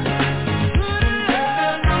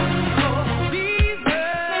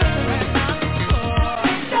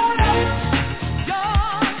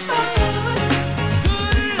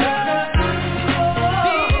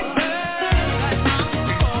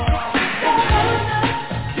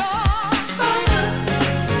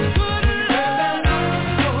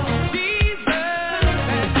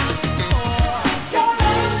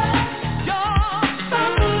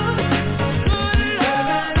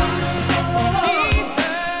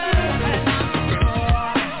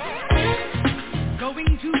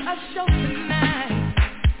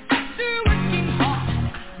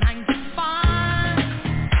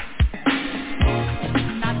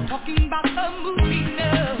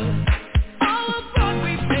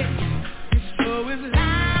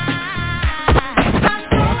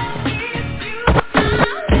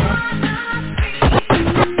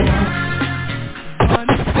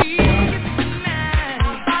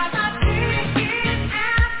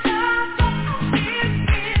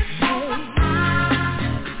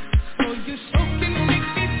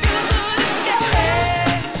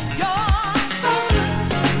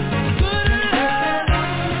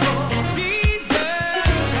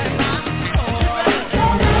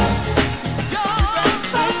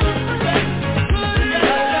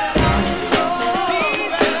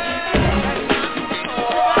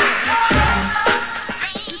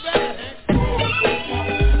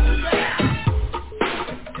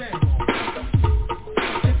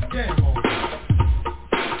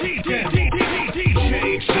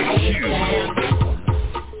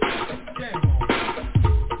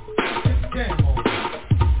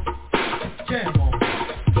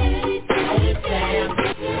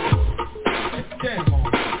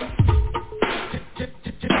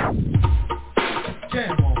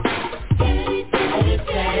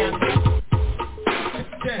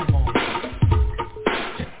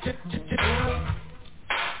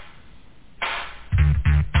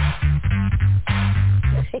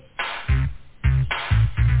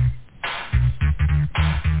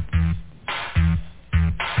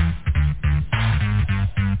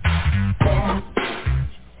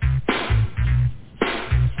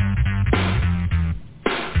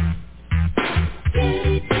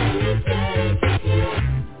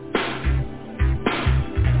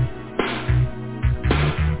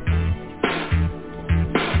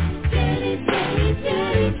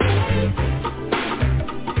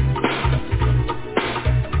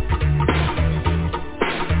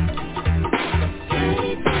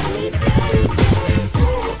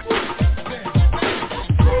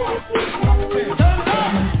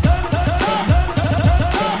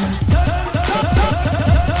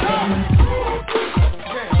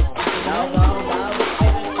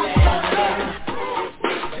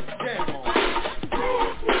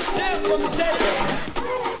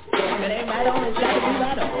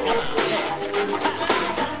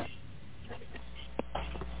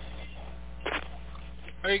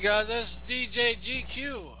Hey guys, that's DJ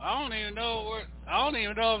GQ. I don't even know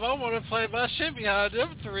if I want to play my shit behind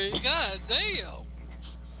them three. God damn,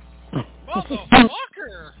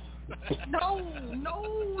 motherfucker! No.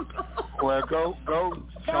 Well, go,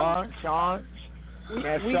 Sean.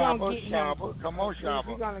 That's we Shabba. Come on, Shabba.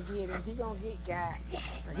 We're gonna get him. He's gonna get got.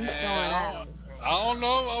 He's Man, showing out. I don't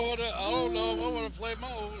know if I wanna play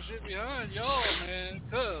my old shit behind y'all, man.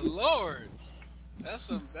 Good Lord, that's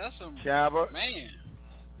some Shabba. Man.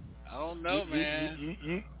 I don't know,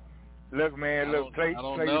 man. Look, man. Play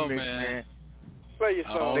your mix, man. Play your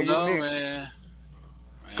song. I don't know, man.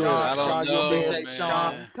 I don't know,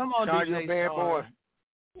 man. Come on, Sean, DJ you're a bad boy.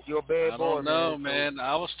 You're a bad boy, I don't know, man.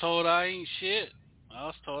 I was told I ain't shit. I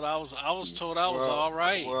was told I was all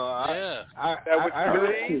right. Well, yeah. I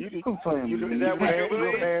heard you did that way.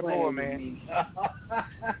 You're a bad boy, man.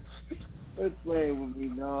 Quit playing with me,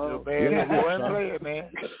 no. You're a bad boy. Play it, man.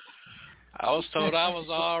 I was told I was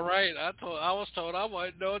all right. I was told I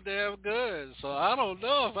wasn't no damn good. So I don't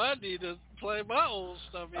know if I need to play my old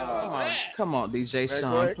stuff. Come on, DJ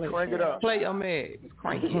Sean. Crank it up. Play your mix.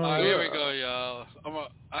 Crank it. All right, here we go, y'all.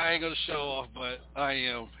 I ain't gonna show off, but I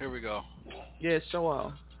am. Here we go. Yeah, show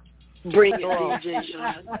off. Bring it, DJ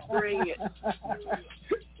Sean. Bring it.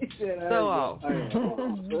 Show off.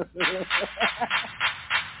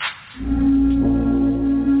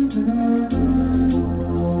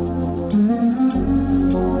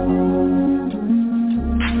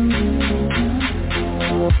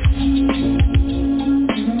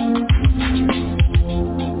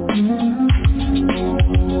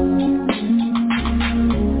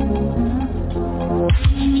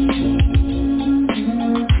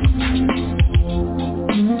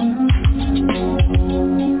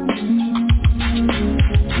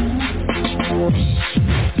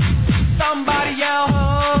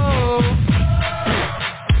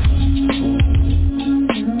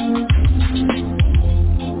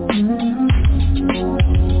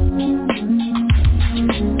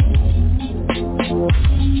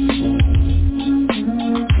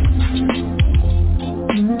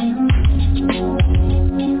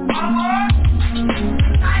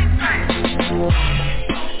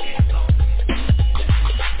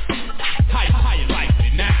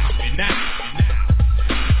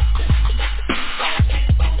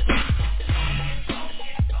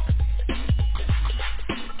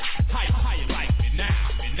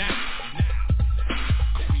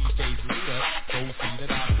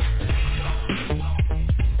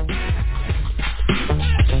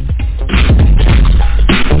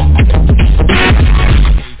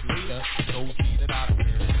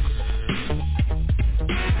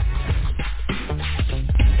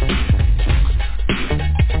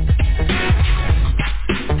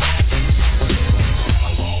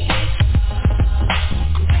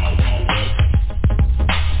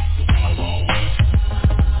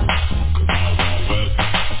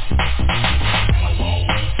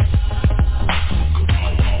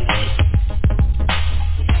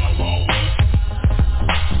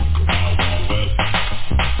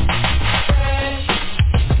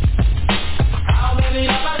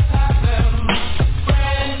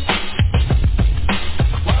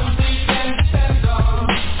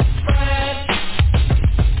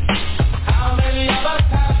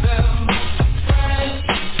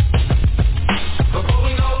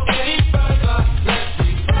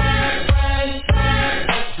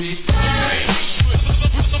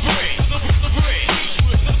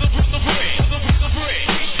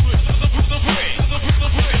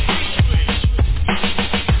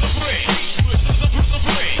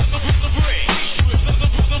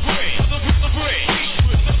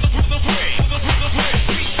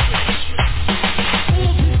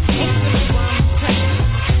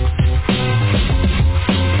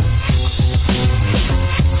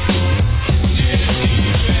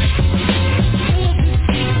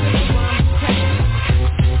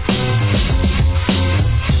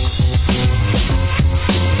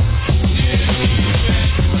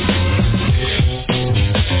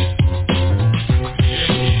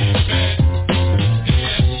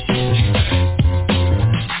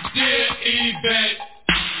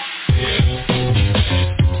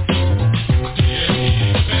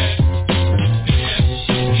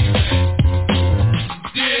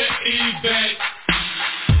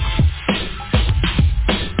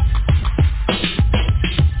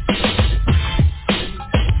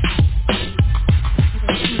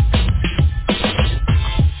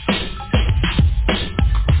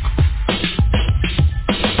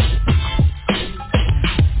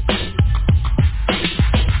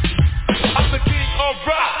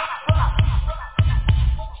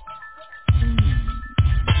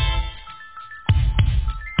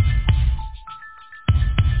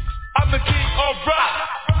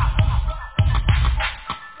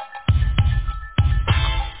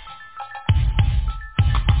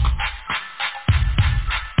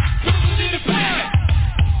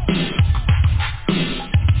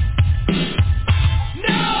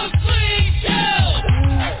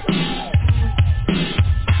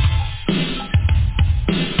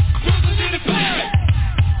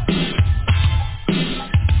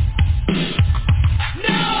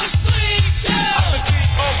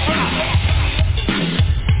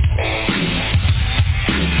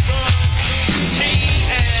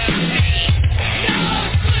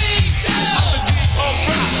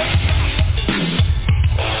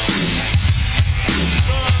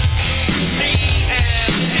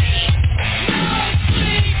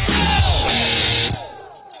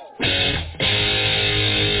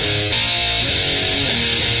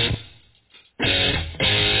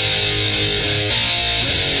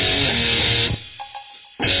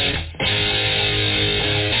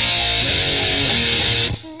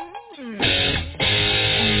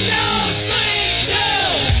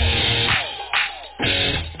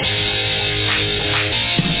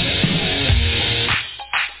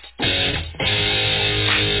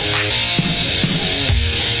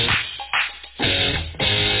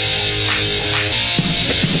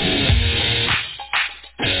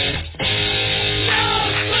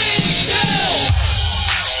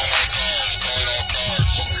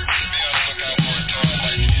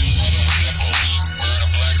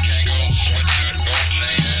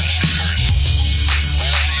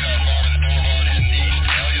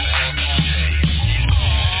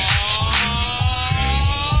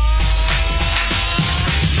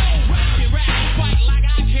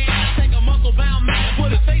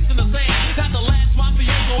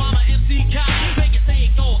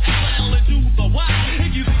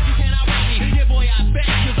 respect,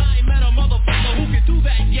 cause I ain't met a motherfucker who can do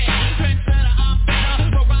that yet. Trendsetter, I'm better,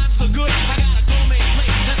 my rhymes are good. I got a gourmet plate,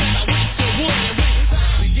 and then I went to wood. And when the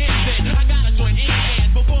battle begins, then I gotta join in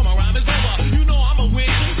and before my rhyme is over, you know I'ma win.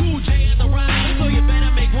 Cool J and the rhyme, so you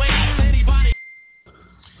better make way. Anybody.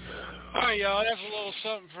 Alright, y'all, that's a little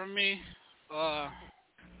something from me. I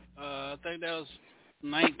think that was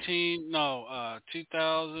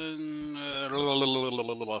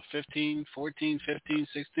 2015, 14, 15,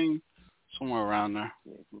 16, somewhere around there.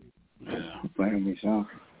 Yeah. Playing me, Sean.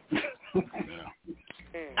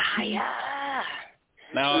 Yeah.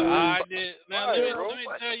 Now I did. Now let me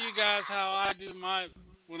tell you guys how I do my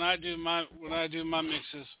when I do my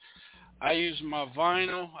mixes. I use my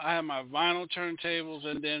vinyl. I have my vinyl turntables,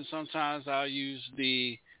 and then sometimes I'll use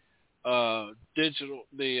the digital,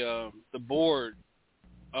 the board,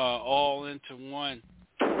 all into one.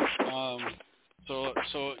 So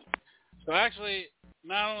actually,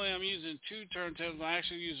 not only I'm using 2 turntables, I'm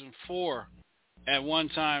actually using 4 at one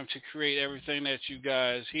time to create everything that you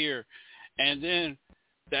guys hear. And then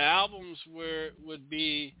the albums would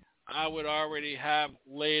be, I would already have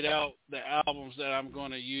laid out the albums that I'm going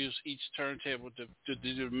to use each turntable to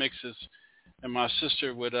do the mixes, and my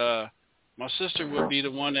sister would be the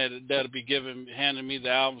one that'll be handing me the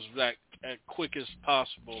albums back as quick as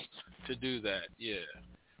possible to do that. Yeah.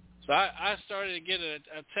 So I started to get a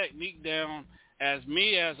technique down as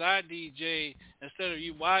I DJ, instead of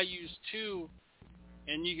why use 2,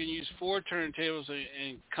 and you can use 4 turntables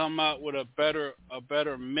and come out with a better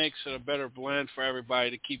mix and a better blend for everybody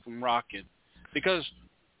to keep them rocking. Because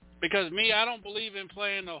me, I don't believe in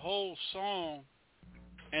playing the whole song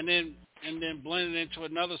and then blending it into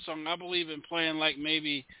another song. I believe in playing like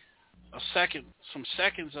maybe some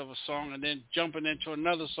seconds of a song, and then jumping into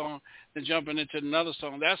another song, then jumping into another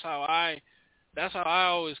song. That's how I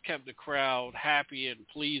always kept the crowd happy and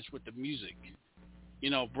pleased with the music.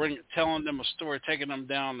 Telling them a story, taking them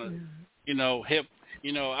down to, hip.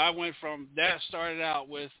 I went from that, started out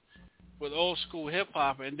with old school hip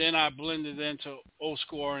hop, and then I blended into old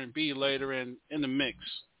school R&B later in the mix.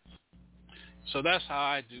 So that's how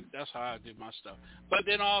I do my stuff. But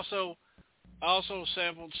then I also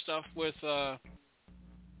sampled stuff with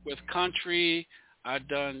country. I've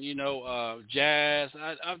done jazz.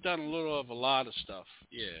 I've done a little of a lot of stuff.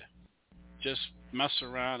 Yeah, just messing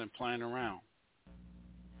around and playing around.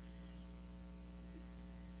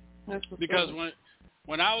 Because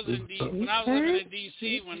when I was living in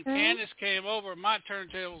DC, when Candace came over, my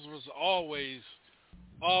turntables was always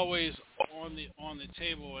on the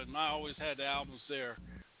table, and I always had the albums there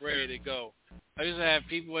ready to go. I used to have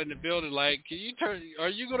people in the building like, are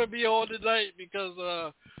you gonna be on tonight?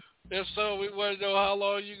 Because if so, we want to know how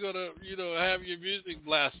long you gonna have your music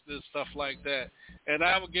blasted and stuff like that. And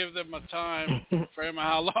I would give them a time frame of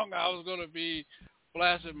how long I was gonna be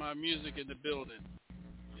blasting my music in the building.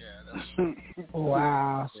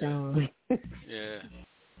 Wow, Sean. Yeah.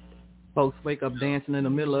 Folks wake up dancing in the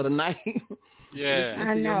middle of the night. Yeah.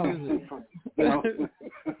 I know.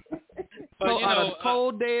 But out of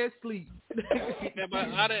cold dead sleep. Yeah, but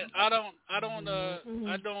I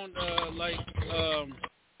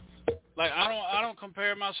don't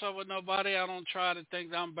compare myself with nobody. I don't try to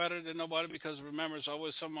think that I'm better than nobody, because remember, it's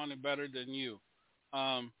always somebody better than you.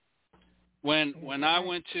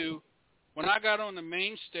 When I got on the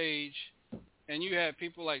main stage, and you had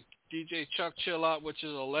people like DJ Chuck Chillout, which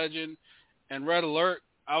is a legend, and Red Alert,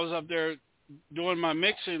 I was up there doing my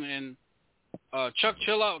mixing, and Chuck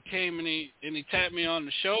Chillout came and he tapped me on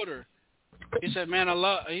the shoulder. He said, "Man, I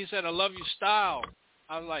love your style."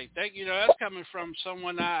 I was like, "Thank you." That's coming from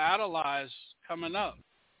someone I idolized coming up.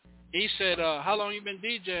 He said, "How long you been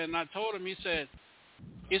DJing?" And I told him. He said,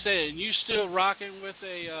 "You still rocking with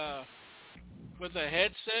a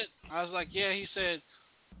headset?" I was like, "Yeah." He said,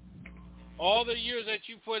 "All the years that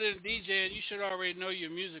you put in DJing, you should already know your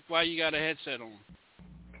music while you got a headset on."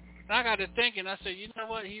 And I got to thinking. I said, "You know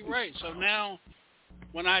what? He right." So now,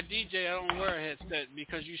 when I DJ, I don't wear a headset,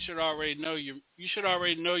 because you should already know your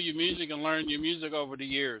music and learn your music over the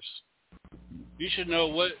years. You should know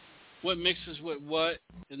what mixes with what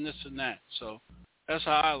and this and that. So that's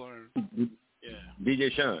how I learned. Yeah.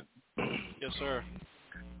 DJ Sean. Yes, sir.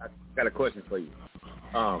 I got a question for you.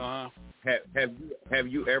 Have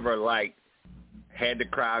you ever had the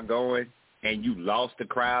crowd going and you lost the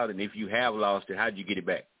crowd, and if you have lost it, how'd you get it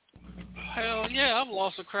back? Hell yeah, I've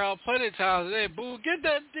lost a crowd plenty of times. Hey, boo, get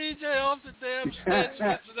that DJ off the damn stage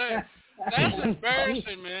today. That's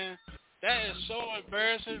embarrassing, man. That is so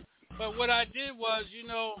embarrassing. But what I did was,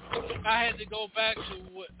 I had to go back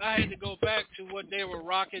to what they were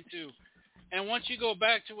rocking to. And once you go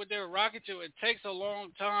back to what they were rocking to, it takes a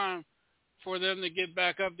long time for them to get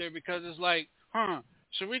back up there because it's like,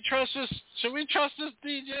 should we trust this? Should we trust this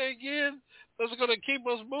DJ again? That's going to keep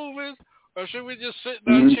us moving, or should we just sit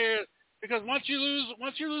in our chairs? Because once you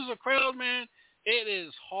lose a crowd, man, it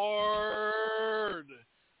is hard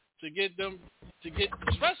to get them,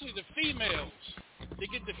 especially the females, to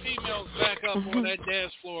get the females back up on that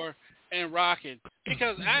dance floor and rocking.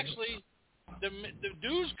 Because actually, the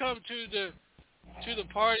dudes come to the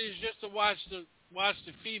parties just to watch the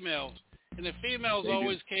females, and the females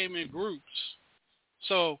always came in groups.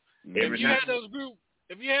 So if you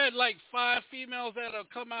had like 5 females that'll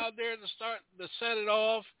come out there to set it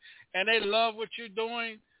off, and they love what you're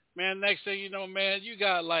doing, man, next thing you know, man, you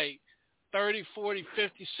got like 30, 40,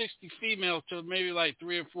 50, 60 females to maybe like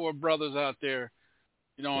 3 or 4 brothers out there,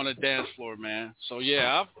 on the dance floor, man. So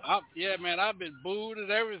yeah, I've been booed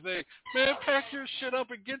and everything. Man, pack your shit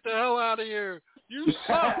up and get the hell out of here. You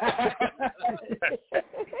suck.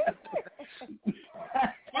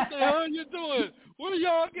 What the hell are you doing? Where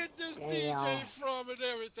y'all get this DJ from and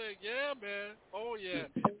everything? Yeah, man. Oh yeah.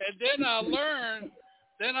 And then I learned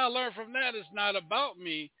from that it's not about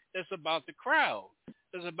me. It's about the crowd.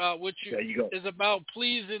 It's about it's about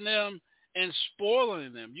pleasing them and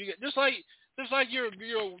spoiling them. You get just like your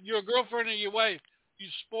girlfriend and your wife. You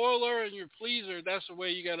spoil her and you please her. That's the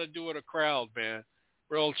way you got to do it. A crowd, man.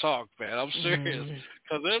 Real talk, man. I'm serious.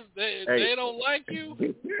 Because if they don't like you,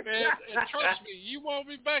 man, and trust me, you won't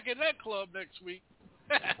be back in that club next week.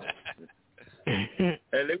 Hey,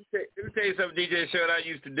 let me tell you something, DJ Sean, I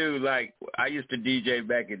used to do. Like, I used to DJ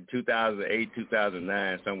back in 2008,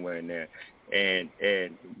 2009, somewhere in there. And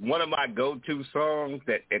one of my go-to songs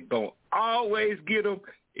that going to always get them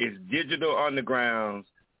is Digital Underground's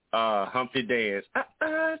Humpty Dance.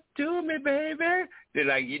 Do me, baby. They're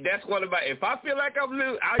like, that's one of my, if I feel like I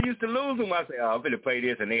used to lose them, I say, I'm going to play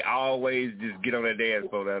this, and they always just get on the dance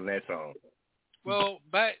floor on that song. Well,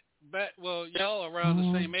 well, y'all around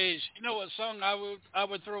the same age. You know what song I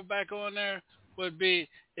would throw back on there would be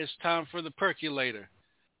It's Time for the Percolator.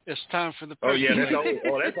 It's time for the percolator. Oh,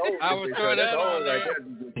 yeah, that's old. I would throw that on there,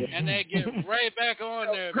 and then get right back on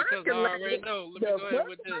there because I already know. Let me go ahead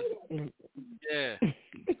with this. Yeah.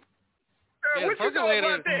 Yeah,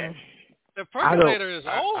 the percolator is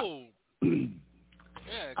old.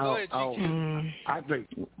 Yeah, go ahead, GQ. I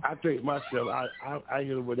think myself, I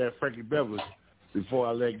hit him with that Frankie Beverly before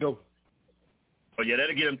I let go. Oh yeah,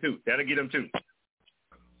 that'll get him too. But that'll get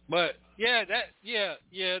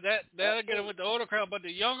him with the older crowd. But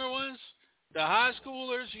the younger ones, the high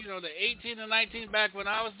schoolers, the 18 and 19 back when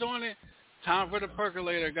I was doing it, Time for the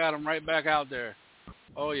Percolator got them right back out there.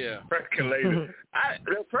 Oh yeah, Percolator.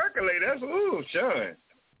 The Percolator. That's Sean.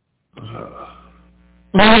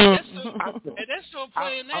 And they're still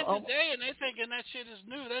playing that today, and they thinking that shit is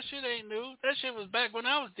new. That shit ain't new. That shit was back when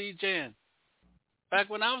I was DJing. Back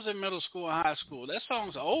when I was in middle school and high school. That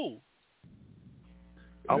song's old.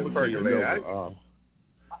 I'm impressed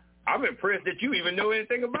that you even know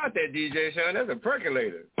anything about that, DJ Sean. That's a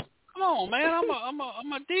percolator. Come on, man. I'm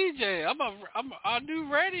a DJ. I do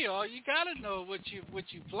radio. You gotta know what you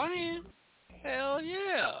playing. Hell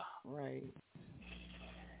yeah. Right.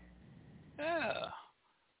 Yeah.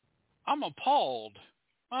 I'm appalled.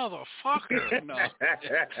 Motherfucker. No.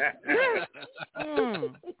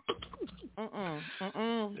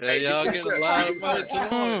 Yeah, y'all get a lot of money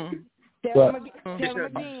tonight. Did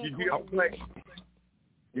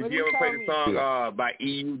you ever play the song by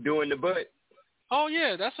EU Doing the Butt? Oh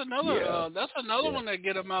yeah, that's another one that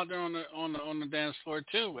get them out there on the dance floor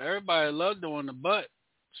too. Everybody loved doing the butt,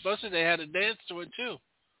 especially they had to dance to it too.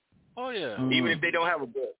 Oh yeah, even if they don't have a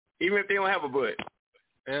butt.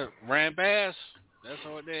 Yeah, ramp ass. That's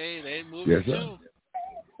what they move it too.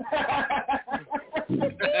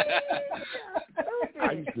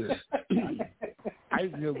 I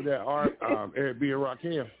used to hear with that Eric B. and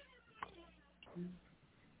Rakim.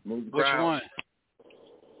 Which one?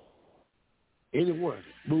 Anyone.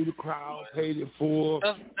 Move the crowd, pay the full.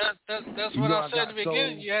 That's what I said at the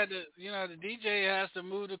beginning. You had to, the DJ has to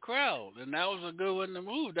move the crowd, and that was a good one to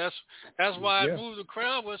move. That's why Move the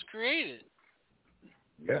Crowd was created.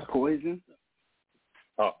 Yeah. Poison.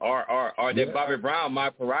 Or that Bobby Brown, My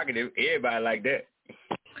Prerogative. Everybody like that.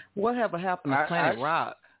 Whatever happened to Planet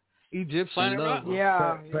Rock? Egyptian Love.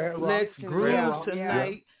 Yeah. Let's groove tonight.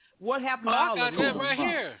 Yeah. What happened to all of them?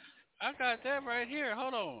 I got that right here.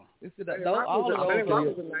 Hold on. All of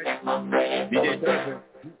those. DJ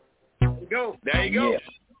Go. There you go.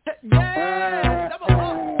 Yeah.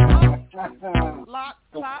 Lock.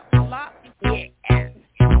 Yeah.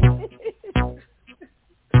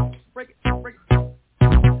 Break it.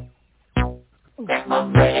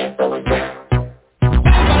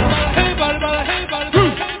 Everybody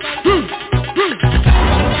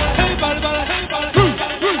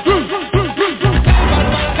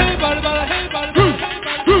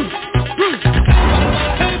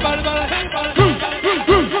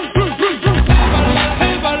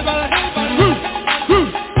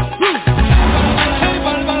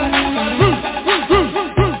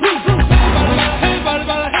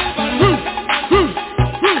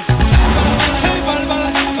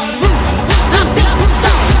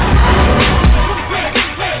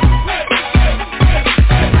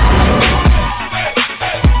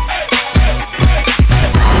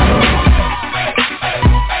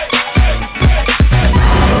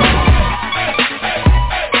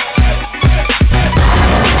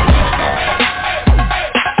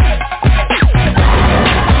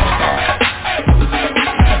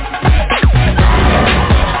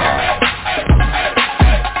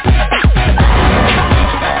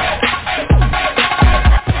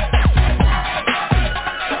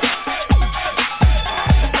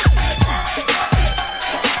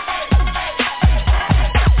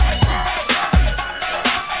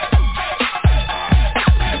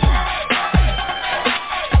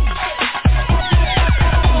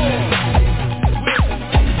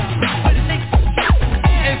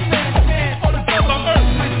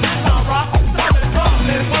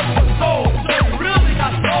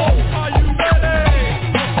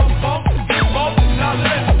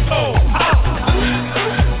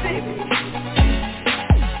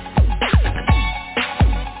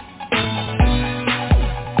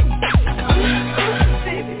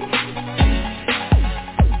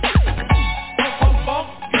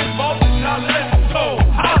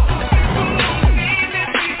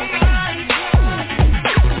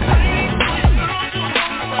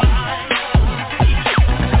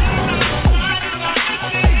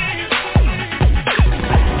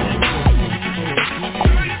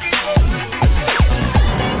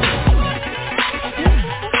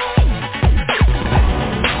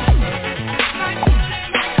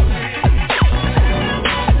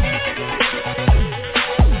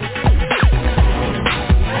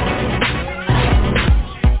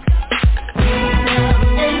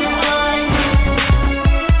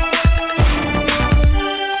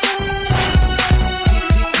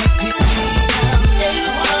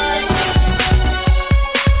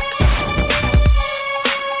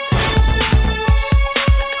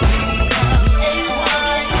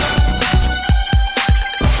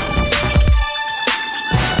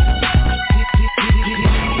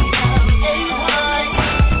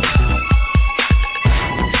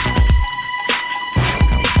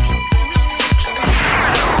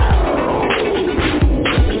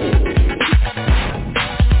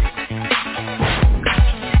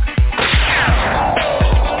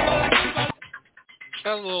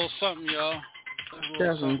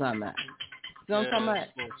That's what I'm talking about. You know what I'm talking about?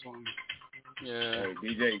 Yeah. Hey,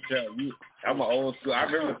 DJ Chuck, I'm an old school. I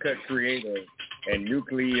remember Cut Creator and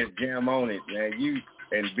Nucleus Jam on it, man. You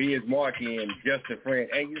and B is Marky and Just a Friend.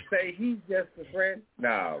 And you say he's just a friend?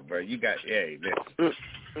 No, bro. You got, hey,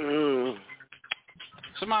 listen.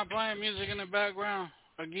 Somebody playing music in the background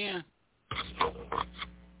again.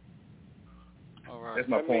 All right. That's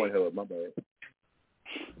my Pornhub, my bad.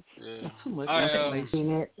 Yeah.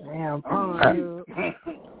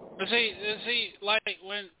 But see, like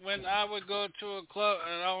when I would go to a club,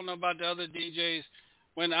 and I don't know about the other DJs,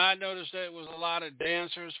 when I noticed that it was a lot of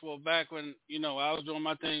dancers, well, back when, I was doing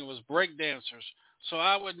my thing, it was break dancers. So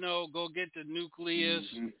I would go get the Nucleus,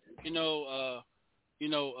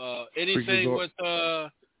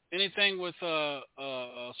 anything with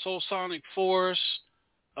Soul Sonic Force,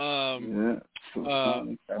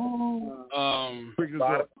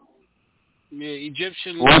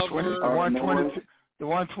 Egyptian Lover, 122, the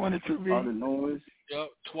 122 beat. All the noise. Yep,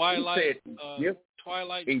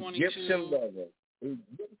 Twilight 22. Egyptian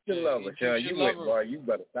Lover, child. You went, boy. You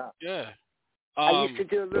better stop. Yeah. I used to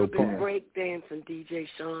do a little bit of break dancing, DJ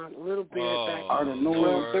Sean. A little bit back in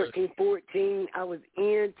 12, 13, 14. I was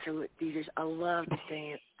into it, DJ. I love to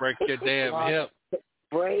dance. Break your damn hip.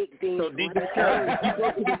 Break dance. So DJ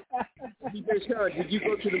Sean, did you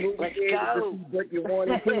go to the movie theater to see Breaking 1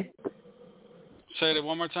 and 2? Say that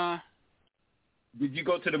one more time. Did you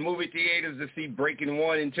go to the movie theaters to see Breaking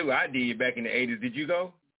 1 and 2? I did back in the 80s. Did you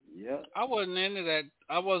go? Yeah. I wasn't into that.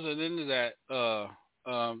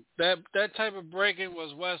 That type of breaking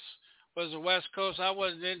was the West Coast. I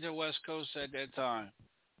wasn't into West Coast at that time.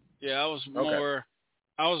 Yeah, I was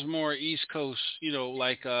more East Coast,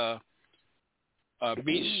 like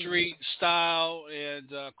Beat Street style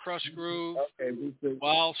and Crush Groove,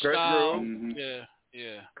 Wild Crush Style. Groove.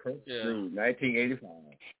 Yeah. Crush Groove, 1985.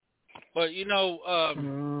 But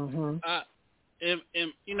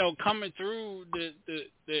coming through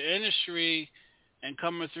the industry and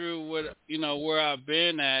coming through what where I've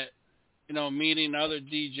been at, meeting other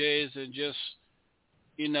DJs and just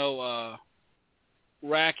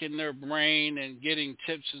racking their brain and getting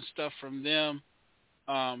tips and stuff from them.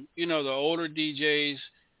 The older DJs,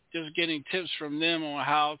 just getting tips from them on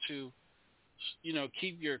how to,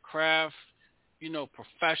 keep your craft,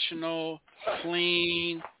 professional,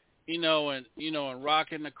 clean, and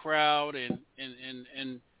rocking the crowd and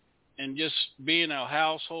just being a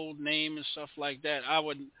household name and stuff like that. I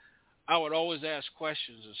would always ask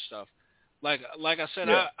questions and stuff. Like I said,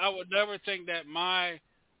 yeah. I would never think that my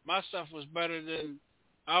stuff was better than.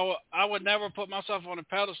 I would never put myself on a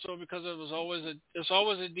pedestal because it's always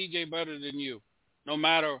a DJ better than you, no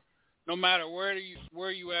matter where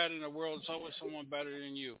you at in the world. It's always someone better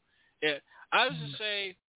than you. Yeah, I used to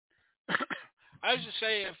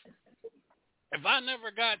say if I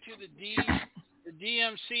never got to the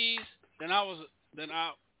DMCs, then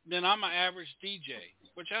I'm an average DJ,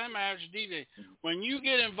 which I'm an average DJ. When you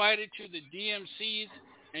get invited to the DMCs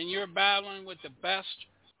and you're battling with the best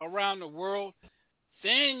around the world,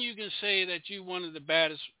 then you can say that you're one of the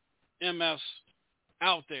baddest MFs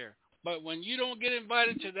out there. But when you don't get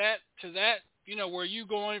invited to that, where you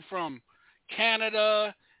going from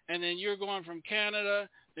Canada, and then you're going from Canada,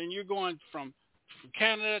 then you're going from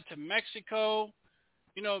Canada to Mexico,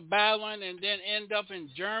 battling, and then end up in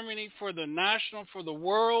Germany for the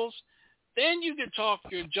worlds, then you can talk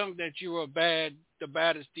your junk that you were the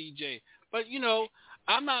baddest DJ. But,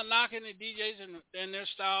 I'm not knocking the DJs and their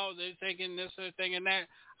style. They're thinking this, they're thinking that.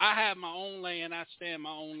 I have my own lane, and I stay in my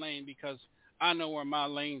own lane because I know where my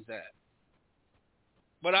lane's at.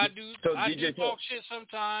 But I do talk shit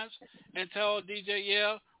sometimes and tell a DJ,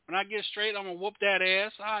 yeah, when I get straight, I'm gonna whoop that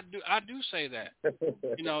ass. I do say that.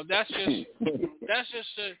 That's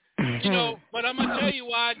just But I'm gonna tell you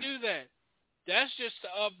why I do that. That's just to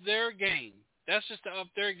up their game. That's just to up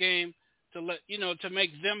their game to let to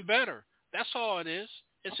make them better. That's all it is.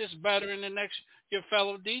 It's just bettering your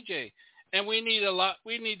fellow DJ. And we need a lot.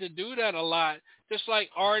 We need to do that a lot. Just like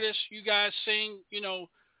artists, you guys sing,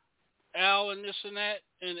 Al and this and that,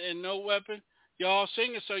 and No Weapon, y'all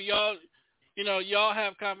sing it. So y'all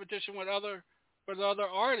have competition with other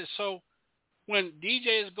artists. So when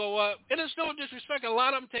DJs go up, and it's no disrespect. A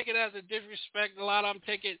lot of them take it as a disrespect. A lot of them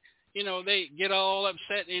take it, they get all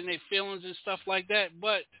upset in their feelings and stuff like that.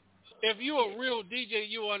 But if you're a real DJ,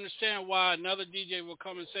 you will understand why another DJ will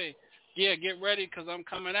come and say, yeah, get ready because I'm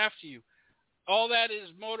coming after you. All that is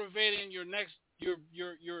motivating the next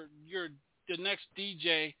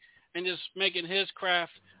DJ and just making his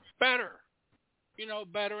craft better,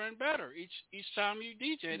 better and better each time you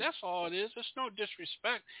DJ. That's all it is. There's no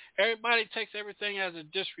disrespect. Everybody takes everything as a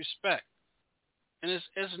disrespect. and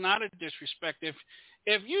it's not a disrespect. If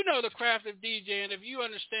you know the craft of DJing, if you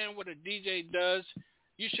understand what a DJ does,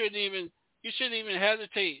 you shouldn't even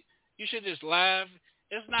hesitate. You should just laugh.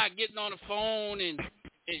 It's not getting on the phone and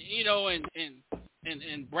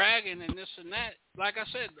bragging and this and that. Like I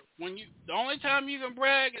said, the only time you can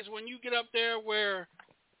brag is when you get up there where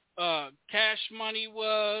Cash Money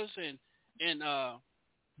was and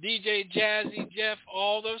DJ Jazzy Jeff,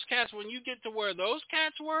 all those cats. When you get to where those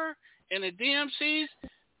cats were in the DMCs,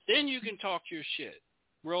 then you can talk your shit.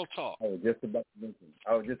 Real talk. I was just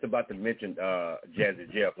about to mention Jazzy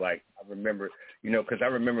Jeff. Like, I remember, because I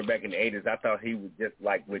remember back in the 80s, I thought he was just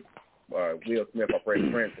like with Will Smith or Freddie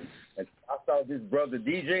Prinze. And I saw this brother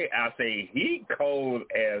DJ, I say, he cold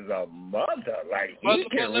as a mother. Like, he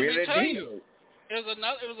can really DJ. It was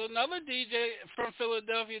another DJ from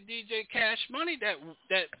Philadelphia, DJ Cash Money, that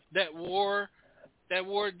wore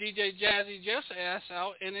DJ Jazzy Jeff's ass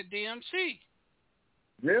out in a DMC.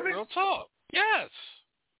 Really? Real talk. Yes.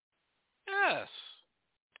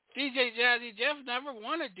 DJ Jazzy Jeff never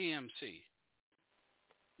won a DMC.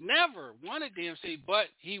 Never won a DMC, but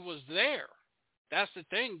he was there. That's the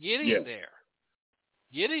thing. Getting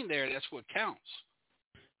there, that's what counts.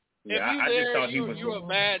 Yeah, if you're there, you're a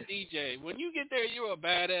bad DJ. When you get there, you're a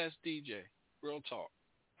badass DJ. Real talk.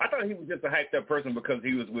 I thought he was just a hyped up person because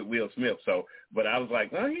he was with Will Smith. So, but I was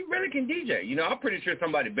like, well, he really can DJ. I'm pretty sure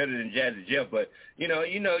somebody better than Jazzy Jeff. But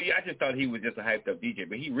I just thought he was just a hyped up DJ.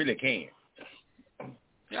 But he really can.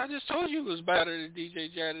 Yeah, I just told you he was better than DJ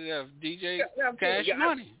Jazzy Jeff. DJ Cash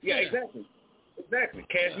Money. Exactly.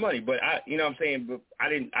 Cash Money. But what I'm saying, but I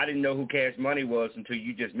didn't know who Cash Money was until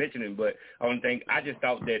you just mentioned him. But I just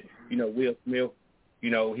thought that Will Smith.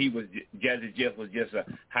 He was Jazzy Jeff was just a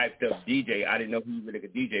hyped up DJ. I didn't know he was really a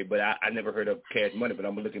DJ, but I never heard of Cash Money. But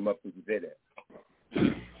I'm gonna look him up since you said that.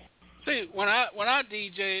 See, when I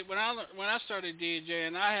started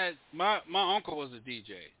DJing, I had my uncle was a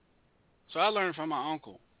DJ, so I learned from my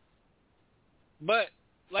uncle. But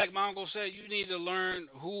like my uncle said, you need to learn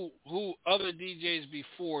who other DJs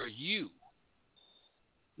before you.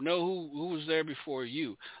 Know who was there before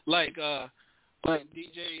you, like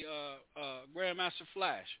DJ Grandmaster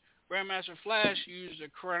Flash. Grandmaster Flash used a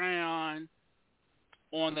crayon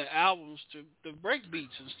on the albums to break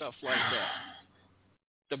beats and stuff like that.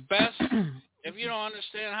 The best, if you don't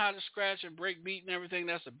understand how to scratch and break beat and everything,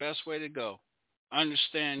 that's the best way to go.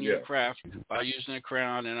 Understand your craft by using a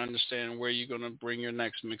crayon and understanding where you're going to bring your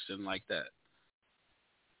next mix in like that.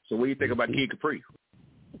 So what do you think about Kid Capri?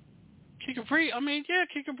 Kid Capri,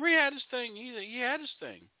 Kid Capri had his thing. He had his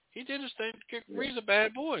thing. He did his thing. Kid Capri's a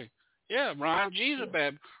bad boy. Yeah, Ron G's a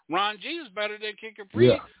bad. Ron G is better than Kid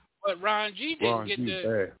Capri, but Ron G didn't get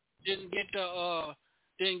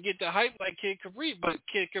the hype like Kid Capri. But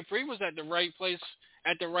Kid Capri was at the right place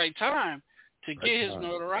at the right time to get his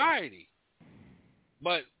notoriety.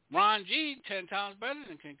 But Ron G 10 times better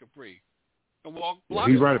than Kid Capri.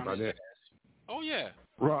 He's right about that. Oh yeah.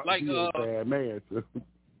 Ron G is a bad man.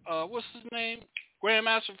 What's his name?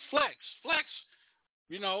 Grandmaster Flex.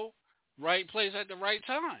 Right place at the right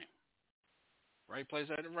time. Right place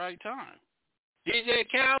at the right time. DJ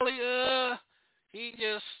Khaled,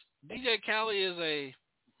 DJ Khaled is a,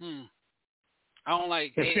 I don't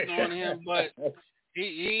like hating on him, but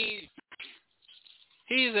he's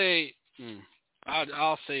a,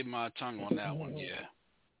 I'll save my tongue on that one, yeah.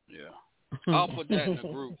 I'll put that in the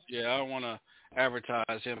group. Yeah, I don't want to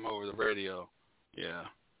advertise him over the radio. Yeah.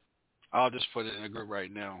 I'll just put it in the group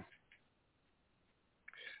right now.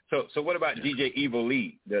 So what about DJ Evil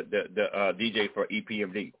Lee, the DJ for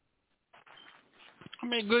EPMD?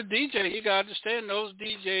 Good DJ. You gotta understand those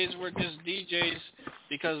DJs were just DJs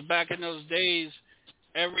because back in those days,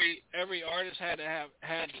 every artist had to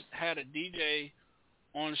had a DJ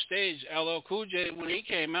on stage. LL Cool J, when he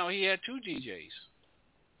came out, he had 2 DJs.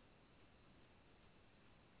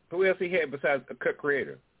 Who else he had besides Cut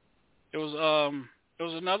Creator? It was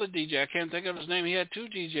another DJ. I can't think of his name. He had 2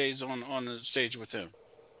 DJs on the stage with him.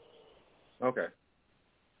 Okay.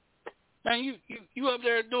 Man, you up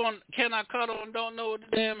there doing Can I Cuddle and don't know the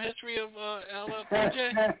damn history of LL Cool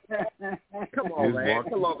J? Come on, man.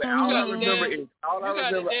 All I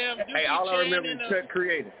remember is Cut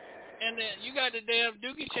Creator. And then you got the damn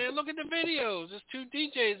Dookie Chan. Look at the videos. There's 2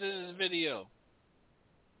 DJs in this video.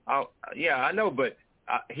 Oh, yeah, I know, but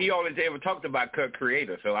he always ever talked about Cut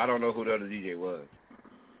Creator, so I don't know who the other DJ was.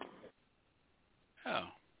 Oh.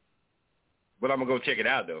 But I'm going to go check it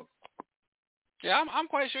out, though. Yeah, I'm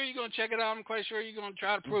quite sure you're gonna check it out. I'm quite sure you're gonna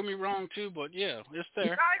try to prove me wrong too. But yeah, it's there. I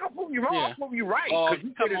ain't gonna prove you wrong. Yeah. I'm gonna prove you right. Oh, You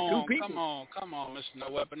come said it's on, two people. come on, Mr. No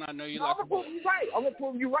Weapon. I know you No, like I'm gonna prove you right. I'm gonna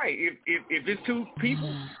prove you right. If it's two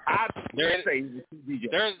people, I'd say it's two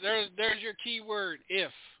DJs. There's your key word.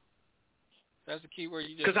 If that's the key word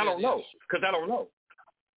you just. Because I don't know.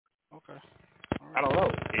 Okay. Right. I don't know.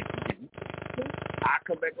 I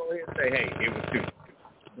come back on here and say, hey, it was two.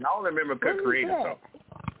 And I don't remember creating something.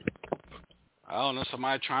 I don't know,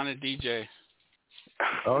 somebody trying to DJ.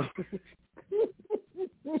 Oh.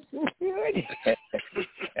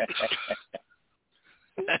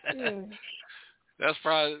 That's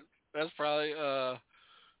probably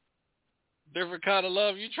different kind of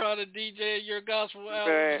love. You trying to DJ your gospel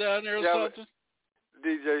album down there or something?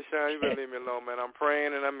 DJ Sean, you better leave me alone, man. I'm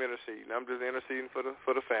praying and I'm interceding. I'm just interceding for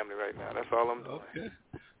the family right now. That's all I'm doing. Okay.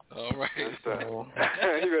 All right.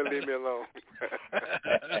 You better leave me alone.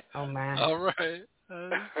 Oh man. All right.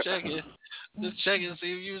 Just checking,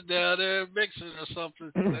 see if you was down there mixing or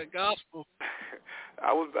something. That gospel.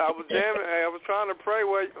 I was jamming. I was trying to pray.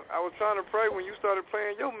 When you started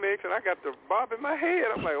playing your mix, and I got the bob in my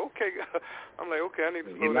head. I'm like, okay. I need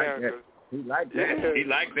to slow down. He liked that. Yeah. He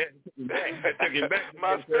liked that.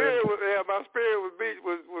 My spirit was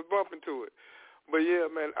bumping to it. But yeah,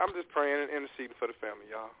 man, I'm just praying and interceding for the family,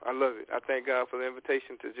 y'all. I love it. I thank God for the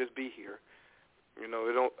invitation to just be here. You know,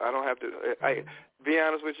 I don't have to. Be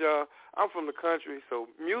honest with y'all, I'm from the country,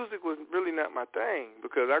 so music was really not my thing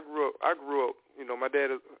because I grew up. You know, my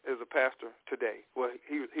dad is a pastor today. Well,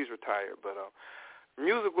 he's retired, but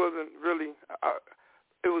music wasn't really.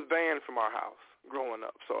 It was banned from our house growing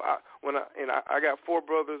up. So I got 4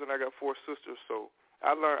 brothers and I got 4 sisters. So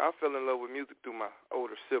I fell in love with music through my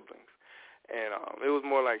older siblings, and it was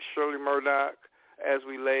more like Shirley Murdoch, As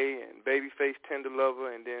We Lay, and Babyface, Tender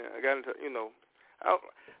Lover, and then I got into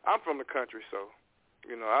I'm from the country, so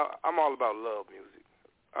I'm all about love music.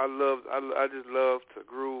 I just love to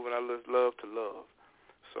groove, and I just love to love.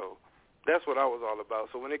 So that's what I was all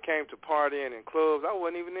about. So when it came to partying and clubs, I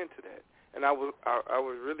wasn't even into that. And I would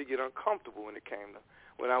really get uncomfortable when I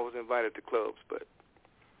was invited to clubs. But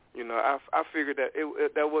I figured that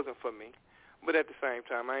that wasn't for me. But at the same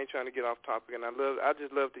time, I ain't trying to get off topic, and I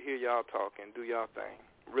just love to hear y'all talk and do y'all thing.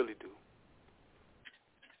 Really do.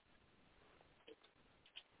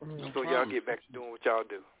 So y'all get back to doing what y'all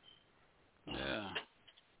do. Yeah.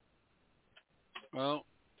 Well,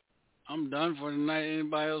 I'm done for tonight.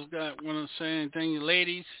 Anybody else want to say anything?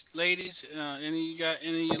 Ladies, any of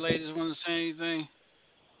you ladies want to say anything?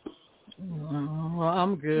 Well,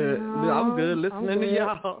 I'm good. I'm good listening to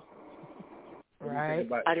y'all. Right.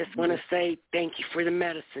 I just want to say thank you for the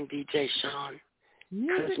medicine, DJ Sean.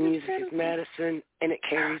 Because music is medicine, and it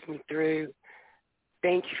carries me through.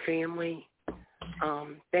 Thank you, family.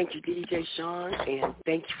 Thank you, DJ Sean, and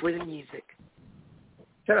thank you for the music.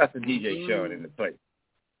 Shout out to DJ Sean in the place.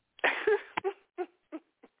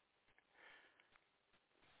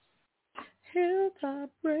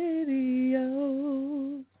 Hilltop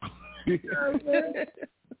Radio.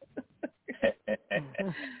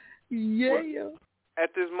 Yeah.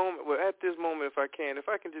 At this moment, if I can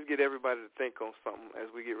just get everybody to think on something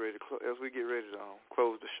as we get ready to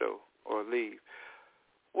close the show or leave.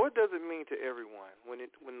 What does it mean to everyone when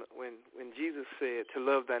Jesus said to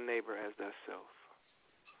love thy neighbor as thyself?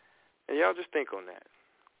 And y'all just think on that.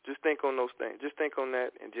 Just think on those things. Just think on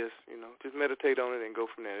that, and just meditate on it and go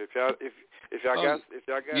from there. If y'all got,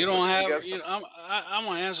 you don't have. I'm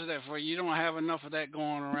gonna answer that for you. You don't have enough of that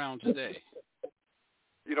going around today.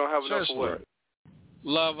 You don't have enough of what?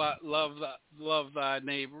 Love thy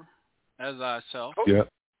neighbor as thyself. Yeah.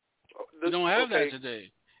 You don't have that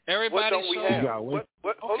today. Everybody. What don't we have? What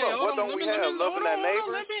don't we have? Loving our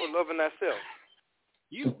neighbors or loving ourselves?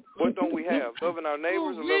 What don't we have? Loving our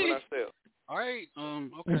neighbors or loving ourselves? All right.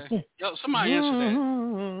 Okay. Yo, somebody answer that.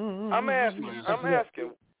 I'm asking.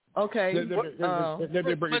 Okay. Let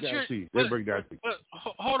me break it down to you. But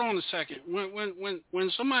hold on a second. When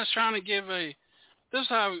somebody's trying to give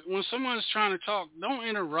when someone's trying to talk, don't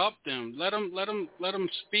interrupt them. Let them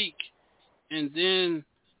speak, and then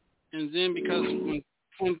because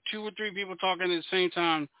when 2 or 3 people talking at the same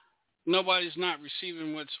time, nobody's not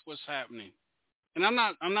receiving what's happening. And I'm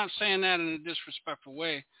not saying that in a disrespectful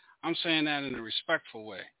way. I'm saying that in a respectful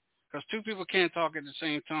way, because 2 people can't talk at the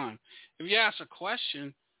same time. If you ask a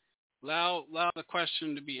question, allow the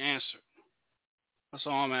question to be answered. That's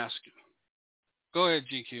all I'm asking. Go ahead,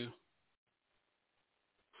 GQ.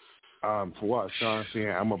 For what Sean's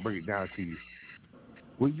saying, I'm gonna break it down to you.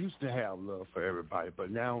 We used to have love for everybody,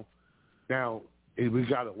 but now we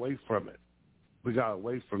got away from it. We got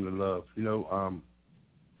away from the love. We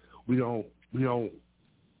don't we don't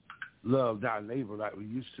love thy neighbor like we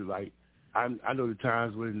used to. Like I know the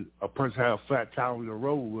times when a person had a flat tire on the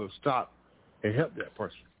road, we'll stop and help that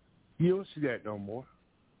person. You don't see that no more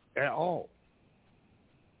at all.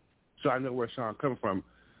 So I know where Sean coming from.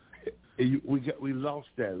 We lost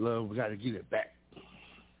that love. We got to get it back.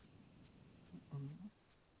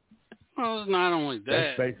 Well, it's not only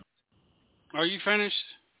that. Are you finished?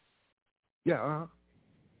 Yeah.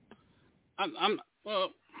 I'm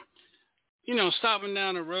well. You know, stopping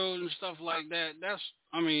down the road and stuff like that.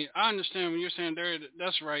 I understand when you're saying there.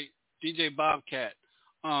 That's right, DJ Bobcat,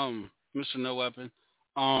 Mr. No Weapon.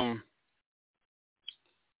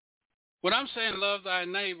 When I'm saying love thy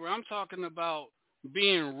neighbor, I'm talking about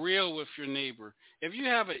being real with your neighbor. If you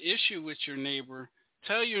have an issue with your neighbor,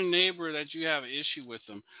 tell your neighbor that you have an issue with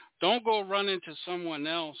them. Don't go run into someone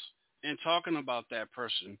else and talking about that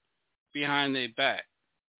person behind their back.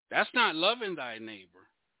 That's not loving thy neighbor.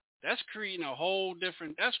 That's creating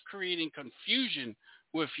that's creating confusion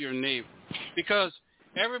with your neighbor. Because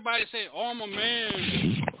everybody say, oh, I'm a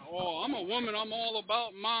man, or I'm a woman, I'm all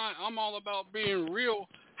about being real.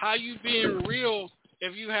 How you being real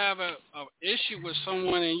if you have a issue with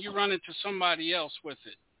someone and you run into somebody else with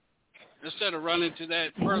it, instead of running to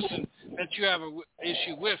that person that you have an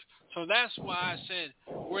issue with? So that's why I said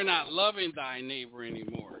we're not loving thy neighbor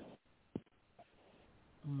anymore.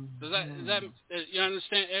 Does that you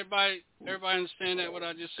understand? Everybody understand that what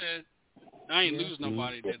I just said? I ain't lose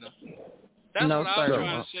nobody, did I? That's what I was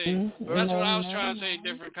trying to say. That's what I was trying to say.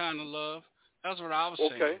 Different kind of love. That's what I was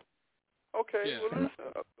saying. Okay. Yeah. Well, listen.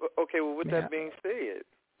 Well, with that being said,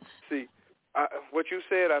 see, what you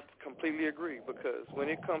said, I completely agree. Because when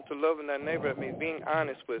it comes to loving that neighbor, I mean being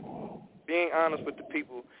honest with the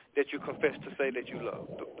people that you confess to say that you love.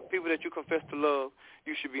 The people that you confess to love,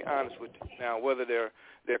 you should be honest with them. Now, whether they're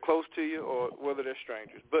close to you or whether they're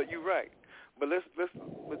strangers. But you're right. But let's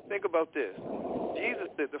think about this. Jesus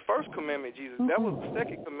said the first commandment, that was the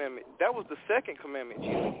second commandment. That was the second commandment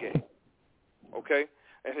Jesus gave. Okay?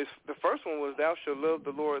 And the first one was, thou shalt love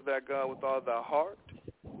the Lord thy God with all thy heart,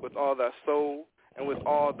 with all thy soul, and with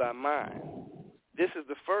all thy mind. This is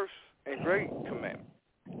the first and great commandment.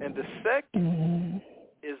 And the second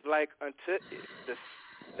is like unto it,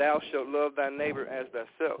 thou shalt love thy neighbor as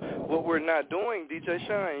thyself. What we're not doing, DJ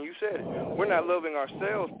Shine, you said it, we're not loving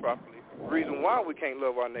ourselves properly. The reason why we can't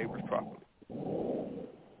love our neighbors properly.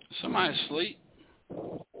 Somebody asleep.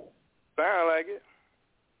 Sound like it.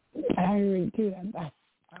 I heard it too.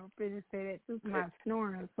 I was going to say that too. Somebody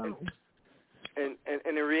snoring or something. And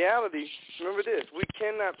in reality, remember this: we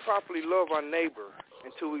cannot properly love our neighbor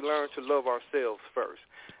until we learn to love ourselves first.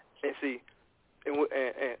 And see,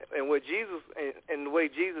 and what Jesus and the way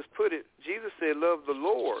Jesus put it, Jesus said, "Love the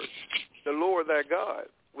Lord thy God,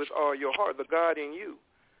 with all your heart, the God in you,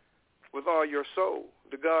 with all your soul,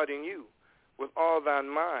 the God in you, with all thine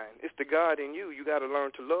mind." It's the God in you. You got to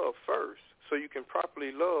learn to love first, so you can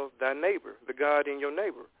properly love thy neighbor, the God in your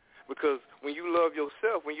neighbor. Because when you love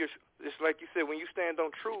yourself, it's like you said, when you stand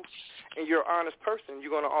on truth and you're an honest person,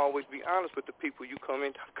 you're going to always be honest with the people you come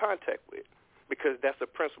into contact with, because that's a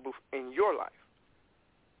principle in your life.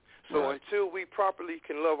 So until we properly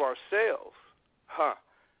can love ourselves,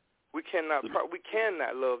 we cannot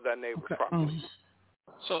love thy neighbor properly.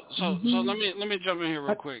 So let me jump in here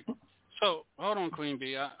real quick. So hold on, Queen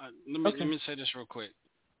Bee. Let me say this real quick,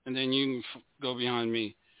 and then you can go behind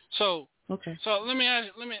me. So let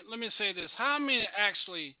me say this: how many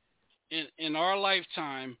actually in our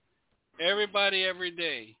lifetime, everybody every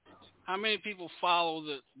day, how many people follow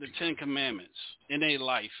the 10 Commandments in their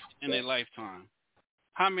lifetime?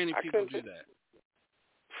 How many people do that?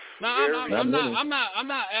 No, I'm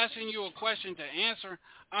not asking you a question to answer.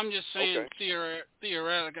 I'm just saying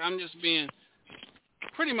theoretically. I'm just being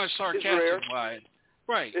pretty much sarcastic by it.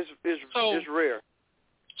 Right. It's rare.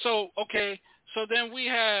 So So then we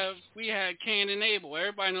had Cain and Abel.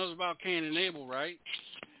 Everybody knows about Cain and Abel, right?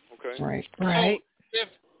 Okay. Right. So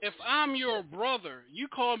if I'm your brother, you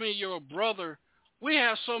call me your brother. We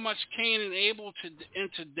have so much Cain and Abel in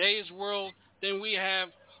today's world. Then we have,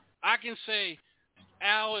 I can say,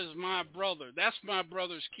 Al is my brother. That's my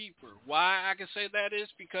brother's keeper. Why I can say that is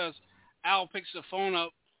because Al picks the phone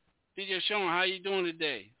up. DJ Sean, how you doing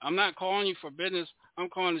today? I'm not calling you for business. I'm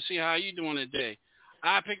calling to see how you doing today.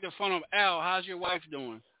 I pick the phone up. Al, how's your wife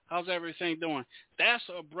doing? How's everything doing? That's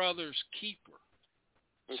a brother's keeper.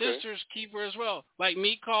 Okay. Sister's keeper as well. Like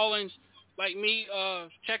me calling,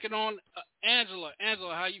 checking on Angela.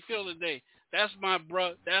 Angela, how you feel today? That's my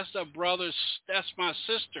That's my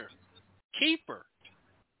sister keeper.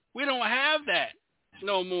 We don't have that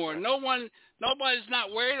no more. No one Nobody's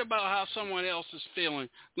not worried about how someone else is feeling.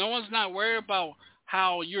 No one's not worried about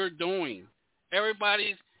how you're doing.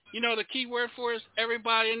 Everybody's, the key word for it is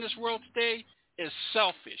everybody in this world today is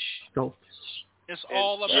selfish. It's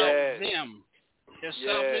all about them. It's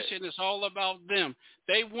selfish and it's all about them.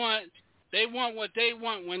 They want what they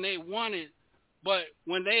want when they want it, but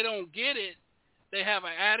when they don't get it, they have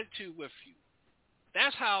an attitude with you.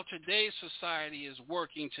 That's how today's society is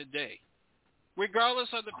working today. Regardless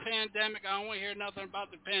of the pandemic, I don't want to hear nothing about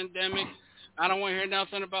the pandemic. I don't want to hear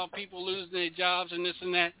nothing about people losing their jobs and this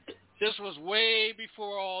and that. This was way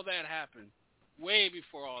before all that happened. Way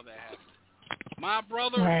before all that happened. My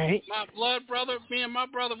brother, my blood brother, me and my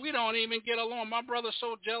brother, we don't even get along. My brother's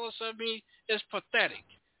so jealous of me, it's pathetic.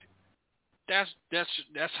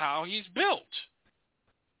 That's how he's built.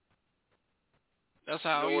 That's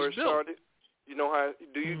how where he's it built. Started? You know how?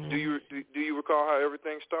 Do you recall how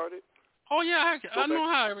everything started? Oh yeah, I know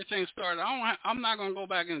how everything started. I'm not gonna go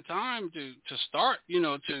back in time to start,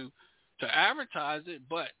 to advertise it,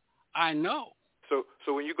 but I know.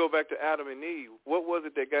 So when you go back to Adam and Eve, what was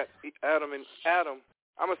it that got Adam?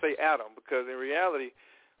 I'm gonna say Adam because in reality,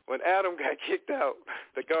 when Adam got kicked out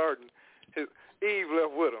the garden, Eve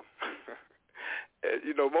left with him.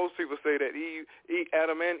 Most people say that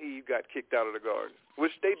Adam and Eve got kicked out of the garden,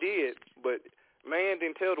 which they did, but man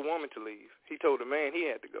didn't tell the woman to leave. He told the man he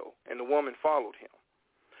had to go, and the woman followed him.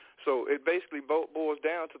 So it basically boils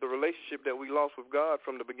down to the relationship that we lost with God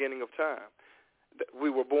from the beginning of time. We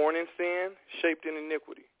were born in sin, shaped in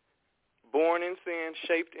iniquity. Born in sin,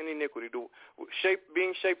 shaped in iniquity.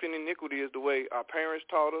 Being shaped in iniquity is the way our parents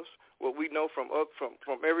taught us, what we know from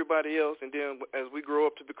everybody else, and then as we grow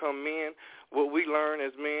up to become men, what we learn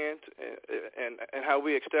as men and how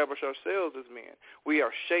we establish ourselves as men. We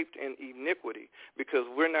are shaped in iniquity because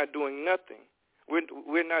we're not doing nothing.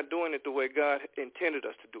 We're not doing it the way God intended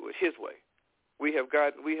us to do it, His way. We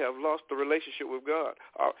have lost the relationship with God.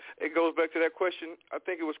 It goes back to that question. I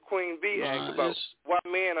think it was Queen B asked about why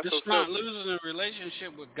men are so selfish. It's not losing a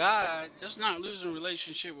relationship with God. It's not losing a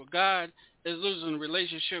relationship with God. It's losing a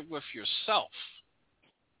relationship with yourself.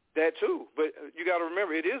 That too, but you got to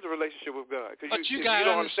remember it is a relationship with God. But you got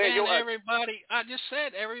to understand everybody. I just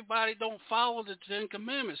said everybody don't follow the 10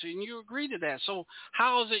 Commandments, and you agree to that. So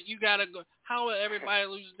how is it you got to go? How will everybody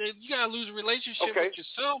lose? You got to lose a relationship with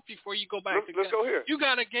yourself before you go back to God. Let's go here. You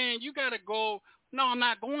got to gain. You got to go. No, I'm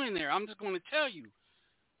not going there. I'm just going to tell you.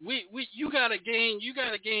 You got to gain. You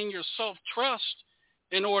got to gain your self trust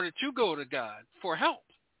in order to go to God for help.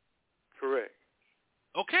 Correct.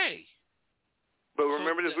 Okay. But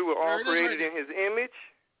remember this, we were all created in His image.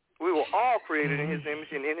 We were all created in His image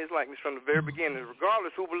and in His likeness from the very beginning,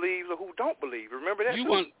 regardless who believes or who don't believe. Remember that.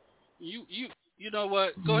 You know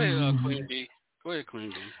what? Go ahead, Queen B. Go ahead,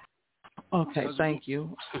 Queen B. Okay, thank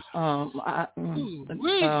you.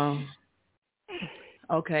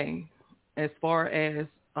 Okay, as far as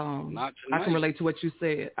I can relate to what you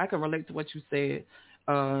said.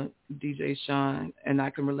 DJ Sean, and I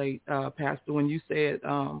can relate, Pastor, when you said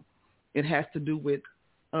it has to do with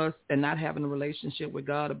us and not having a relationship with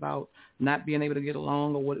God, about not being able to get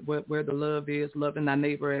along, or where the love is, loving thy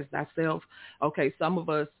neighbor as thyself. Okay,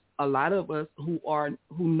 a lot of us who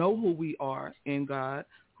know who we are in God,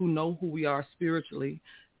 who know who we are spiritually,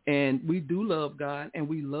 and we do love God and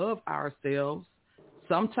we love ourselves.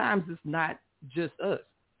 Sometimes it's not just us.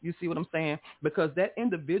 You see what I'm saying? Because that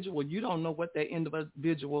individual, you don't know what that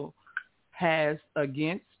individual has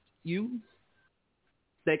against you.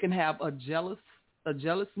 They can have a jealousy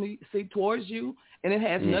towards you, and it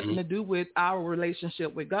has nothing to do with our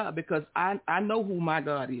relationship with God, because I know who my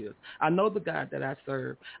God is. I know the God that I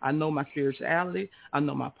serve. I know my spirituality. I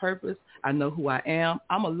know my purpose. I know who I am.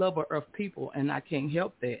 I'm a lover of people, and I can't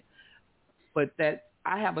help that. But that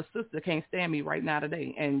I have a sister that can't stand me right now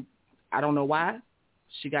today, and I don't know why.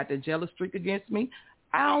 She got that jealous streak against me.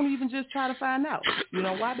 I don't even just try to find out. You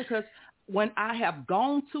know why? Because when I have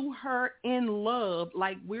gone to her in love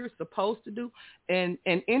like we're supposed to do, and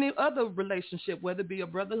any other relationship, whether it be a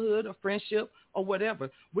brotherhood, a friendship, or whatever,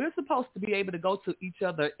 we're supposed to be able to go to each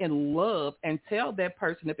other in love and tell that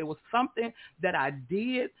person if it was something that I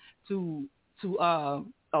did to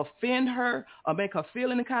offend her or make her feel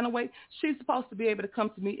any kind of way. She's supposed to be able to come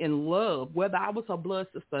to me in love, whether I was her blood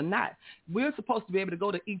sister or not. We're supposed to be able to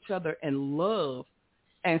go to each other in love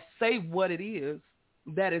and say what it is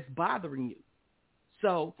that is bothering you.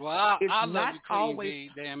 So I it's love not you, Queen always.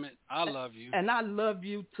 B, damn it, I love you, and I love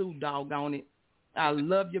you too, doggone it. I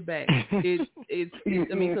love you back. It's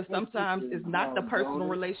I mean, because sometimes it's not the personal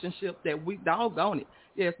relationship that we doggone it.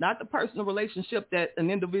 Yeah, it's not the personal relationship that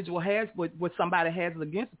an individual has with what somebody has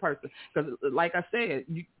against a person. Because, like I said,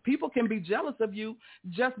 people can be jealous of you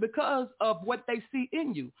just because of what they see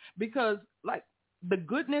in you. Because, like, the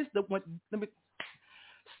goodness,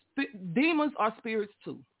 demons are spirits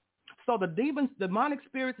too. So the demonic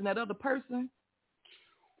spirits in that other person,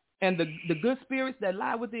 and the good spirits that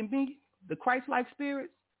lie within me, the Christ-like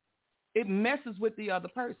spirits, it messes with the other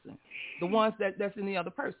person, the ones that's in the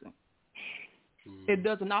other person. It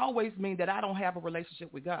doesn't always mean that I don't have a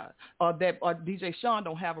relationship with God, or DJ Sean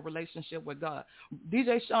don't have a relationship with God.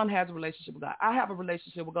 DJ Sean has a relationship with God. I have a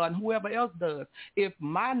relationship with God, and whoever else does. If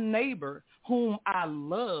my neighbor, whom I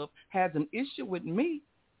love, has an issue with me,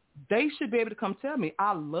 they should be able to come tell me,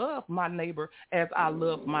 I love my neighbor as I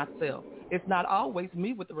love myself. It's not always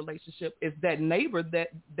me with the relationship. It's that neighbor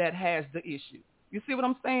that has the issue. You see what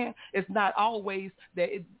I'm saying? It's not always that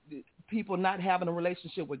people not having a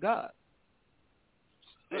relationship with God.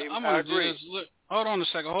 I'm going to do this. Look, hold on a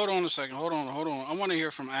second. Hold on. I want to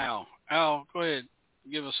hear from Al. Al, go ahead.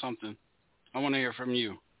 Give us something. I want to hear from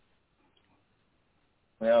you.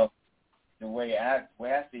 Well, the way I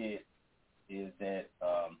see it is that,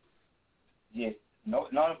 yes, none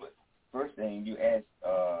of it. First thing you asked,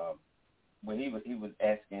 well, he was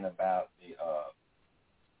asking about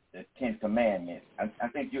the Ten Commandments. I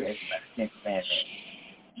think you asked about the Ten Commandments.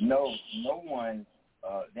 No one.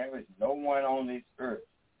 There is no one on this earth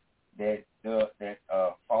that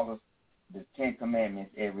follows the Ten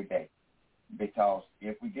Commandments every day. Because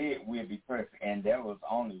if we did, we'd be perfect. And there was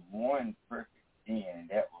only one perfect being, and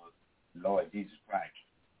that was Lord Jesus Christ.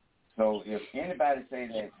 So if anybody say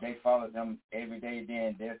that they follow them every day,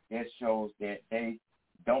 then that shows that they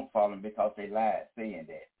don't follow them because they lied saying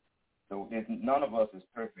that. So none of us is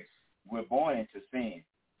perfect. We're born into sin,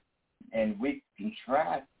 and we can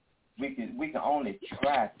try. We can only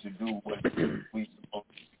try to do what we supposed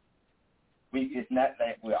to. It's not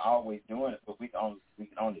that we're always doing it, but we can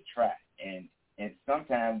only try. And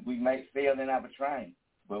sometimes we might fail in our trying,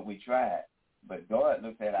 but we tried. But God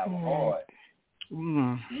looks at our heart.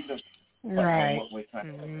 He looks at what we're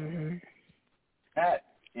trying to do.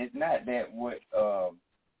 It's not that what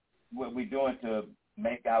we're doing to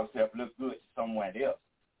make ourselves look good to someone else,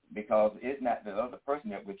 because it's not the other person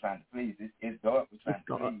that we're trying to please. It's God we're trying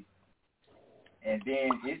to please. And then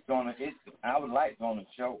our light's gonna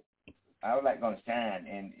show. Our light gonna shine.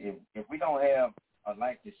 And if we don't have a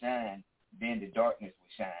light to shine, then the darkness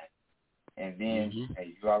will shine. And then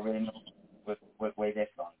hey, you already know what way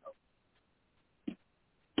that's gonna go.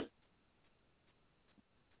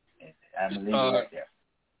 I'm gonna leave it right there.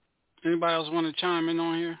 Anybody else want to chime in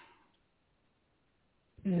on here?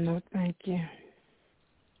 No, thank you.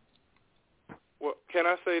 Well, can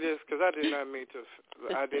I say this? Because I did not mean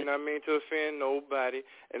to offend nobody,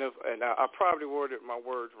 and I probably worded my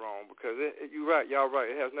words wrong. Because you're right, y'all right.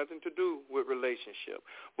 It has nothing to do with relationship.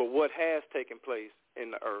 But what has taken place in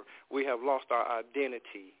the earth, we have lost our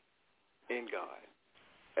identity in God.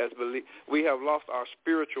 We have lost our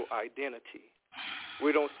spiritual identity.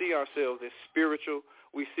 We don't see ourselves as spiritual.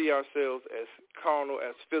 We see ourselves as carnal,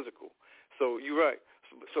 as physical. So you're right.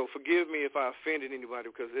 So forgive me if I offended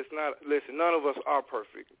anybody, because it's not. Listen, none of us are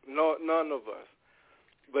perfect. No, none of us.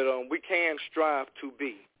 But we can strive to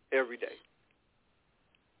be every day.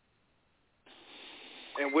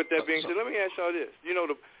 And with that being said, let me ask y'all this. You know,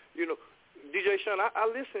 DJ Sean, I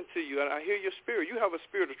listen to you and I hear your spirit. You have a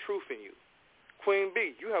spirit of truth in you. Queen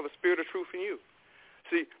B, you have a spirit of truth in you.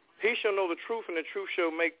 See, he shall know the truth, and the truth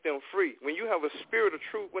shall make them free. When you have a spirit of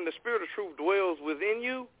truth, when the spirit of truth dwells within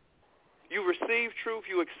you, you receive truth,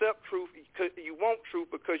 you accept truth, you want truth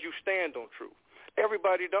because you stand on truth.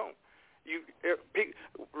 Everybody don't.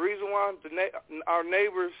 Reason why our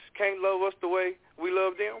neighbors can't love us the way we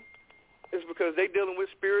love them is because they dealing with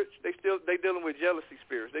spirits. They dealing with jealousy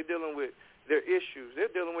spirits. They dealing with their issues.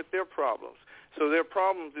 They're dealing with their problems. So their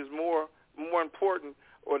problems is more important,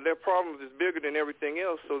 or their problems is bigger than everything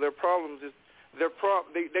else. So their problems is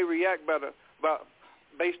they react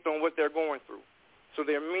based on what they're going through. So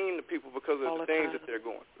they're mean to people because of the things that they're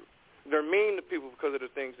going through. They're mean to people because of the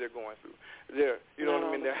things they're going through. You know what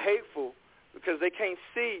I mean? They're hateful because they can't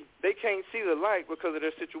see the light because of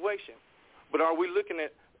their situation. But all we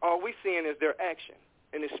seeing is their action,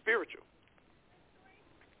 and it's spiritual.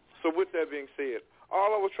 So with that being said,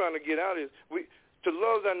 all I was trying to get out is to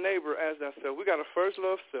love thy neighbor as thyself. We got to first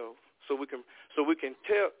love self, so we can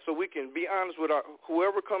be honest with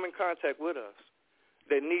whoever come in contact with us.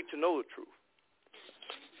 They need to know the truth.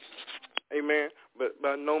 Amen. But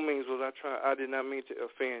by no means I did not mean to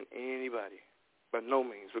offend anybody. by no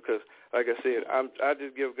means, because, like I said, I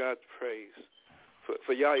just give God praise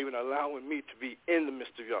for y'all even allowing me to be in the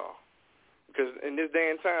midst of y'all. Because in this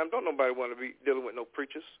day and time, don't nobody want to be dealing with no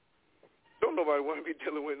preachers. Don't nobody want to be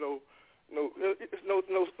dealing with no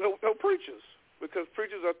preachers. Because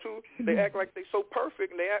preachers are they act like they so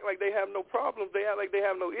perfect, and they act like they have no problems. They act like they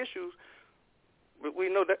have no issues. But we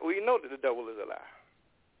know that the devil is a lie.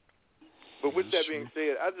 But with that being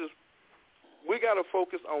said, we got to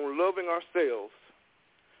focus on loving ourselves,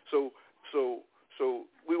 so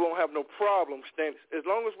we won't have no problem as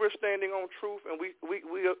long as we're standing on truth, and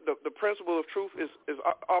the principle of truth is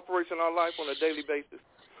operates in our life on a daily basis.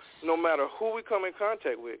 No matter who we come in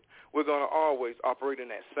contact with, we're going to always operate in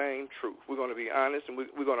that same truth. We're going to be honest, and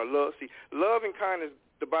we're going to love. See, love and kindness,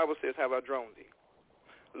 the Bible says, have I drawn thee.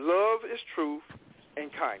 Love is truth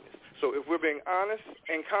and kindness. So if we're being honest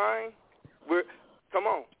and kind, come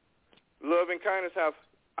on. Love and kindness have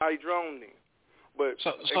I drawn thee. But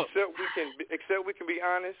except we can be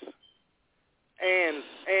honest and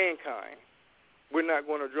kind, we're not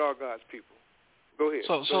going to draw God's people. Go ahead.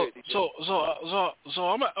 So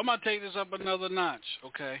I'm gonna take this up another notch.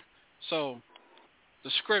 Okay. So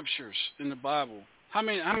the scriptures in the Bible. How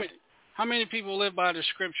many people live by the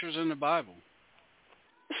scriptures in the Bible?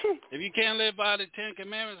 If you can't live by the 10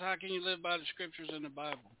 Commandments, how can you live by the scriptures in the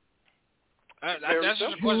Bible? That's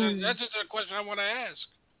just a question. That's just a question I want to ask.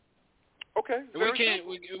 Okay.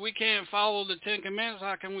 If we can't follow the 10 Commandments,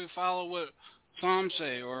 how can we follow what Psalms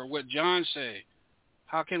say or what John say?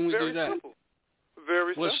 How can we do that? Simple.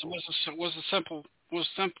 Very simple. What's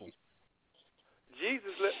simple?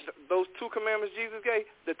 Jesus, those 2 commandments Jesus gave.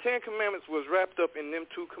 The 10 Commandments was wrapped up in them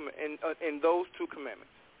in those 2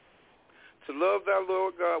 commandments. To love thy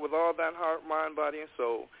Lord God with all thine heart, mind, body, and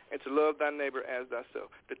soul, and to love thy neighbor as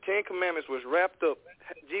thyself. The 10 Commandments was wrapped up.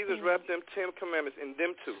 Jesus wrapped them 10 Commandments in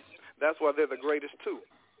them 2. That's why they're the greatest 2.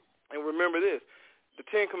 And remember this, the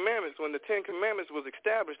 10 Commandments, when the 10 Commandments was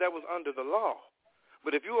established, that was under the law.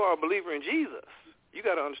 But if you are a believer in Jesus, you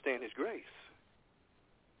got to understand his grace.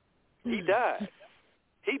 He died.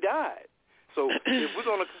 So if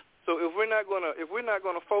we're not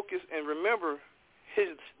gonna focus and remember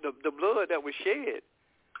the blood that was shed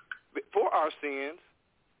for our sins,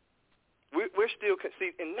 we're still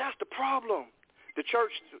and that's the problem. The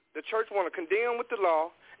church want to condemn with the law,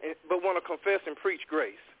 but want to confess and preach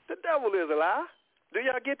grace. The devil is a lie. Do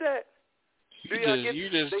y'all get that? You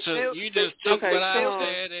just took what I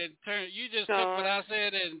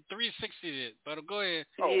said and 360'd it. But go ahead.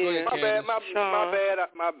 Oh, go ahead,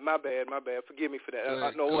 my bad. Forgive me for that.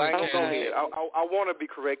 Go ahead. I want to be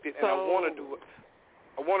corrected, and I want to do it.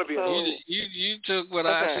 I want to be. You took what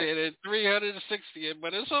I said and 360 it,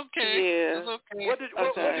 but it's okay. Yeah. It's okay. What did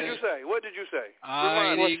you say? What did you say?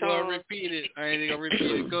 I ain't gonna repeat it.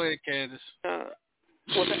 Go ahead, Candace.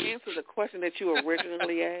 Well, to answer the question that you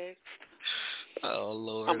originally asked, oh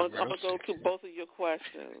Lord, I'm gonna go to both of your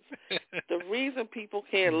questions. The reason people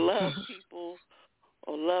can't love people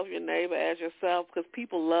or love your neighbor as yourself, because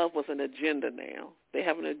people love with an agenda now. They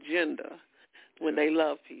have an agenda when they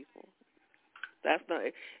love people. That's not.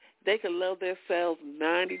 They can love themselves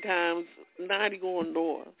 90 times, 90 going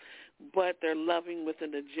north, but they're loving with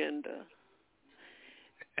an agenda.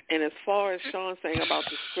 And as far as Sean saying about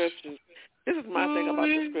the scriptures, this is my thing about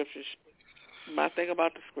the scriptures. My thing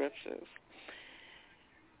about the scriptures.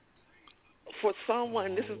 For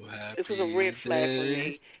someone, this is a red flag for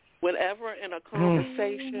me. Whenever in a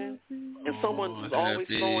conversation and someone's always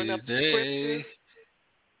throwing up the scriptures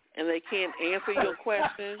and they can't answer your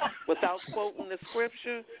question without quoting the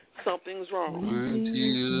scripture, something's wrong.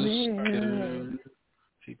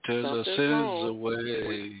 He turns our sins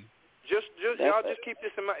away. Just y'all just keep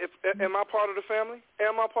this in mind. Am I part of the family?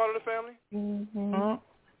 Am I part of the family? Mm-hmm.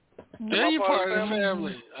 Yeah, you're part of the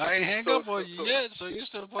family. I ain't hang up on you yet, so you're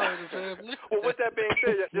still part of the family. Well, with that being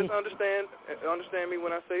said, just understand me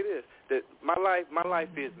when I say this, that my life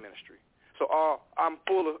is ministry. So all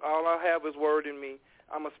I have is word in me.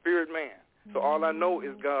 I'm a spirit man. So all I know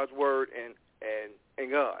is God's word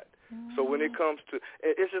and God. So when it comes to,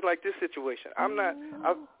 it's just like this situation.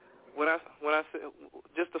 When I say,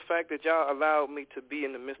 just the fact that y'all allowed me to be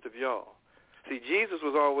in the midst of y'all. See, Jesus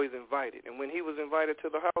was always invited, and when he was invited to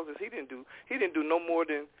the houses, he didn't do no more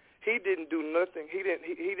than he didn't do nothing. He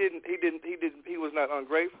was not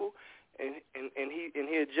ungrateful, and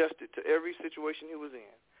he adjusted to every situation he was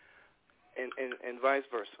in, and vice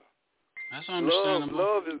versa. That's understandable.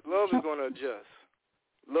 Love is going to adjust.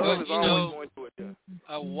 Love is always going to adjust.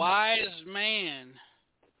 A wise man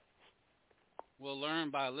will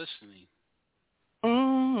learn by listening.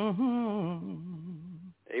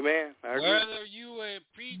 Amen. I agree. Whether you a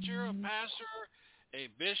preacher, a pastor, a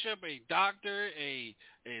bishop, a doctor, a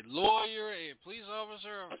lawyer, a police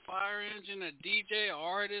officer, a fire engine, a DJ, an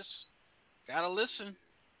artist, gotta listen.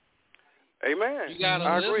 Amen. You gotta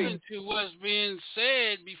I listen agree. to what's being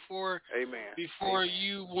said before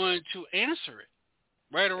you want to answer it,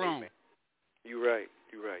 right or wrong. You're right.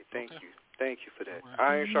 Thank you for that.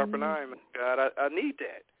 Iron sharpen iron, man. God, I need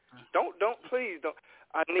that. Please don't.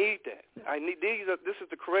 I need that. This is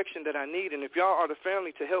the correction that I need. And if y'all are the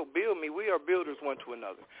family to help build me, we are builders one to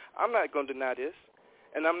another. I'm not going to deny this.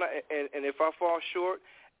 And I'm not. And if I fall short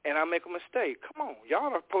and I make a mistake, come on,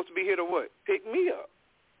 y'all are supposed to be here to what? Pick me up.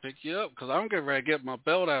 Pick you up, because I'm getting ready to get my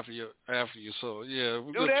belt after you. So yeah,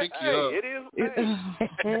 we're gonna pick you up. It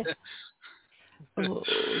is.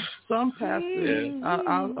 Some pastors,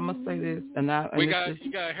 I'm gonna say this,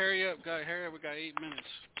 you gotta hurry up. We got 8 minutes.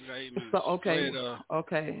 So okay, ahead,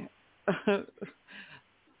 okay.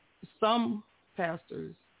 Some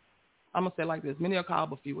pastors, I'm gonna say it like this: many are called,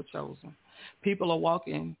 but few are chosen. People are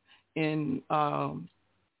walking in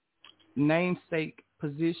namesake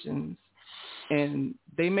positions, and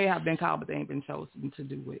they may have been called, but they ain't been chosen to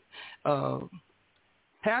do it.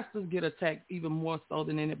 Pastors get attacked even more so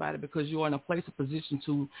than anybody because you're in a place of position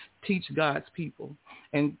to teach God's people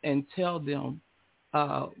and tell them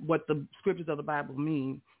what the scriptures of the Bible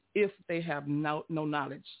mean if they have no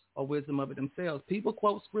knowledge or wisdom of it themselves. People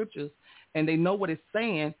quote scriptures and they know what it's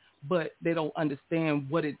saying, but they don't understand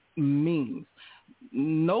what it means.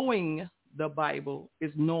 Knowing the Bible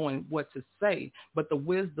is knowing what to say, but the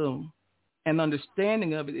wisdom and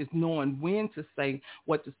understanding of it is knowing when to say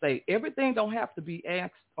what to say. Everything don't have to be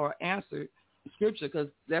asked or answered in scripture, because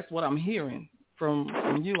that's what I'm hearing from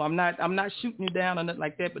you. I'm not shooting you down or nothing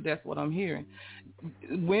like that, but that's what I'm hearing.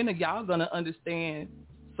 When are y'all gonna understand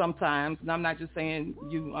sometimes? And I'm not just saying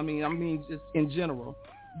you. I mean just in general,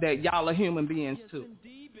 that y'all are human beings too.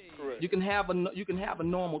 Correct. You can have a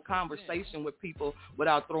normal conversation with people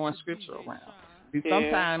without throwing scripture around.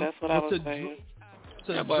 Sometimes that's what I was saying.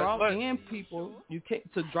 To draw in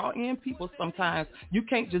people, sometimes you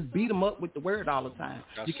can't just beat them up with the word all the time.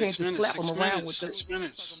 You can't just slap them around with 6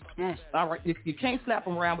 minutes. Come on. All right, you can't slap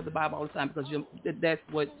them around with the Bible all the time, because that's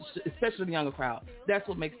what, especially the younger crowd, that's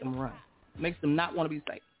what makes them run, makes them not want to be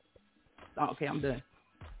saved. Okay, I'm done.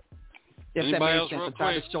 Anybody else real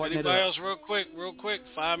quick?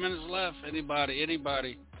 5 minutes left.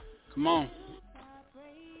 Anybody? Come on.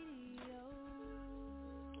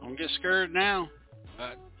 Don't get scared now.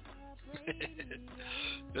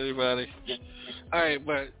 Anybody? All right,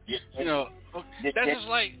 but that's just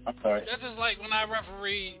like when I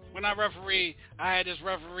referee. I had this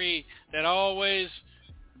referee that always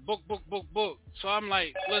book. So I'm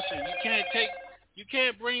like, listen, you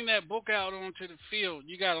can't bring that book out onto the field.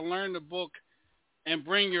 You got to learn the book and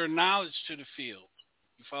bring your knowledge to the field.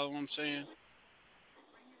 You follow what I'm saying?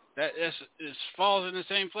 It falls in the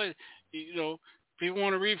same place. People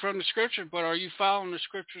want to read from the scripture, but are you following the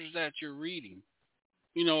scriptures that you're reading?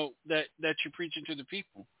 That you're preaching to the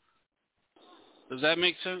people. Does that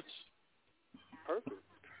make sense? Perfect.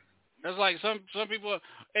 That's like some people.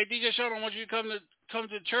 Hey, DJ Sean, I want you to come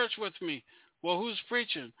to church with me. Well, who's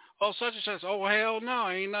preaching? Oh, such and such. Oh, hell no,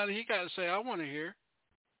 ain't nothing he got to say I want to hear.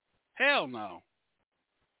 Hell no.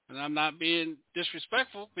 And I'm not being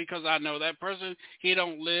disrespectful, because I know that person, he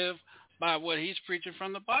don't live by what he's preaching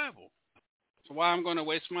from the Bible. So why I'm going to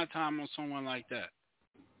waste my time on someone like that?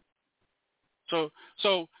 So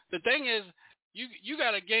the thing is, you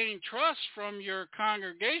got to gain trust from your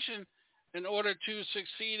congregation in order to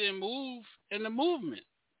succeed and move in the movement.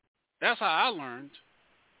 That's how I learned.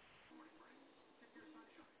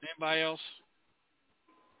 Anybody else?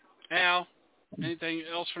 Al, anything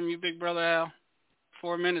else from you, big brother Al?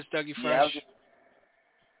 4 minutes, Dougie Fresh.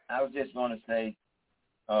 I was just going to say,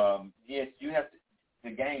 yes, you have to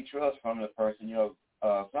gain trust from the person.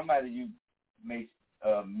 Somebody you may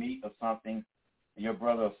meet or something, your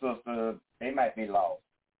brother or sister, they might be lost.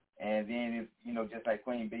 And then, if, just like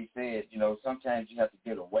Queen B said, sometimes you have to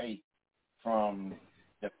get away from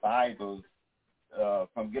the Bible,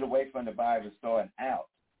 get away from the Bible starting out.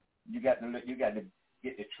 You got to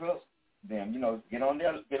get to trust them, get on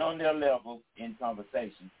their level in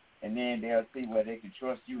conversation, and then they'll see where they can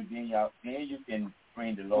trust you. Then you can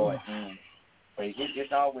bring the Lord in. But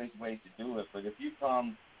it's always ways to do it. But if you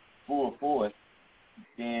come full force,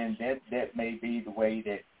 then that may be the way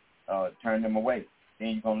that turn them away. Then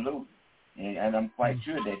you're gonna lose. And I'm quite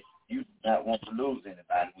sure that you do not want to lose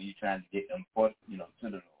anybody when you're trying to get them, to the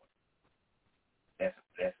Lord. That's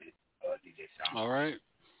it, DJ Sean. All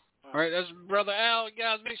right, that's Brother Al.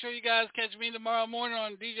 Guys, make sure you guys catch me tomorrow morning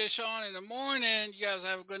on DJ Sean in the morning. You guys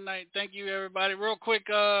have a good night. Thank you, everybody. Real quick,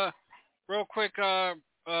 real quick, go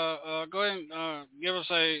ahead and give us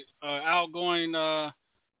a outgoing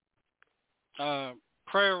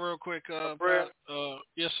prayer real quick. Prayer?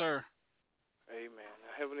 Yes, sir. Amen.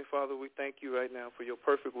 Heavenly Father, we thank you right now for your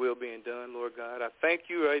perfect will being done, Lord God. I thank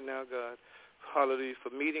you right now, God, hallelujah, for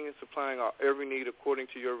meeting and supplying our every need according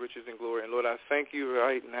to your riches and glory. And Lord, I thank you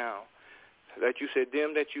right now that you said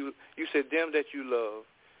them that you love,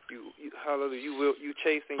 hallelujah, you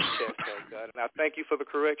chasten, you chastise, God. And I thank you for the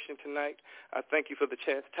correction tonight. I thank you for the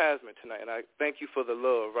chastisement tonight, and I thank you for the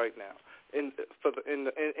love right now in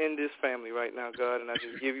this family right now, God. And I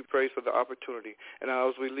just give you praise for the opportunity. And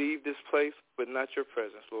as we leave this place, but not your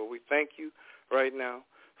presence, Lord, we thank you right now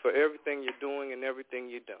for everything you're doing and everything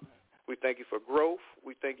you've done. We thank you for growth.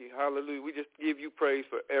 We thank you, hallelujah. We just give you praise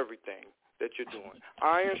for everything that you're doing.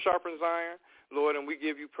 Iron sharpens iron, Lord, and we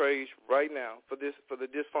give you praise right now for the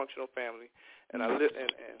dysfunctional family. And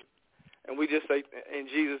and we just say in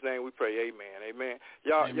Jesus' name we pray, amen, amen.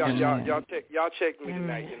 Y'all checked me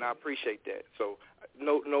tonight, and I appreciate that. So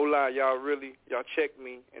no lie, y'all checked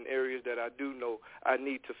me in areas that I do know I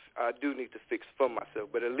need to fix for myself.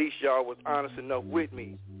 But at least y'all was honest enough with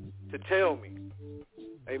me to tell me.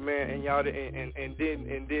 Amen. And y'all and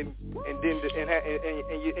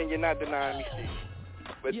you're not denying me still.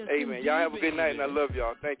 But amen. Y'all have a good night, and I love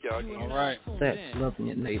y'all. Thank y'all again. All right. That's loving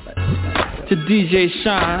your neighbor. To DJ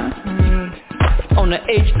Shine on the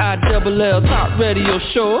HILL Top Radio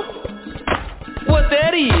Show. What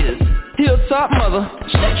that is? Hilltop mother.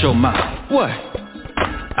 Shut your mouth. What?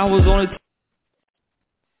 I was only